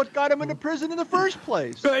 rules is what got them into prison in the first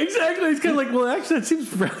place. Right, exactly. It's kind of like, well, actually, that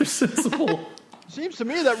seems rather sensible. Seems to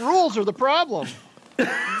me that rules are the problem.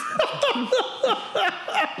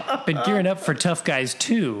 Been gearing up for Tough Guys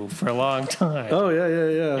 2 for a long time. Oh,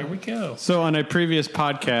 yeah. Here we go. So on a previous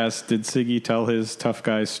podcast, did Siggy tell his tough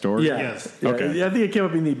guy story? Yeah. Yes. Yeah, Okay. yeah, I think it came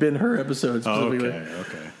up in the Ben-Hur episode specifically.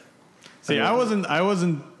 Okay. See, I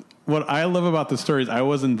wasn't. What I love about the story is I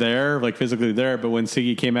wasn't there, like physically there, but when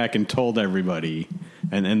Siggy came back and told everybody,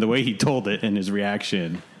 and the way he told it and his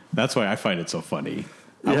reaction, that's why I find it so funny.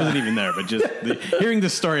 I wasn't even there, but just hearing the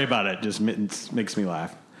story about it just makes me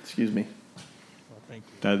laugh. Excuse me. Well, thank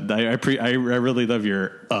you. I really love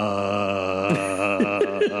your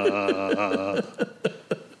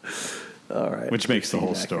All right. which makes the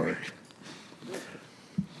whole story.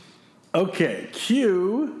 Okay,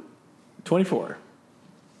 cue 24.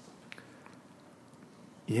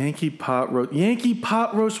 Yankee pot roast. Yankee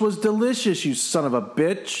pot roast was delicious, you son of a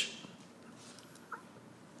bitch.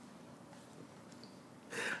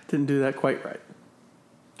 Didn't do that quite right.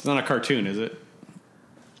 It's not a cartoon, is it?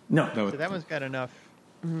 No. So that one's got enough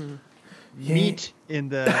meat in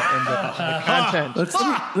the content. Let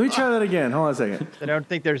me try that again. Hold on a second. I don't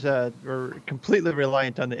think we're completely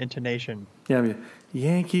reliant on the intonation. Yeah, I mean,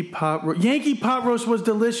 Yankee pot roast was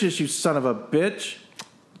delicious, you son of a bitch.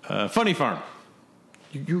 Funny Farm.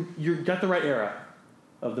 You got the right era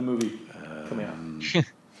of the movie coming out.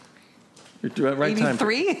 You're at right time.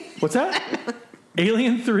 83? What's that?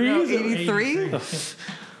 Alien 3? No, 83?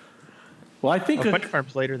 Well, I think Funny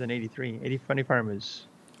Farm's later than 83. Funny Farm is.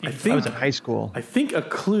 I was in high school. I think a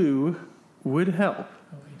clue would help.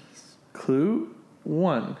 Clue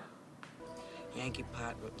 1. Yankee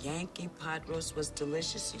pot roast was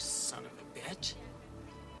delicious, you son of a bitch.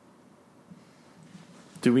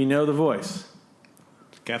 Do we know the voice?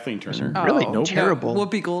 Kathleen Turner. Oh, really nope. terrible.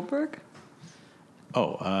 Whoopi Goldberg?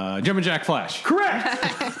 Jumpin' Jack Flash. Correct!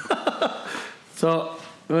 So, I'm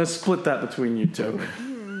going to split that between you two.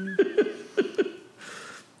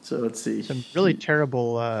 So, let's see. Some really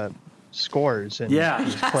terrible scores. And Yeah.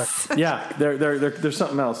 Yeah, they're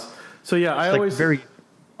something else. So, yeah, I like always... very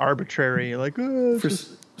arbitrary. Like, For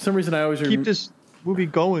some reason, I always... keep this movie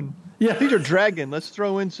going. Yeah. These are dragon. Let's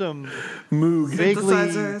throw in some Moog. vaguely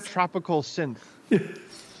Synthesizers. tropical synth.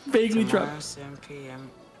 Vaguely Tomorrow, 7 p.m.,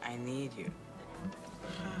 I need you.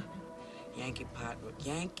 Yankee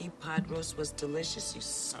pot roast was delicious, you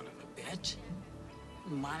son of a bitch.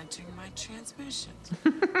 Monitoring my transmissions.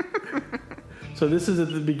 So this is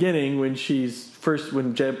at the beginning when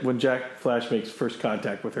when Jack Flash makes first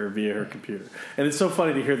contact with her via her computer, and it's so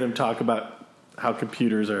funny to hear them talk about how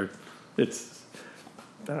computers are. It's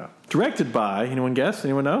directed by anyone guess?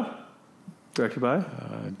 Anyone know? Directed by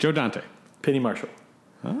Joe Dante, Penny Marshall.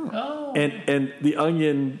 Oh. And The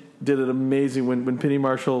Onion did an amazing when Penny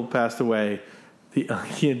Marshall passed away. The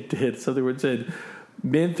Onion did something where it said,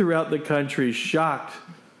 men throughout the country shocked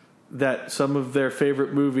that some of their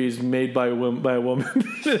favorite movies made by a woman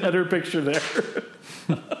had her picture there.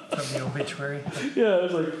 From the obituary. Yeah,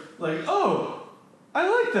 it was like, oh, I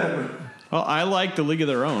like that movie. Well, I like The League of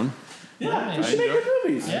Their Own. Yeah, she made good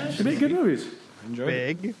movies. Yeah, she made good movies.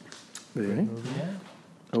 Big. Yeah.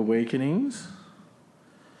 Awakenings.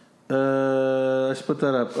 I split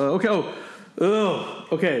that up. Okay.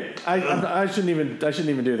 Okay. I shouldn't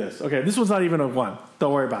even do this. Okay, this one's not even a 1.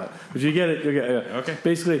 Don't worry about it. If you get it, you'll get it. Okay.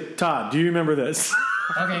 Basically, Todd, do you remember this?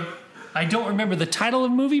 Okay. I don't remember the title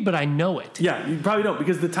of the movie, but I know it. Yeah, you probably don't,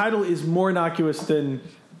 because the title is more innocuous than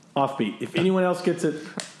Offbeat. If anyone else gets it...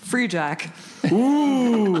 Free Jack.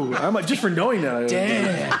 Ooh, just for knowing that.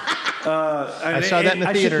 Damn. I saw that in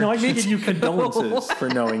the theater. I should give you condolences for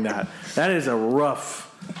knowing that. That is a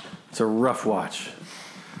rough watch.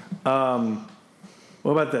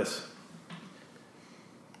 What about this?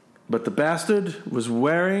 But the bastard was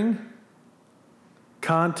wearing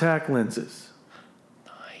contact lenses.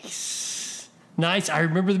 Nice. I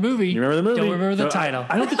remember the movie. You remember the movie? Don't remember the title.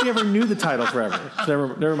 I don't think we ever knew the title forever.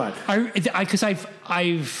 Never mind. Because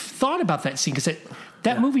I've thought about that scene because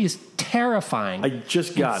that movie is terrifying. I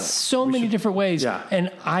just got it. So many different ways. Yeah.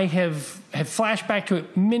 And I have flashed back to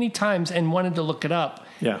it many times and wanted to look it up.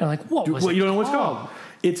 Yeah. And I'm like, what was it? You don't know what it's called?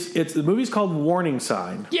 It's the movie's called Warning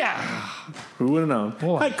Sign. Yeah. Who would have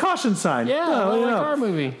known? Hey, Caution Sign. Yeah, car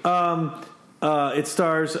movie. It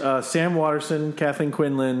stars Sam Waterston, Kathleen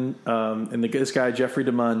Quinlan, and this guy Jeffrey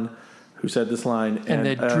DeMunn, who said this line, and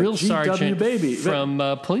the drill sergeant Baby from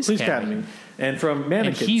Police Academy. And from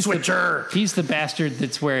Mannequin. And Switcher. He's the bastard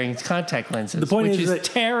that's wearing contact lenses. The point which is is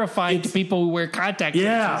terrifying to people who wear contact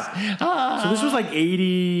lenses. So this was like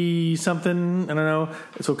 80-something, I don't know.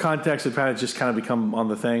 So contacts had just kind of become on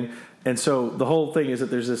the thing. And so the whole thing is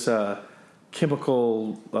that there's this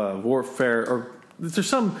chemical warfare, or there's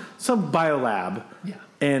some biolab. Yeah.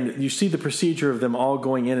 And you see the procedure of them all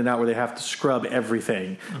going in and out where they have to scrub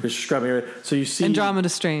everything. They're scrubbing everything. So you see... Andromeda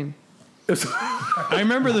Strain. I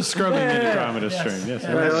remember the scrubbing in Andromeda Strain. Yes.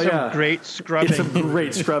 Some great scrubbing. It's a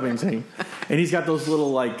great scrubbing thing. And he's got those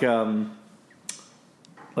little like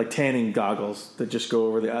tanning goggles that just go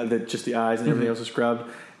over the eyes and everything else is scrubbed.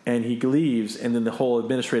 And he leaves, and then the whole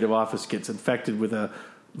administrative office gets infected with a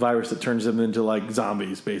virus that turns them into like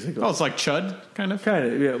zombies, basically. Oh, it's like Chud, kind of.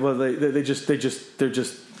 Yeah. Well, they're just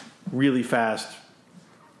really fast,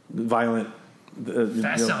 violent,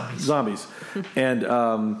 zombies, and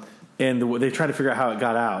they try to figure out how it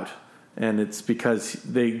got out, and it's because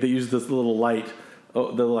they use this little light,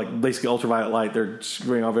 basically ultraviolet light. They're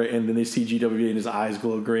screwing over it, and then they see GW and his eyes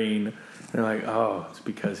glow green. And they're like, oh, it's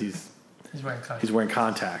because he's wearing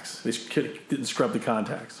contacts. They didn't scrub the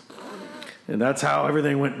contacts, and that's how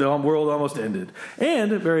everything went. The world almost ended.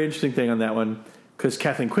 And a very interesting thing on that one, because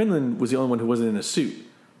Kathleen Quinlan was the only one who wasn't in a suit.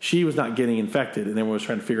 She was not getting infected, and everyone was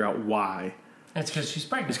trying to figure out why. That's because she's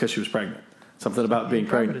pregnant. It's because she was pregnant. Something about being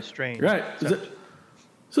pregnant. Is strange. Right.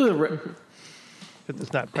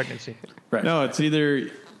 It's not pregnancy. Right. No, it's either...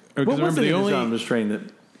 What was the only strain that...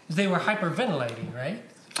 They were hyperventilating, right?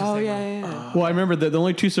 Oh, yeah. Well, I remember that the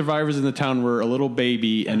only two survivors in the town were a little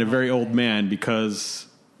baby and a very old man because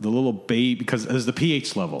there's the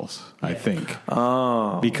pH levels, I think.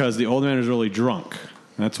 Oh. Because the old man was really drunk.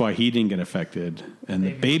 That's why he didn't get affected. And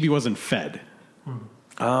the baby wasn't fed.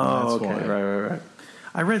 Oh, okay. Why. Right.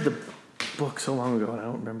 I read the book so long ago, and I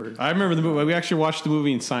don't remember. I remember the movie. We actually watched the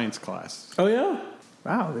movie in science class. Oh, yeah?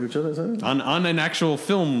 Wow. On an actual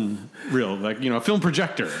film reel, like, a film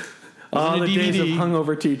projector. All the days of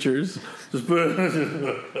hungover teachers.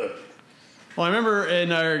 Well, I remember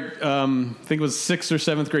in our, I think it was 6th or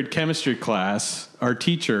 7th grade chemistry class, our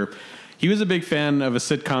teacher, he was a big fan of a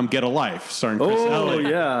sitcom, Get a Life, starring Chris Elliott. Oh,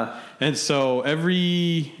 yeah. And so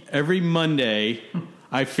every Monday,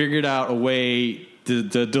 I figured out a way to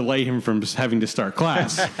delay him from just having to start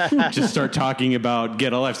class. Just start talking about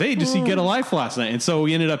Get a Life. Hey, did you see Get a Life last night? And so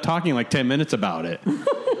we ended up talking like 10 minutes about it.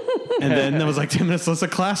 And then there was like 10 minutes less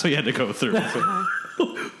of class we had to go through. So.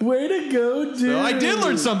 Way to go, dude. So I did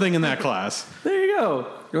learn something in that class. There you go.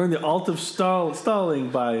 You learned the art of stalling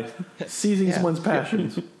by seizing someone's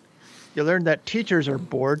passions. You learned that teachers are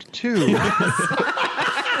bored, too.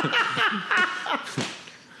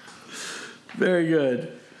 Very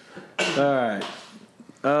good. All right.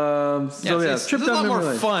 It's a lot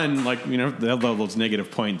more fun. Like, they have those negative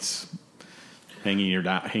points hanging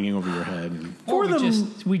over your head. Or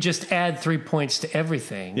we just add 3 points to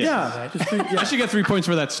everything. Yeah. I should get 3 points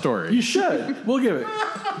for that story. You should. We'll give it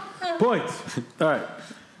points. All right.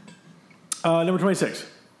 Number 26.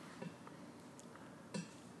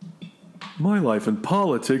 My life in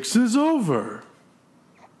politics is over.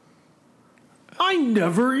 I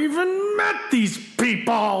never even met these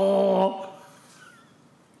people.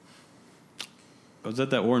 Was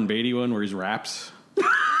that Warren Beatty one where he's raps?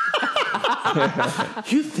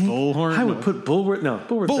 You think Bullhorn? I would put Bullhorn? No,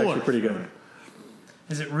 Bullhorn's actually pretty good.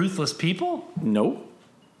 Is it Ruthless People? Nope.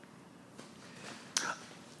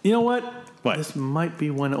 You know what? What? This might be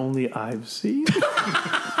one only I've seen.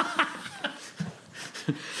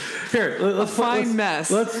 Here, let's mess.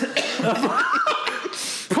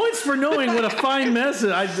 Points for knowing what a fine mess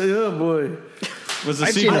is. Oh boy. Was the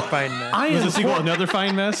I've sequel seen a fine mess. Was the sequel another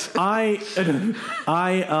fine mess? I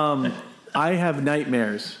have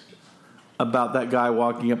nightmares about that guy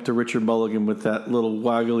walking up to Richard Mulligan with that little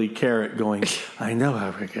waggly carrot going, I know how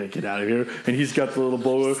we're going to get out of here. And he's got the little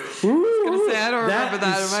blow. I was going to say, I don't remember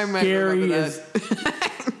that. I might remember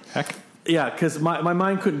that. Heck. Yeah, because my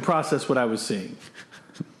mind couldn't process what I was seeing.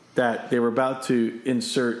 That they were about to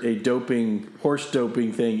insert a horse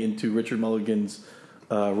doping thing into Richard Mulligan's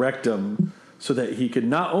rectum so that he could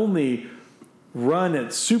not only run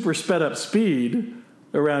at super sped up speed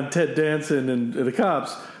around Ted Danson and the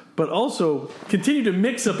cops, but also continue to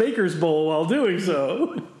mix a Baker's Bowl while doing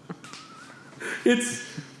so.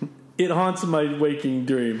 It haunts my waking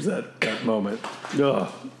dreams, that moment.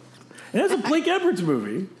 Ugh. And it's a Blake Edwards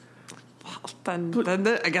movie.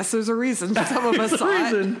 Then I guess there's a reason some of us saw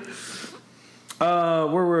it. Where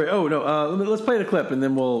were we? Oh no! Let's play the clip, and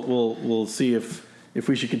then we'll see if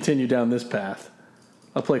we should continue down this path.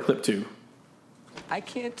 I'll play clip 2. I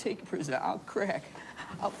can't take prison. I'll crack.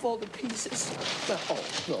 I'll fall to pieces.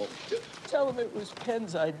 No. Tell him it was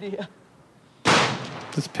Penn's idea.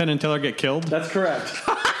 Does Penn and Teller get killed? That's correct.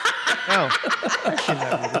 I've seen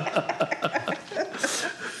that movie.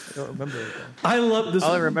 I don't remember it, though. I love this.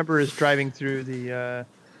 All I remember is driving through the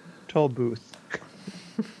toll booth.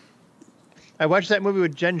 I watched that movie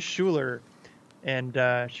with Jen Schuler, and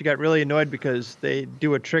she got really annoyed because they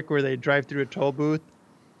do a trick where they drive through a toll booth,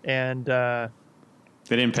 and they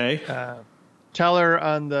didn't pay. Teller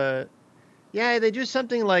on the, they do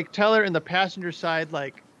something like Teller in the passenger side,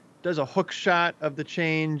 like does a hook shot of the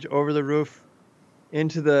change over the roof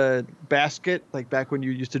into the basket, like back when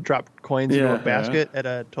you used to drop coins into a basket at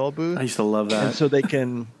a toll booth. I used to love that. And so they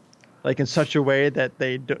can, like in such a way that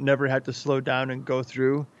they never have to slow down and go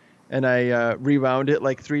through. And I rewound it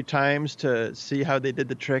like 3 times to see how they did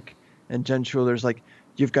the trick. And Jen Schuler's like,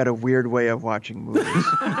 you've got a weird way of watching movies.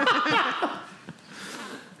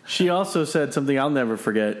 She also said something I'll never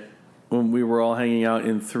forget when we were all hanging out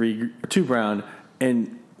in 2 Brown,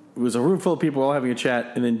 and it was a room full of people all having a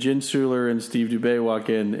chat, and then Jen Schuler and Steve Dubé walk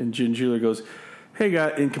in, and Jen Schuler goes, hey,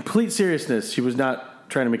 guy, in complete seriousness, she was not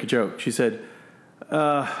trying to make a joke. She said,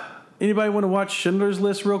 anybody want to watch Schindler's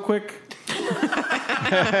List real quick?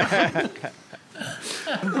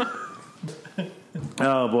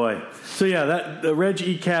 Oh, boy. So, yeah, that Reg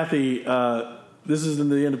E. Cathy, this is in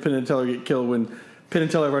the end of Penn and Teller get killed when Penn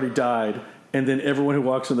and Teller have already died, and then everyone who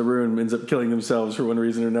walks in the room ends up killing themselves for one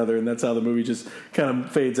reason or another, and that's how the movie just kind of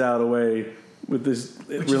fades out away with this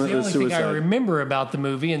relentless suicide. Which is the only thing I remember about the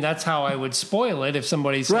movie, and that's how I would spoil it if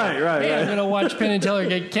somebody said, right. I'm going to watch Penn and Teller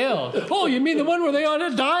get killed. Oh, you mean the one where they ought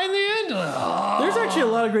to die in the end? Oh. There's actually a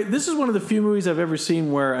lot of great... This is one of the few movies I've ever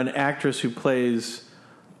seen where an actress who plays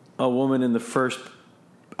a woman in the first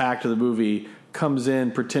act of the movie comes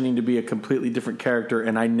in pretending to be a completely different character,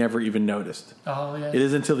 and I never even noticed. Oh, yeah. It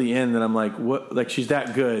is until the end that I'm like, what? Like, she's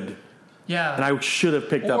that good. Yeah. And I should have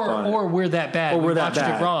picked up on it. Or we're that bad. Or we're we that watched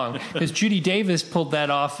bad. it wrong. Because Judy Davis pulled that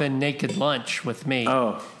off in Naked Lunch with me.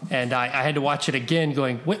 Oh. And I had to watch it again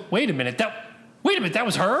going, wait a minute, that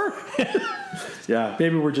was her? Yeah,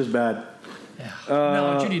 maybe we're just bad. Yeah.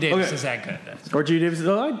 No, Judy Davis is that good. Or Judy Davis.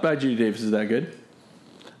 Oh, I buy Judy Davis is that good.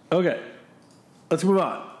 Okay. Let's move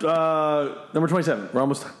on. Number 27. We're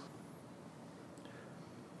almost done.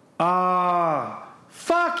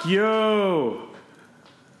 Fuck you.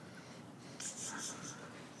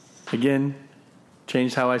 Again,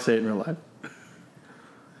 changed how I say it in real life.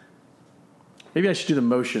 Maybe I should do the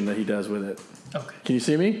motion that he does with it. Okay. Can you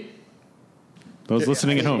see me? Those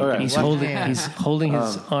listening at home. Okay. He's holding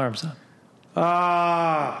his arms up.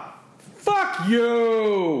 Fuck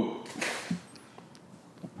you.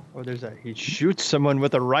 Oh, there's he shoots someone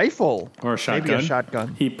with a rifle. Or a shotgun. Maybe a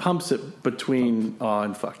shotgun. He pumps it between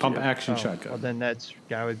and fuck Pump you. action shotgun. Well, then that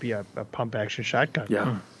would be a pump action shotgun.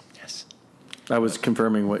 Yeah. Yes. I was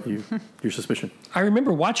confirming what your suspicion. I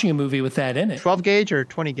remember watching a movie with that in it. 12 gauge or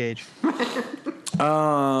 20 gauge?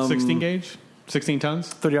 16 gauge? 16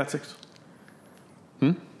 tons? 30-06.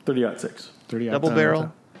 30-06. 30 Double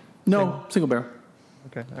barrel? No, single barrel.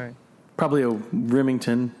 Okay, all right. Probably a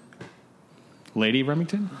Remington. Lady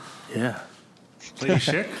Remington? Yeah. Lady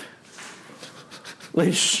Schick?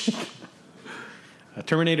 Lady Schick.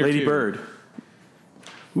 Terminator Lady 2. Bird.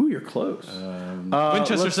 Ooh, you're close.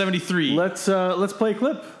 Winchester 73. Let's play a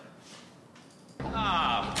clip.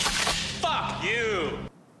 Fuck you!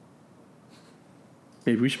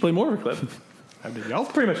 Maybe we should play more of a clip.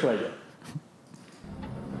 That's pretty much what I did.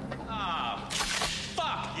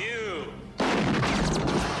 Fuck you!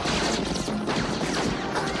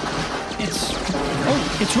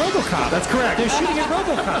 It's RoboCop. That's correct. They're shooting at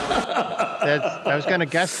RoboCop. I was going to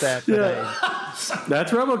guess that. But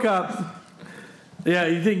That's RoboCop. Yeah,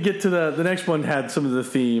 you didn't get to the next one. Had some of the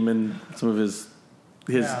theme and some of his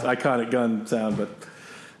iconic gun sound, but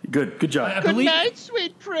good job. Good night,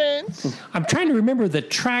 sweet prince. I'm trying to remember the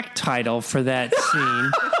track title for that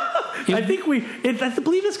scene. I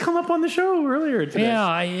believe it's come up on the show earlier today.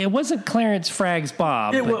 Yeah, it wasn't Clarence Fragg's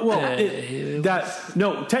Bob.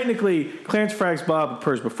 Technically, Clarence Fragg's Bob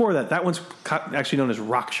occurs before that. That one's actually known as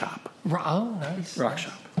Rock Shop. Oh, nice. Rock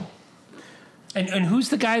Shop. And who's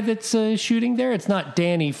the guy that's shooting there? It's not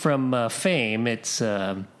Danny from Fame. It's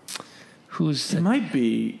who's? It might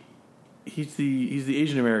be. He's the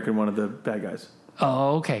Asian American one of the bad guys.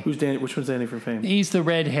 Oh, okay. Who's Danny? Which one's Danny from Fame? He's the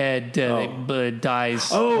redhead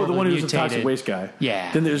dies. Oh, the one who's the toxic waste guy.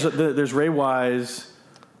 Yeah. Then there's Ray Wise,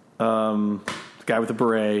 the guy with the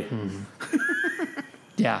beret. Mm-hmm.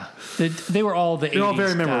 Yeah, they were all the 80s. They're all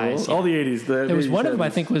very memorable. Guys, all the 80s. There was one of them,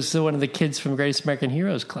 I think, was one of the kids from Greatest American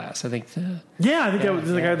Heroes class. I think. That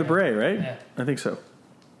was the guy with the beret, right? Yeah. I think so.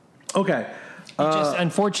 Okay.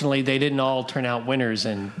 Unfortunately, they didn't all turn out winners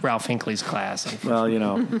in Ralph Hinckley's class. Well,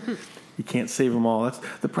 you can't save them all. That's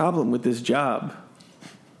the problem with this job.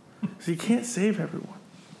 So you can't save everyone.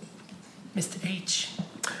 Mr. H.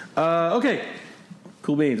 Okay.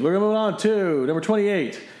 Cool beans. We're going to move on to number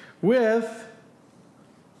 28 with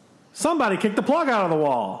Somebody Kicked the Plug Out of the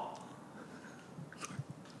Wall.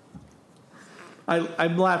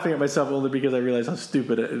 I'm laughing at myself only because I realize how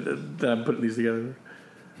stupid that I'm putting these together.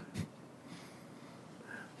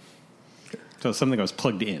 So something that was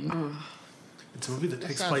plugged in. It's a movie that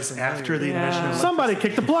takes place after the invention of Somebody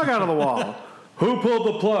kicked the plug out of the wall. Who pulled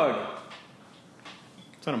the plug?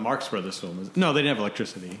 It's not a Marx Brothers film, is it? No, they didn't have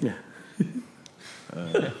electricity. Yeah.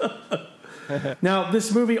 Now,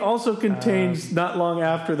 this movie also contains, not long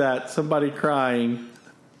after that, somebody crying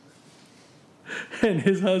and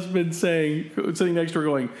his husband sitting next to her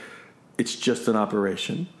going, "It's just an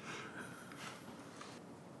operation."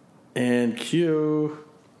 And cue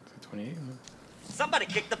 28. Somebody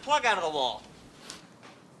kicked the plug out of the wall.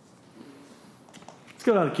 Let's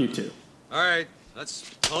go down to Q2. All right, let's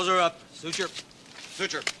close her up. Suture.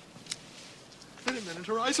 Wait a minute,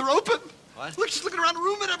 her eyes are open. What? Look, she's looking around the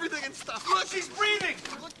room and everything and stuff. Look, she's breathing.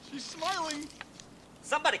 Look, she's smiling.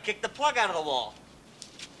 Somebody kicked the plug out of the wall.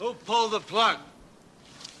 Who pulled the plug?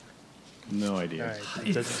 No idea. All right,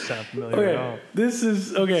 it doesn't sound familiar at all. This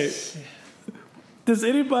is, okay. Does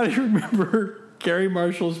anybody remember Gary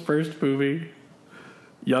Marshall's first movie,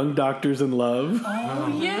 Young Doctors in Love?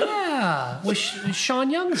 Oh, yeah. Well, Sean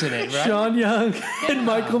Young's in it, right? Sean Young and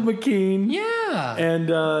Michael McKean. Yeah. And,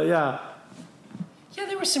 Yeah,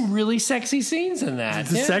 there were some really sexy scenes in that.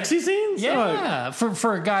 Sexy scenes? Yeah.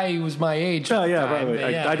 For a guy who was my age. Oh,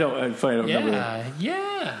 yeah. I don't remember that.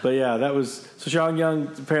 Yeah. But yeah, that was... So Sean Young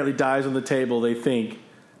apparently dies on the table, they think.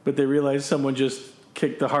 But they realize someone just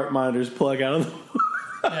kicked the heart monitor's plug out of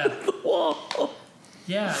the wall.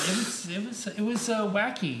 Yeah, it was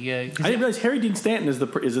wacky. I didn't realize Harry Dean Stanton is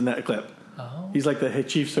in that clip. Oh. He's like the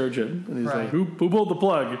chief surgeon, and he's like, "Who pulled the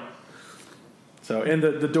plug?" So, and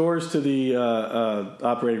the doors to the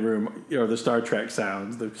operating room are the Star Trek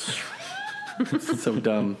sounds. It's so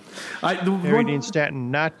dumb. Harry Dean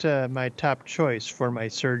Stanton, not my top choice for my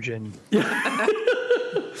surgeon. You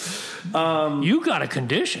got a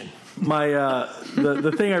condition. My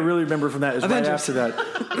the thing I really remember from that is right after that,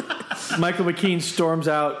 Michael McKean storms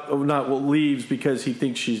out, leaves because he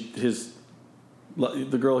thinks the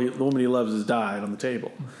woman he loves has died on the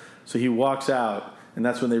table. So he walks out, and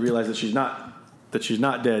that's when they realize that she's not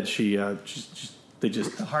dead. They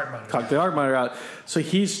just cock the heart monitor out. So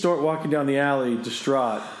he's walking down the alley,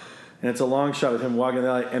 distraught. And it's a long shot of him walking down the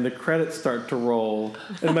alley, and the credits start to roll.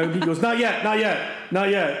 And he goes, not yet.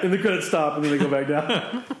 And the credits stop, and then they go back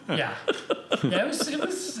down. Yeah, it was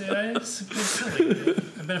silly. I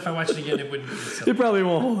bet if I watch it again, it wouldn't be silly. It probably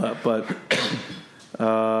won't hold up, but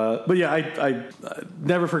yeah, I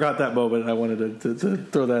never forgot that moment. I wanted to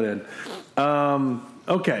throw that in.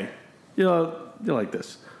 Okay, you like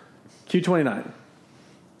this. Q29.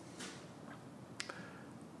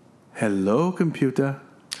 Hello, computer.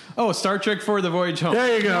 Oh, Star Trek IV: The Voyage Home.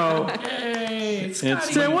 There you go. Hey,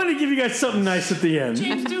 I wanted to give you guys something nice at the end.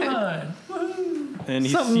 James Doohan. And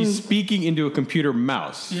he's speaking into a computer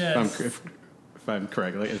mouse. Yes. If I'm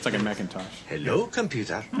correct. It's like a Macintosh. Hello,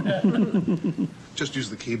 computer. Just use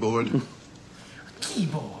the keyboard.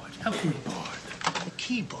 Keyboard. How keyboard. A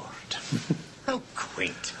keyboard. How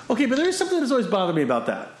quaint. Okay, but there's something that's always bothered me about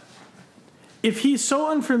that. If he's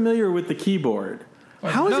so unfamiliar with the keyboard,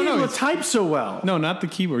 How is he able to type so well? No, not the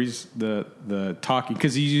keyboard. He's the talking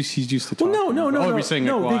because he's used to talking. Well, no.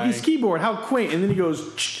 Like, his keyboard. How quaint! And then he goes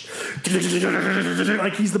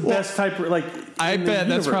like he's the best typer. Like I bet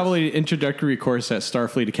that's probably an introductory course at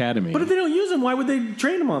Starfleet Academy. But if they don't use him, why would they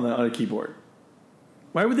train him on a keyboard?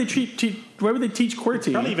 Why would they teach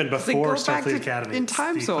QWERTY? Probably even before Starfleet Academy. In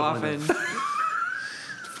time so often. Fourth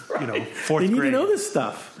they need grade. to know this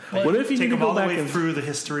stuff. Well, what if you take need to them go all the back way and through the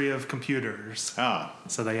history of computers?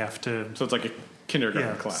 So they have to. So it's like a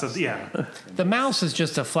kindergarten class. So, The mouse is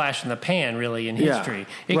just a flash in the pan, really, in Yeah, history.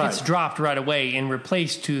 It gets dropped right away and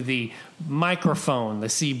replaced to the microphone, the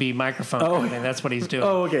CB microphone. Oh. And that's what he's doing.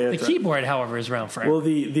 Oh, okay, The that's right. keyboard, however, is around forever. well,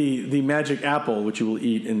 the magic apple, which you will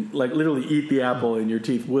eat and like literally eat the apple, and your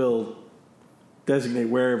teeth will designate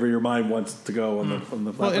wherever your mind wants to go on the.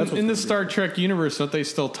 Well, That's in the what's Star Trek universe, don't they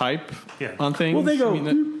still type on things? Well, they go. I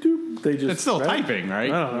mean, they just. it's still right? typing, right?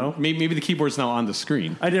 I don't know. Maybe the keyboard's now on the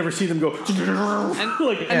screen. I never see them go. And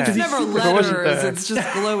it's never letters, it's just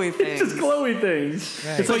glowy things. It's just glowy things.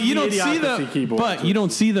 Right. It's But like you the don't see Idiocracy them. keyboard. But you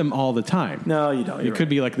don't see them all the time. No, you don't. It could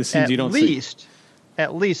be like the scenes you don't see.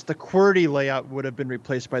 At least the QWERTY layout would have been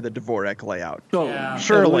replaced by the Dvorak layout. Oh,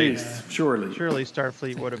 surely. Surely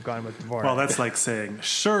Starfleet would have gone with Dvorak. Well, that's like saying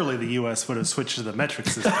surely the U.S. would have switched to the metric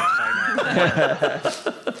system by now.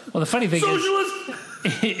 Well, the funny thing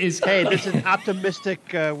is hey, there's an optimistic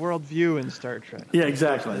worldview in Star Trek. Yeah,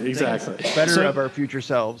 exactly. Better of our future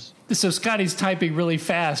selves. So Scotty's typing really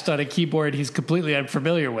fast on a keyboard he's completely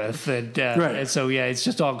unfamiliar with, and so it's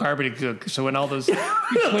just all garbage. So when all those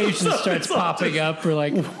equations starts popping up, we're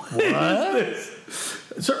like, what?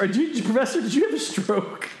 Sir, Professor, did you have a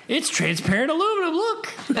stroke? It's transparent aluminum.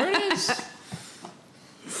 Look, there it is.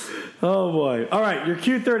 Oh boy! All right, your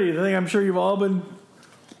Q30. The thing I'm sure you've all been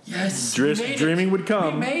dreaming would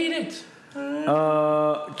come. We made it.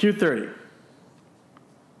 Q30.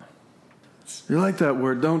 You like that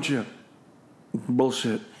word, don't you?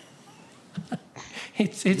 Bullshit.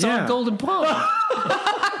 It's on Golden Palm.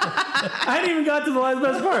 I hadn't even got to the last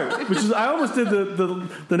best part, which is I almost did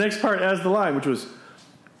the next part as the line, which was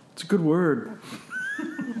it's a good word.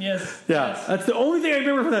 Yes. Yeah, that's the only thing I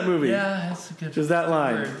remember from that movie. Yeah, that's a good. Is that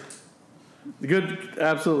line? word. Good,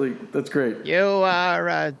 absolutely. That's great. You are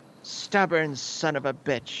a stubborn son of a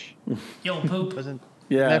bitch. Yo, poop. Wasn't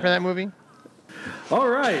Yeah. that for that movie? All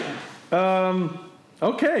right.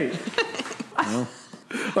 Okay.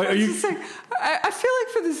 Are you? I feel like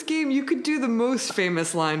for this game, you could do the most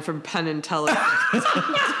famous line from Penn and Teller.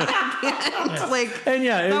 And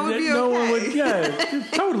yeah, that would be no okay. one would. Yeah,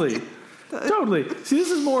 totally. See, this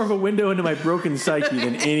is more of a window into my broken psyche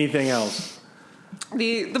than anything else.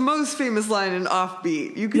 The most famous line in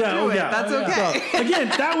Offbeat. You can do it. That's okay. So, again,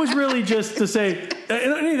 that was really just to say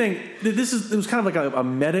anything. It was kind of like a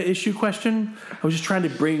meta issue question. I was just trying to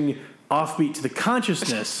bring Offbeat to the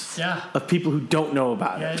consciousness of people who don't know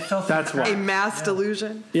about it. That's why. A mass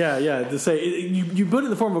delusion. Yeah. To say you put it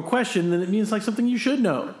in the form of a question, then it means like something you should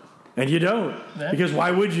know. And you don't. Because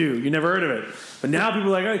why would you? You never heard of it. But now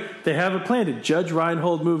people are like, oh, they have it planned. A Judge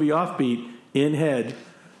Reinhold movie Offbeat in head.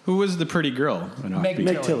 Who was the pretty girl?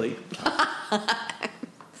 Meg Tilly.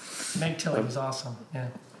 Meg Tilly was awesome. Yeah.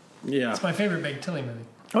 Yeah. It's my favorite Meg Tilly movie.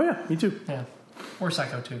 Oh, yeah. Me too. Yeah. Or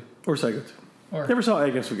Psycho 2. Or Never saw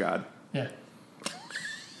Against the God. Yeah.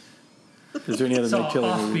 Is there any other Saw Meg Tilly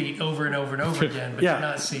Offbeat movie? over and over and over again, but did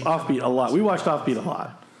not see Offbeat a lot. We watched Offbeat a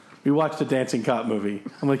lot. We watched the Dancing Cop movie.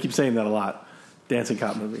 I'm going to keep saying that a lot. Dancing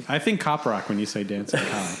Cop movie. I think cop rock when you say dancing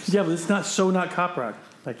cops. Yeah, but it's not cop rock.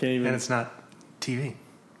 I can't even. And it's not TV.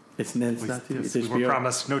 It's not TV. It's We were HBO.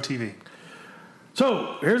 promised no TV.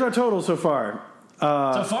 So here's our total so far.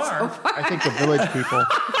 I think the Village People.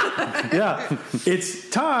 Yeah, it's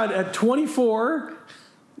Todd at 24.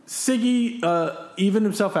 Siggy evened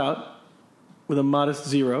himself out with a modest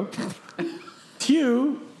 0.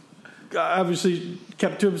 Hugh obviously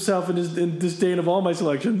kept to himself in disdain of all my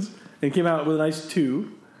selections and came out with a nice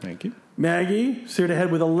 2. Thank you. Maggie steered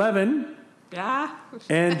ahead with 11. Yeah.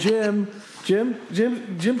 And Jim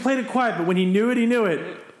played it quiet, but when he knew it, he knew it.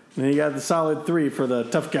 And he got the solid 3 for the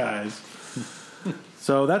tough guys.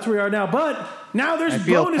 So that's where we are now. But now there's I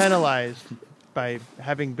feel bonus. penalized by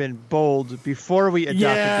having been bold before we adopted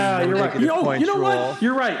the you're right. negative points You know rule. what?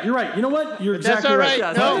 You're right. You know what? You're That's exactly all right.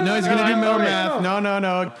 right. No, he's going to do more math.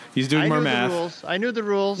 No. He's doing more math. I knew the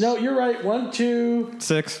rules. No, you're right. 1, 2,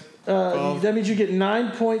 6. that means you get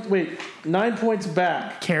 9 points. Wait, 9 points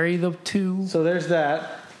back. Carry the 2. So there's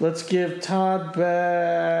that. Let's give Todd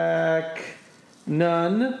back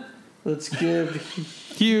none. Let's give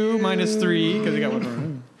Hugh minus 3 because he got 1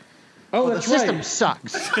 wrong. Oh, Well, that's the system right.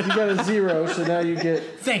 sucks. You got a 0, so now you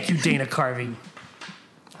get. Thank you, Dana Carvey.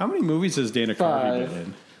 How many movies has Dana Carvey been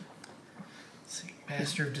in? Let's see.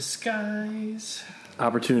 Master of Disguise.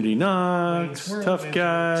 Opportunity Knocks, Tough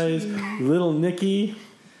Guys, Little Nicky.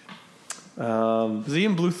 Is he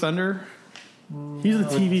in Blue Thunder? He's the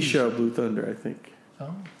TV show Blue Thunder, I think.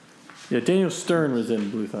 Oh. Yeah, Daniel Stern was in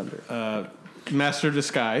Blue Thunder. Master of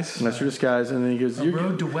Disguise. Master of Disguise, and then he goes...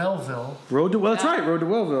 Road to Wellville. That's right, Road to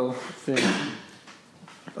Wellville.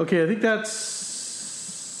 Okay, I think that's...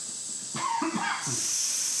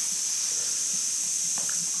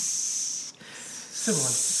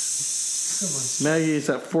 Siblings. Maggie is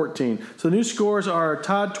at 14. So the new scores are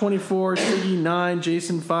Todd 24, Siggy 9,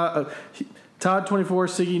 Jason 5... Todd 24,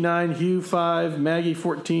 Siggy 9, Hugh 5, Maggie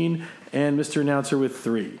 14, and Mr. Announcer with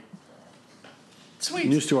 3. Sweet.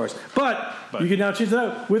 New scores. But you can now change that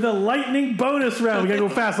out with a lightning bonus round. We got to go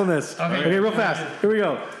fast on this. Okay, real fast. Here we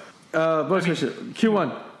go. Bonus mission.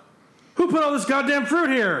 Q1. Who put all this goddamn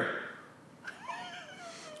fruit here?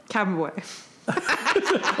 Cabin Boy.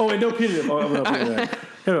 Oh, wait, no Peter. Oh, no, Peter.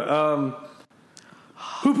 Here,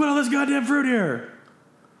 who put all this goddamn fruit here?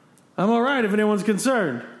 I'm all right if anyone's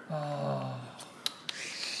concerned. Oh,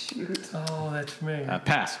 shoot. Oh, that's me.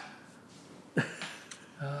 Pass.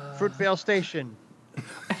 Fruitvale Station.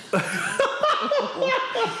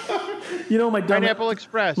 You know, my Pineapple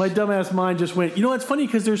Express. My dumbass mind just went. You know, it's funny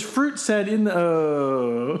because there's fruit said in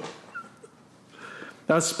the.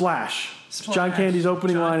 That was Splash. John Candy's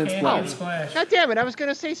opening line in Splash. God damn it! I was going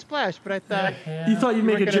to say Splash, but I thought you thought you'd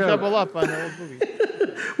make a joke. Double up on the old movie.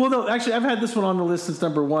 Well, no, actually, I've had this one on the list since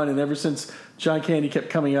number 1, and ever since John Candy kept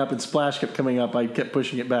coming up and Splash kept coming up, I kept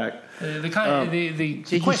pushing it back. He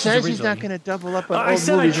says he's not going to double up on old movies,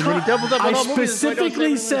 and then he doubled up on old movies. I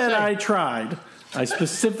specifically said I tried. I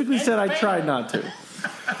specifically said I tried not to.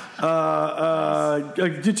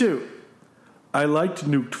 Did you? I liked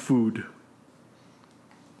nuked food.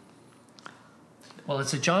 Well,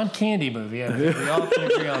 it's a John Candy movie. I think we all can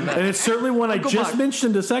agree on that. And it's certainly one I just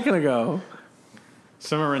mentioned a second ago.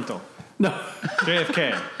 Summer Rental. No.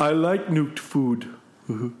 JFK. I like nuked food.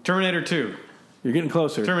 Terminator 2. You're getting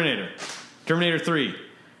closer. Terminator 3.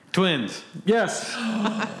 Twins. Yes.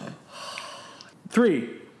 3.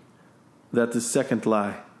 That is second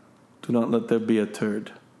lie. Do not let there be a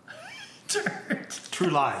turd. True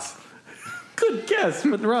Lies. Good guess,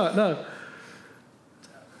 but wrong. No.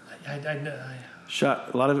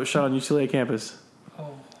 A lot of it was shot on UCLA campus.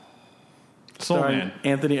 Oh. Soul Man.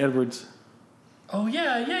 Anthony Edwards. Oh,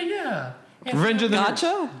 yeah. Revenge of the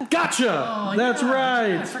Gotcha! Oh, That's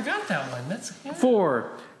right. I forgot that one. That's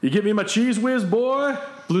 4. You get me my cheese whiz, boy?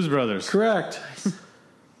 Blues Brothers. Correct.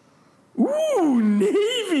 Ooh,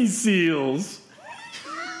 Navy SEALs.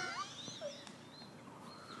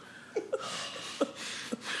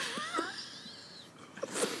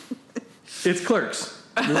 It's Clerks.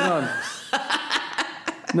 Moving on.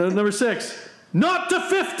 Number 6. Not to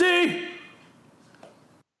 50!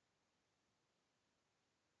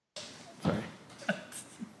 Sorry.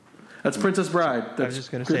 That's Princess Bride. I was just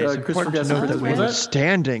going to say, it's important to note that we were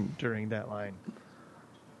standing during that line.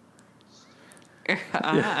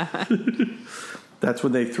 That's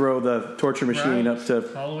when they throw the torture machine up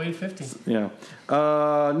to... all the way to 50. Yeah.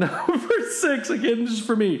 Number 6, again, this is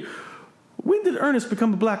for me. When did Ernest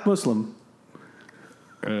become a black Muslim?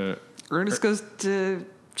 Ernest goes to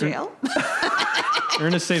jail?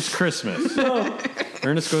 Ernest saves Christmas. No.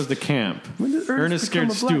 Ernest goes to camp. When did Ernest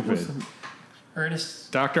scared stupid. Muslim?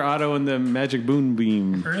 Ernest. Dr. Otto and the Magic Boon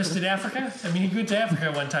Beam. Ernest in Africa? I mean, he went to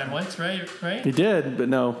Africa once, right? He did, but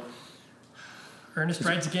no. Ernest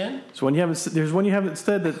Rides Again? So there's one you haven't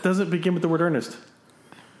said that doesn't begin with the word Ernest.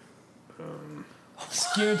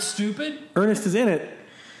 Scared Stupid? Ernest is in it.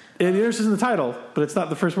 Ernest is in the title, but it's not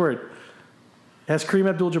the first word. It has Kareem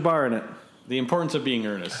Abdul-Jabbar in it. The importance of being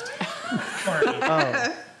earnest.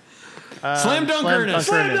 Slam Dunk Ernest.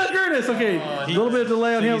 Slam Dunk Ernest. Okay, a little bit of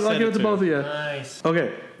delay on him. I'll give it to both of you. Nice.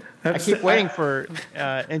 Okay. I keep waiting for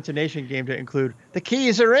Intonation Game to include the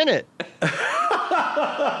keys are in it.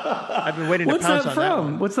 I've been waiting to pounce on that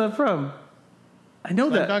one. What's that from? I know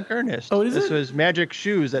Slam that. Dunk Ernest. Oh, is this it? This was magic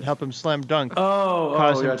shoes that help him slam dunk.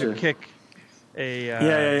 Cause him gotcha. to kick a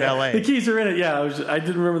yeah. ballet. The keys are in it. Yeah, I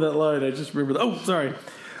didn't remember that line. I just remember. Sorry.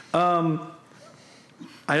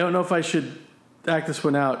 I don't know if I should act this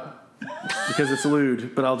one out because it's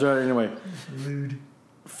lewd, but I'll try it anyway. Lewd.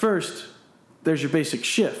 First, there's your basic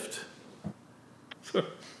shift.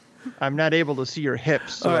 I'm not able to see your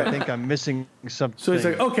hips, so Right. I think I'm missing something. So he's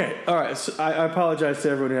like, okay, all right. So I apologize to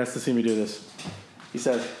everyone who has to see me do this. He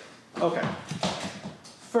says, okay.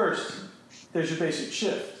 First, there's your basic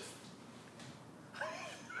shift.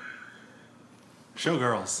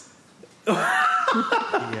 Showgirls.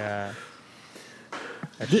 Yeah.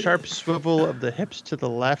 A sharp swivel of the hips to the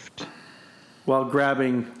left. While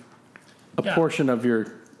grabbing a portion of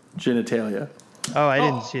your genitalia. Oh, I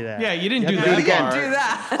didn't see that. Yeah, you didn't do You that. didn't do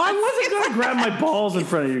that. I wasn't going to grab my balls in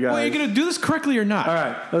front of you guys. Well, are you going to do this correctly or not? All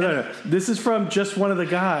right. No. This is from just one of the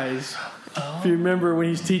guys. If you remember when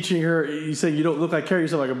he's teaching her, he's saying, you don't look like, carry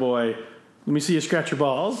yourself like a boy. Let me see you scratch your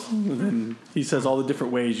balls. And then he says all the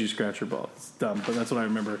different ways you scratch your balls. It's dumb, but that's what I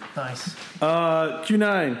remember. Nice.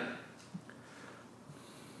 Q9.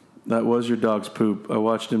 That was your dog's poop. I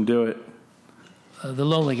watched him do it. The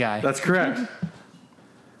lonely guy. That's correct.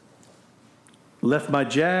 Left my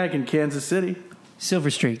Jag in Kansas City. Silver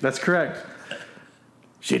Streak. That's correct.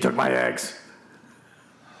 She took my eggs.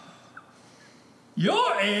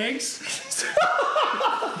 Your eggs?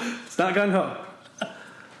 It's not gung ho.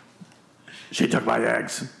 She took my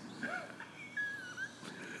eggs.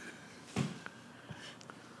 You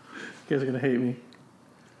guys are going to hate me.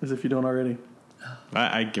 As if you don't already.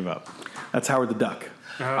 I give up. That's Howard the Duck.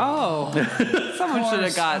 Oh. Someone should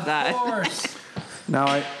have got that. Of course. Now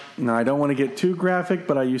I don't want to get too graphic,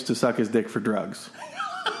 but I used to suck his dick for drugs.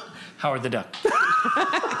 Howard the Duck.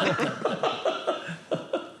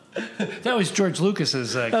 That was George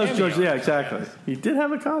Lucas's That was George. Yeah, exactly. He did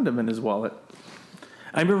have a condom in his wallet.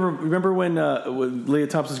 I remember when Leah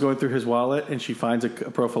Thompson's going through his wallet and she finds a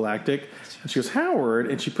prophylactic and she goes, Howard,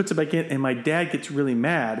 and she puts it back in, and my dad gets really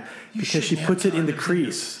mad because she puts it in the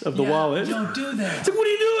crease of the wallet. Don't do that. It's like, what are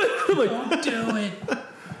you doing? I'm like, Don't do it.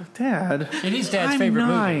 Dad, It is Dad's I'm favorite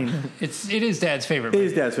 9. movie. It is Dad's favorite It movie.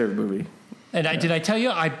 is Dad's favorite movie. And did I tell you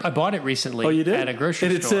I bought it recently? Oh, you did? At a grocery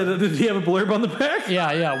and it store. said, did he have a blurb on the back?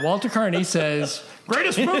 Yeah. Walter Carney says,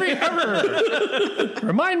 "Greatest movie ever."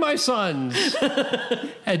 Remind my sons.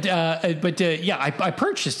 I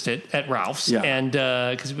purchased it at Ralph's, and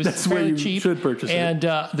because it was That's where fairly you cheap. should purchase it. And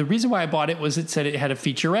the reason why I bought it was it said it had a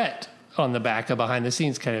featurette on the back, a behind the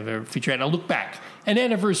scenes kind of a featurette. And I look back, an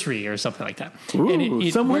anniversary or something like that. Ooh,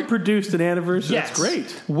 And someone produced an anniversary. Yes, That's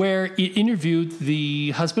great. Where it interviewed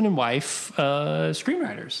the husband and wife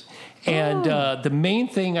screenwriters. And the main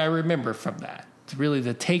thing I remember from that, really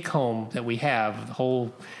the take home that we have, the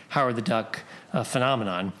whole Howard the Duck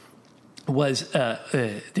phenomenon, was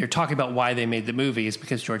they're talking about why they made the movie is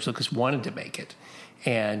because George Lucas wanted to make it.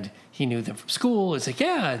 And he knew them from school. It's like,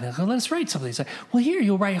 yeah, let's write something. He's like, well, here,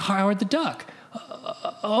 you'll write Howard the Duck.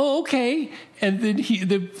 Oh, okay. And then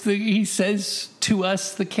he says to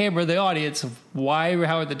us, the camera, the audience, of why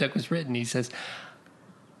Howard the Duck was written. He says,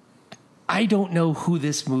 I don't know who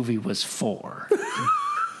this movie was for.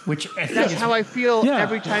 Which I think That's how I feel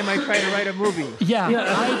every time I try to write a movie. Yeah,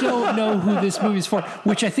 I don't know who this movie is for.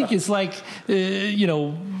 Which I think is like,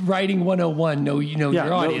 writing 101. Know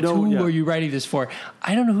your audience. Who are you writing this for?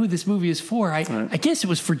 I don't know who this movie is for. I guess it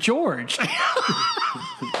was for George.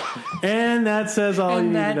 And that says all you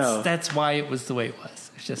need to know. That's why it was the way it was.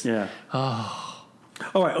 It's just All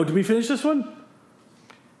right. Oh, did we finish this one?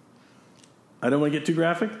 I don't want to get too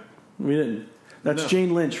graphic. We didn't. That's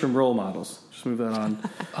Jane Lynch from Role Models. Just move that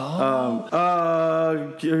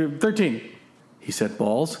on. 13. He said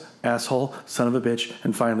balls, asshole, son of a bitch,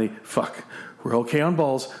 and finally, fuck. We're okay on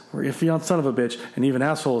balls, we're iffy on son of a bitch, and even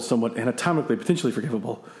asshole is somewhat anatomically potentially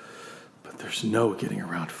forgivable. But there's no getting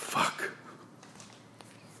around fuck.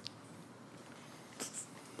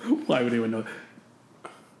 Why would anyone know?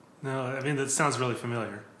 No, I mean, that sounds really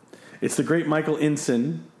familiar. It's the great Michael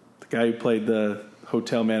Ensign, the guy who played the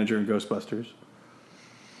hotel manager in Ghostbusters.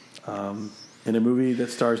 In a movie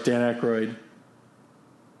that stars Dan Aykroyd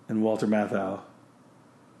and Walter Matthau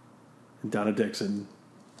and Donna Dixon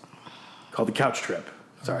called The Couch Trip.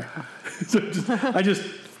 Sorry. I just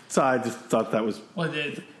thought that was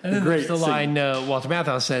and then great. There's the line Walter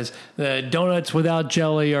Matthau says, "The donuts without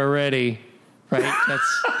jelly are ready." Right?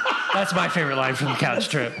 That's my favorite line from The Couch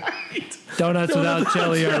Trip. Right. Donuts without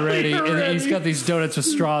jelly are ready. And he's got these donuts with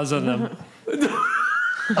straws on them.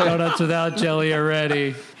 Donuts without jelly are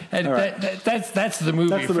ready. And right. that's the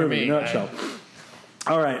movie for me. Nutshell.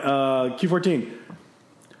 All right, Q14.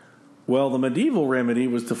 Well, the medieval remedy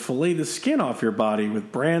was to fillet the skin off your body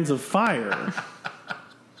with brands of fire.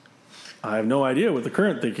 I have no idea what the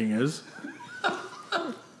current thinking is.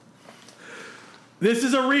 This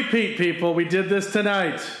is a repeat, people. We did this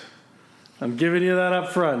tonight. I'm giving you that up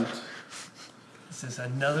front. This is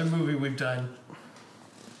another movie we've done.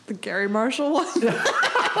 The Gary Marshall one?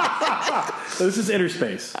 This is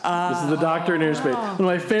Interspace. This is the Doctor in Interspace. One of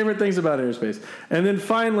my favorite things about Interspace. And then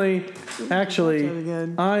finally, actually,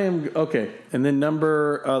 I am... Okay. And then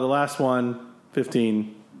the last one,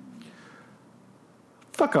 15.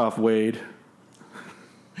 Fuck off, Wade.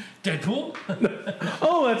 Deadpool?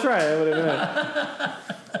 Oh, that's right.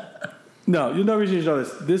 No, no reason you should know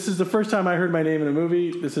this. This is the first time I heard my name in a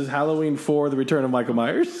movie. This is Halloween 4, The Return of Michael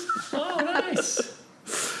Myers. Oh, nice.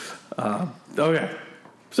 Okay.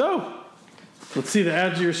 So, let's see the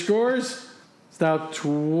add to your scores. It's now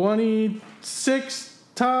 26,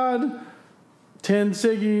 Todd, 10,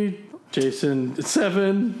 Siggy, Jason,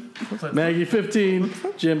 7, Maggie, 15,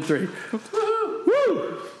 Jim, 3.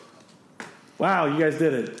 Woo! Wow, you guys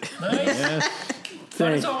did it. Nice.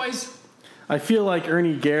 Fun as always. I feel like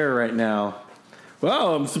Ernie Gare right now.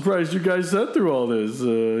 Wow, I'm surprised you guys sat through all this.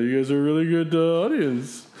 You guys are a really good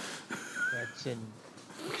audience. That's an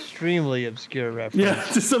extremely obscure reference. Yeah,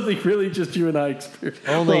 just something really just you and I experienced.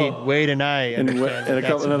 Only Wade and I and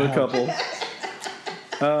another couple.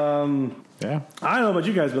 Yeah. I don't know about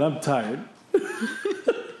you guys, but I'm tired.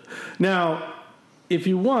 Now, if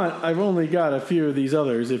you want, I've only got a few of these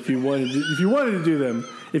others. If you wanted to do them,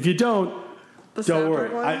 if you don't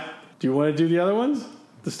worry. Do you want to do the other ones?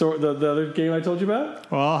 The other game I told you about?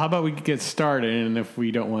 Well, how about we get started, and if we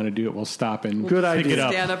don't want to do it, we'll stop and Good pick idea. it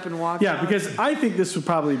up. Stand up and walk. Yeah, because I think this would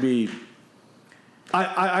probably be.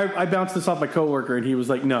 I bounced this off my coworker, and he was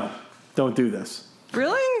like, "No, don't do this."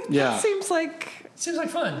 Really? Yeah. That seems like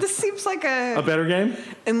fun. This seems like a better game.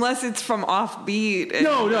 Unless it's from Offbeat. And,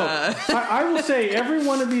 No. I will say every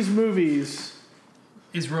one of these movies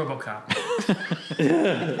is RoboCop.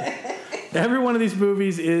 Every one of these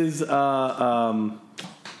movies is well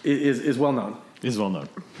known. Is well known.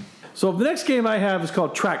 So the next game I have is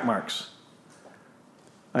called Track Marks.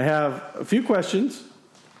 I have a few questions.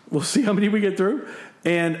 We'll see how many we get through,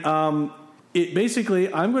 and it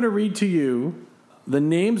basically I'm going to read to you the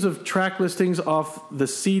names of track listings off the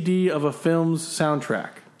CD of a film's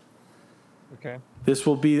soundtrack. Okay. This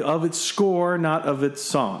will be of its score, not of its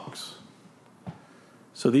songs.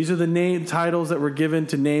 So these are the name titles that were given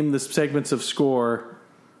to name the segments of score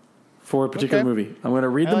for a particular movie. I'm going to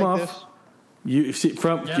read them off. This. You see,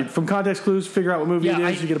 from context clues, figure out what movie it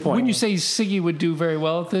is. You get a point. Wouldn't you say Siggy would do very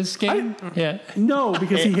well at this game? No,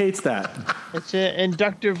 because he hates that. It's an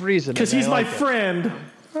inductive reason. Because he's my friend.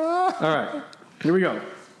 All right, here we go.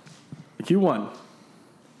 Q1.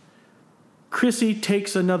 Chrissy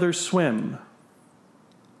takes another swim.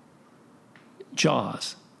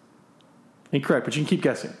 Jaws. Incorrect, but you can keep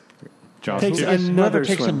guessing. Jaws takes Whoever another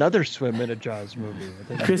takes swim. another swim in a Jaws movie. I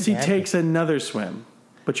think Chrissy that's takes another swim.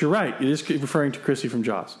 But you're right. It is referring to Chrissy from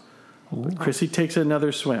Jaws. Chrissy takes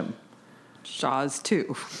another swim. Jaws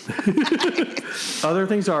 2. Other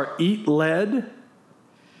things are Eat Lead,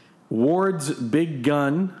 Ward's Big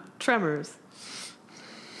Gun, Tremors,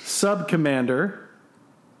 Sub-Commander,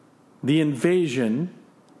 The Invasion,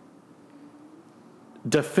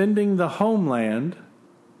 Defending the Homeland,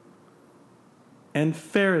 and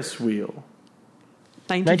Ferris Wheel.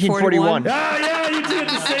 1941. Ah, yeah, you did it at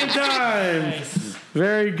the same time. Nice.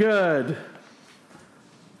 Very good.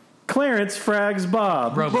 Clarence Frags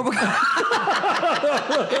Bob. Clarence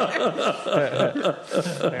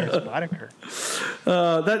Boddicker.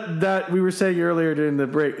 That we were saying earlier during the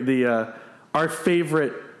break. Our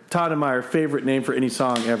favorite, Todd and my favorite name for any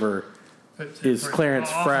song ever is Clarence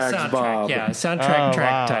Frags Bob. Yeah, soundtrack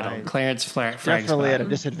track title. Clarence Frags Definitely Bob. at a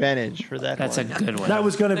disadvantage for that. That's one. a good one. That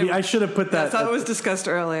was going to be. I should have put that. That's how it was discussed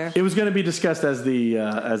earlier. It was going to be discussed as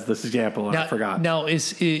this example. And I forgot. Now,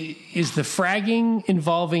 is the fragging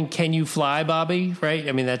involving "Can you fly, Bobby"? Right.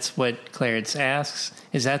 I mean, that's what Clarence asks.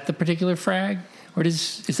 Is that the particular frag, or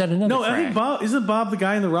is that another? No, frag? I think Bob isn't Bob the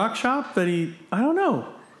guy in the rock shop that he. I don't know.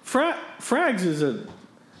 Frags is a.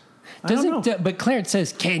 But Clarence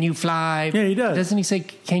says, "Can you fly?" Yeah, he does. Doesn't he say,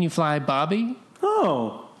 "Can you fly, Bobby"?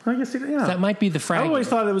 Oh, I guess yeah. That might be the frag. I always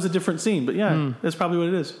thought it was a different scene, but yeah, that's probably what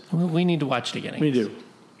it is. We need to watch it again. We do.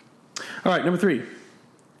 All right, number 3.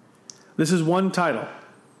 This is one title.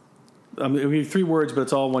 We have 3 words, but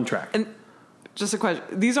it's all one track. And just a question: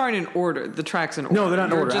 these aren't in order. The tracks in order. No, they're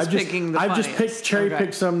not in order. Just picking the I've just funniest.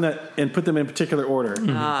 cherry-picked some and put them in particular order.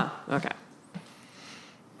 Okay.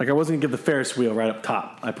 Like I wasn't going to give the Ferris wheel right up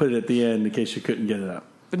top. I put it at the end in case you couldn't get it up.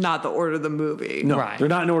 But not the order of the movie. No, they're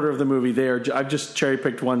not in order of the movie. I've just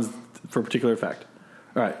cherry-picked ones for a particular effect.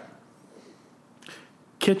 All right.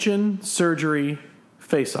 Kitchen, surgery,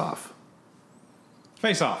 face-off.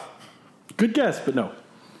 Face-off. Good guess, but no.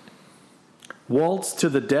 Waltz to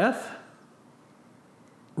the death.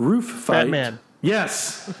 Roof fight. Batman.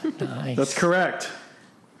 Yes. Nice. That's correct.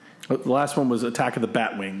 The last one was Attack of the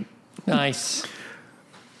Batwing. Nice.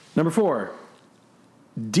 Number 4.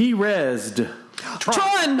 De-resed.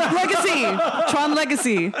 Tron Legacy. Tron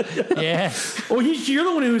Legacy. Yes. Oh, you're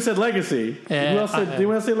the one who said Legacy. Yeah, Did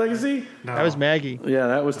anyone else say Legacy? No. That was Maggie. Yeah,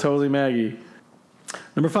 that was totally Maggie.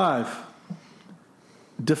 Number 5.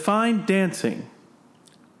 Define dancing.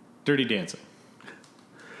 Dirty Dancing.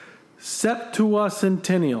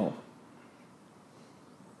 Septuacentennial.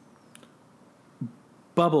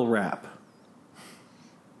 Bubble Wrap.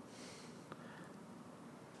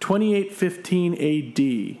 2815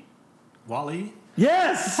 AD. Wall-E?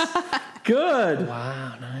 Yes! Good.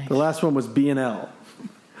 Wow, nice. The last one was B&L.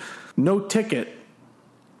 No Ticket.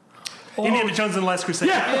 Indiana Jones and the Last Crusade.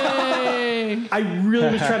 Yay! I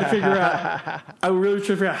really was trying to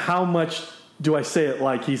figure out how much do I say it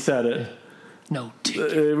like he said it. No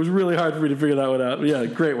Ticket. It was really hard for me to figure that one out. Yeah,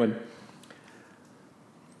 great one.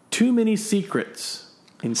 Too Many Secrets.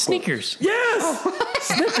 Sneakers. Yes!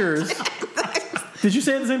 Snickers. Did you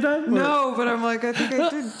say it at the same time? No, but I'm like, I think I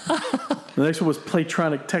did. The next one was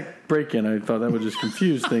Playtronic Tech Break-In. I thought that would just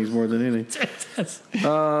confuse things more than anything.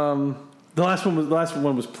 The last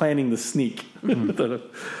one was Planning the Sneak. All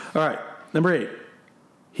right, number 8.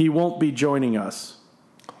 He Won't Be Joining Us.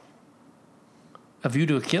 A View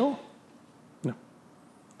to a Kill? No.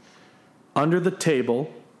 Under the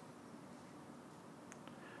Table.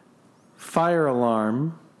 Fire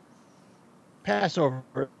Alarm. Passover,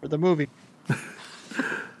 the movie.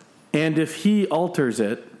 And If He Alters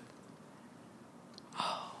It.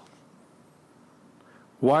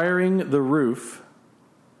 Wiring the Roof.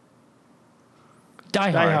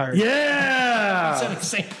 Die Hard. Yeah! It's at the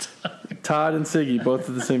same time. Todd and Siggy, both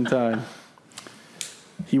at the same time.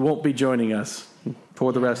 He won't be joining us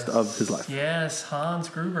for the rest of his life. Yes, Hans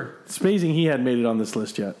Gruber. It's amazing he hadn't made it on this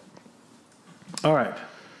list yet. All right.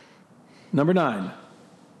 Number 9.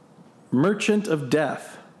 Merchant of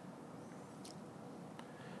Death.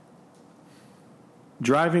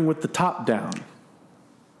 Driving with the Top Down.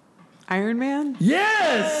 Iron Man?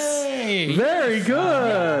 Yes! Yay! Very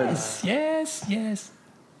good. Yes.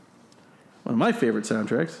 One of my favorite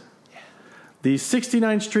soundtracks. The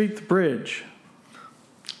 69th Street Bridge.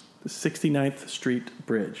 The 69th Street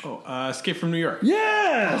Bridge. Oh, Escape from New York.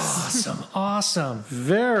 Yes! Awesome.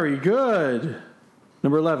 Very good.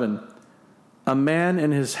 Number 11. A Man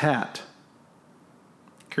in His Hat.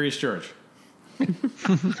 Curious George.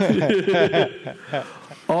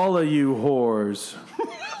 All of you whores.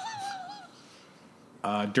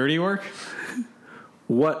 Dirty Work.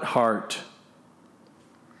 What Heart?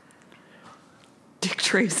 Dick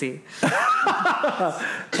Tracy.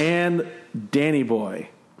 And Danny Boy.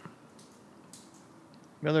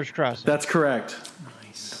 Miller's Crossing. That's correct.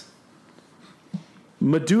 Nice.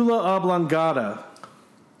 Medulla Oblongata.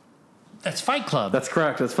 That's Fight Club. That's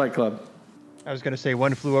correct. That's Fight Club. I was going to say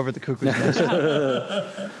One Flew Over the Cuckoo's Nest.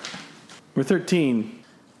 Number 13.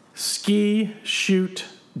 Ski, Shoot,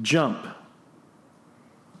 Jump.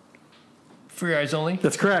 For Your Eyes Only.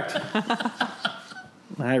 That's correct.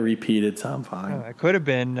 I repeated, so I'm fine. It could have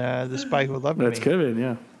been The Spy Who Loved Me. That could have been,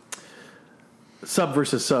 yeah. Sub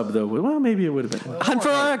versus sub, though. Well, maybe it would have been. Hunt for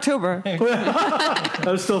October. I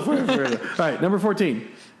was still for it. All right, number 14.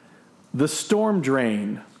 The Storm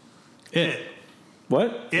Drain. It.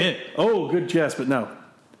 What? It. Oh, good guess, but no.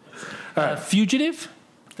 All right. Fugitive?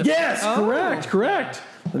 Yes, correct.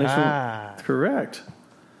 The next one, correct.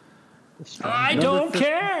 I don't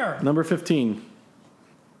care. Number 15.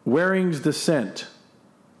 Waring's Descent.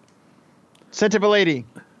 Scent of a Lady.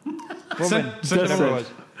 Woman. Descent.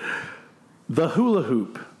 The Hula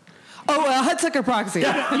Hoop. Oh, Hudsucker Proxy.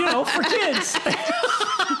 For kids.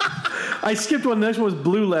 I skipped one. The next one was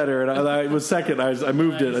Blue Letter, and I was second. I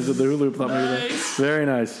moved it. I said the Hula Hoop. Thought maybe that. Very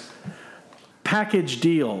nice. Package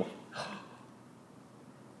Deal.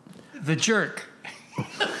 The Jerk.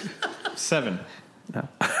 7. No.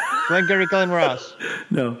 Glengarry Glen Ross.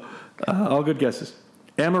 No. All good guesses.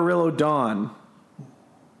 Amarillo Dawn.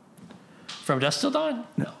 From Dusk Till Dawn?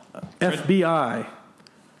 No. FBI.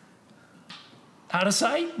 Out of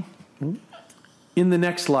Sight? In the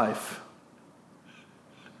Next Life.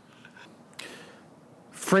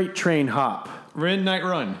 Freight Train Hop. Red Night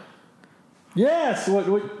Run. Yes.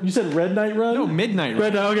 What you said? Red Night Run? No, Midnight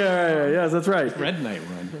Run. Okay. Right. Yes, that's right. Red Night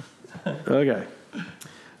Run. Okay.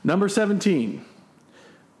 Number 17.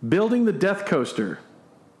 Building the Death Coaster.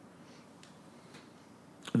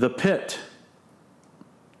 The Pit.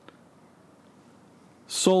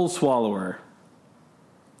 Soul Swallower.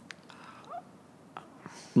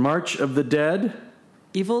 March of the Dead.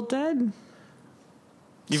 Evil Dead.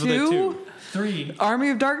 Evil Dead 2. 3. Army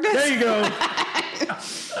of Darkness. There you go.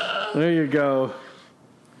 There you go.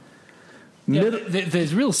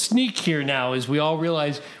 The real sneak here now is we all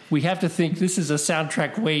realize we have to think this is a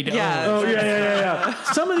soundtrack way to own. Oh, yeah.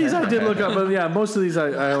 Some of these I did look up, but yeah, most of these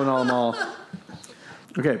I own them all.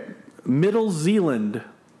 Okay. Middle Zealand.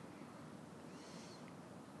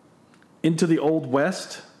 Into the Old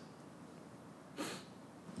West.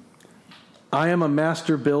 I Am a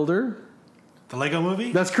Master Builder. The Lego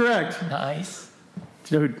Movie? That's correct. Nice.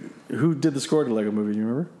 Do you know who did the score to the Lego Movie? Do you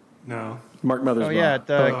remember? No. Mark Mothersbaugh. Oh, yeah,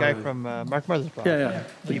 the guy from Mark Mothersbaugh. Yeah.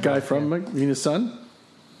 The guy from Venus Sun.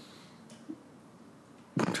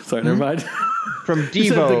 Sorry, never mind. From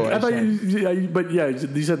Devo.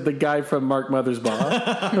 You said the guy from Mark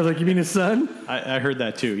Mothersbaugh. I was like, you mean his son? I heard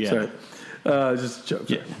that too, yeah. Sorry. Just a joke.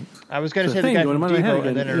 Yeah. I was going to say the guy from Devo,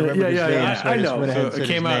 and then I remembered his name. I know. So it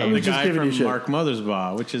came out the guy from shit. Mark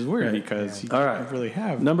Mothersbaugh, which is weird because you don't really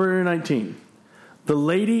have. Number 19. The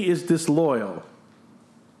lady is disloyal.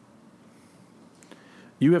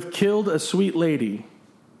 You have killed a sweet lady.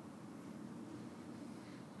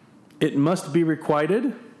 It must be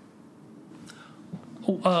requited.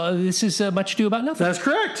 This is Much Ado About Nothing. That's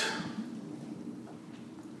correct.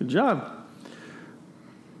 Good job.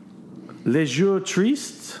 Les jours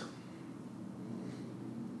tristes.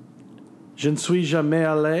 Je ne suis jamais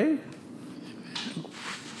allé.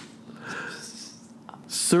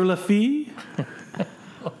 Sur la fille.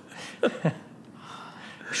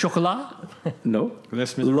 Chocolat? No.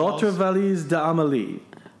 L'autre valise d'Amélie.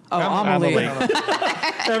 Oh, Amélie.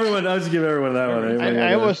 Everyone, I'll just give everyone that one.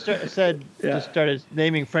 I almost started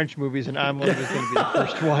naming French movies, and Amélie was going to be the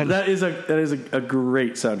first one. That is a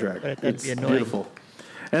great soundtrack. It's beautiful.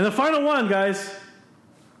 And the final one, guys.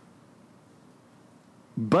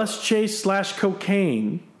 Bus chase /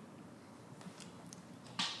 cocaine.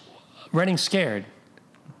 Running Scared.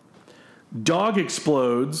 Dog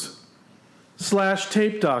explodes /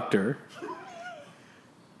 tape doctor.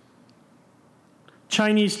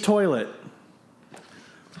 Chinese toilet.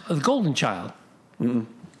 The Golden Child. Mm-mm.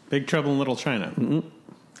 Big Trouble in Little China. Mm-mm.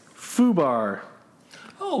 Fubar.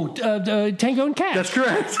 Oh, Tango and Cash. That's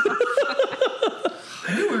correct.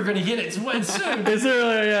 I knew we were going to get it soon. Is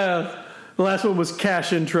there the last one was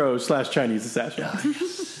Cash Intro / Chinese Assassin.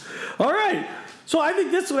 All right. So I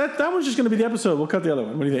think that one's just going to be the episode. We'll cut the other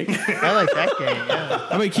one. What do you think? I like that game, yeah.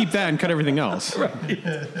 How about you keep that and cut everything else? Right.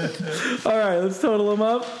 All right, let's total them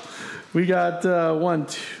up. We got 1,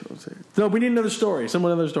 2. No, we need another story.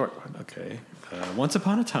 Another story. Okay. Once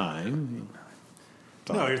upon a time.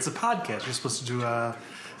 No, it's a podcast. You're supposed to do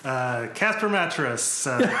Casper mattress.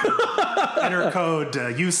 Enter code.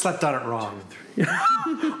 You slept on it wrong. We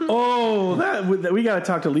got to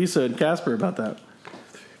talk to Lisa and Casper about that.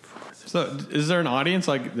 So, is there an audience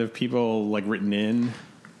like the people like written in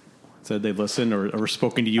said they listened or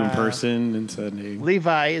spoken to you in person and said, "Hey."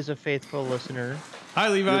 Levi is a faithful listener. Hi,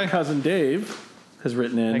 Levi. Your cousin Dave has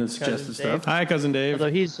written in and suggested stuff. Hi, cousin Dave.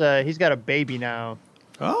 Although he's got a baby now.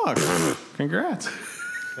 Oh, congrats!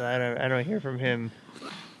 So I don't hear from him.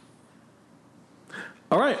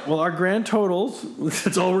 All right. Well, our grand totals.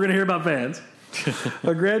 That's all we're going to hear about fans.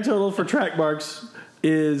 Our grand total for track marks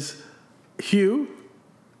is Hugh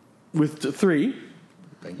with 3.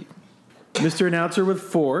 Thank you. Mr. Announcer with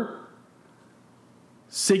 4.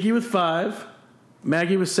 Siggy with 5.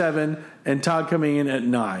 Maggie with 7. And Todd coming in at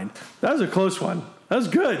 9. That was a close one. That was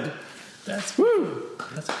good. That's Woo.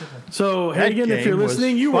 That's a good one. So, Hagen, if you're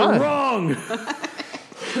listening, you were wrong.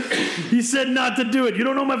 He said not to do it. You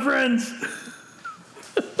don't know my friends.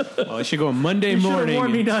 Well, I should go on Monday You morning. should have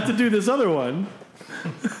warned me not to do this other one.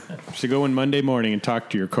 You should go on Monday morning and talk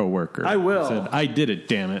to your coworker. I will. Said, I did it,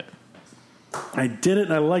 damn it. I did it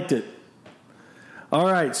and I liked it. All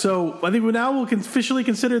right, so I think now we'll officially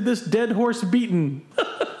consider this dead horse beaten.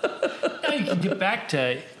 Now you can get back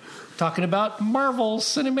to talking about Marvel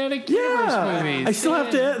Cinematic Universe movies. I still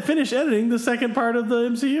have to finish editing the second part of the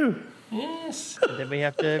MCU. Yes. And then we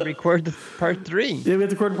have to record the part 3. Yeah, we have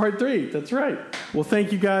to record part 3. That's right. Well,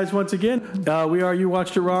 thank you guys once again. We are You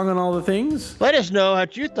Watched It Wrong on all the things. Let us know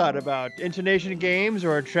what you thought about Intonation Games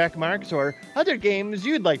or track marks or other games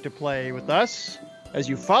you'd like to play with us as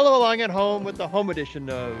you follow along at home with the home edition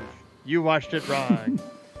of You Watched It Wrong.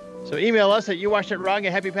 So email us at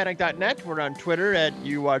youwatcheditwrong@happypanic.net. We're on Twitter at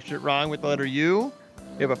You Watched It Wrong with the letter U.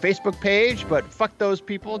 We have a Facebook page, but fuck those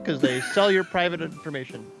people because they sell your private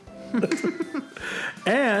information.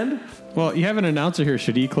 And well, you have an announcer here.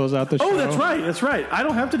 Should he close out the show? Oh, that's right. I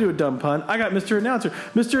don't have to do a dumb pun. I got Mr. Announcer.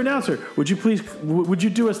 Mr. Announcer, would you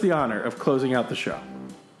do us the honor of closing out the show?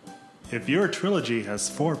 If your trilogy has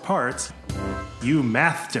 4 parts, you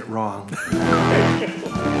mathed it wrong. All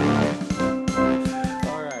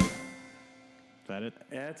right. Is that it?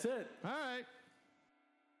 That's it. All right.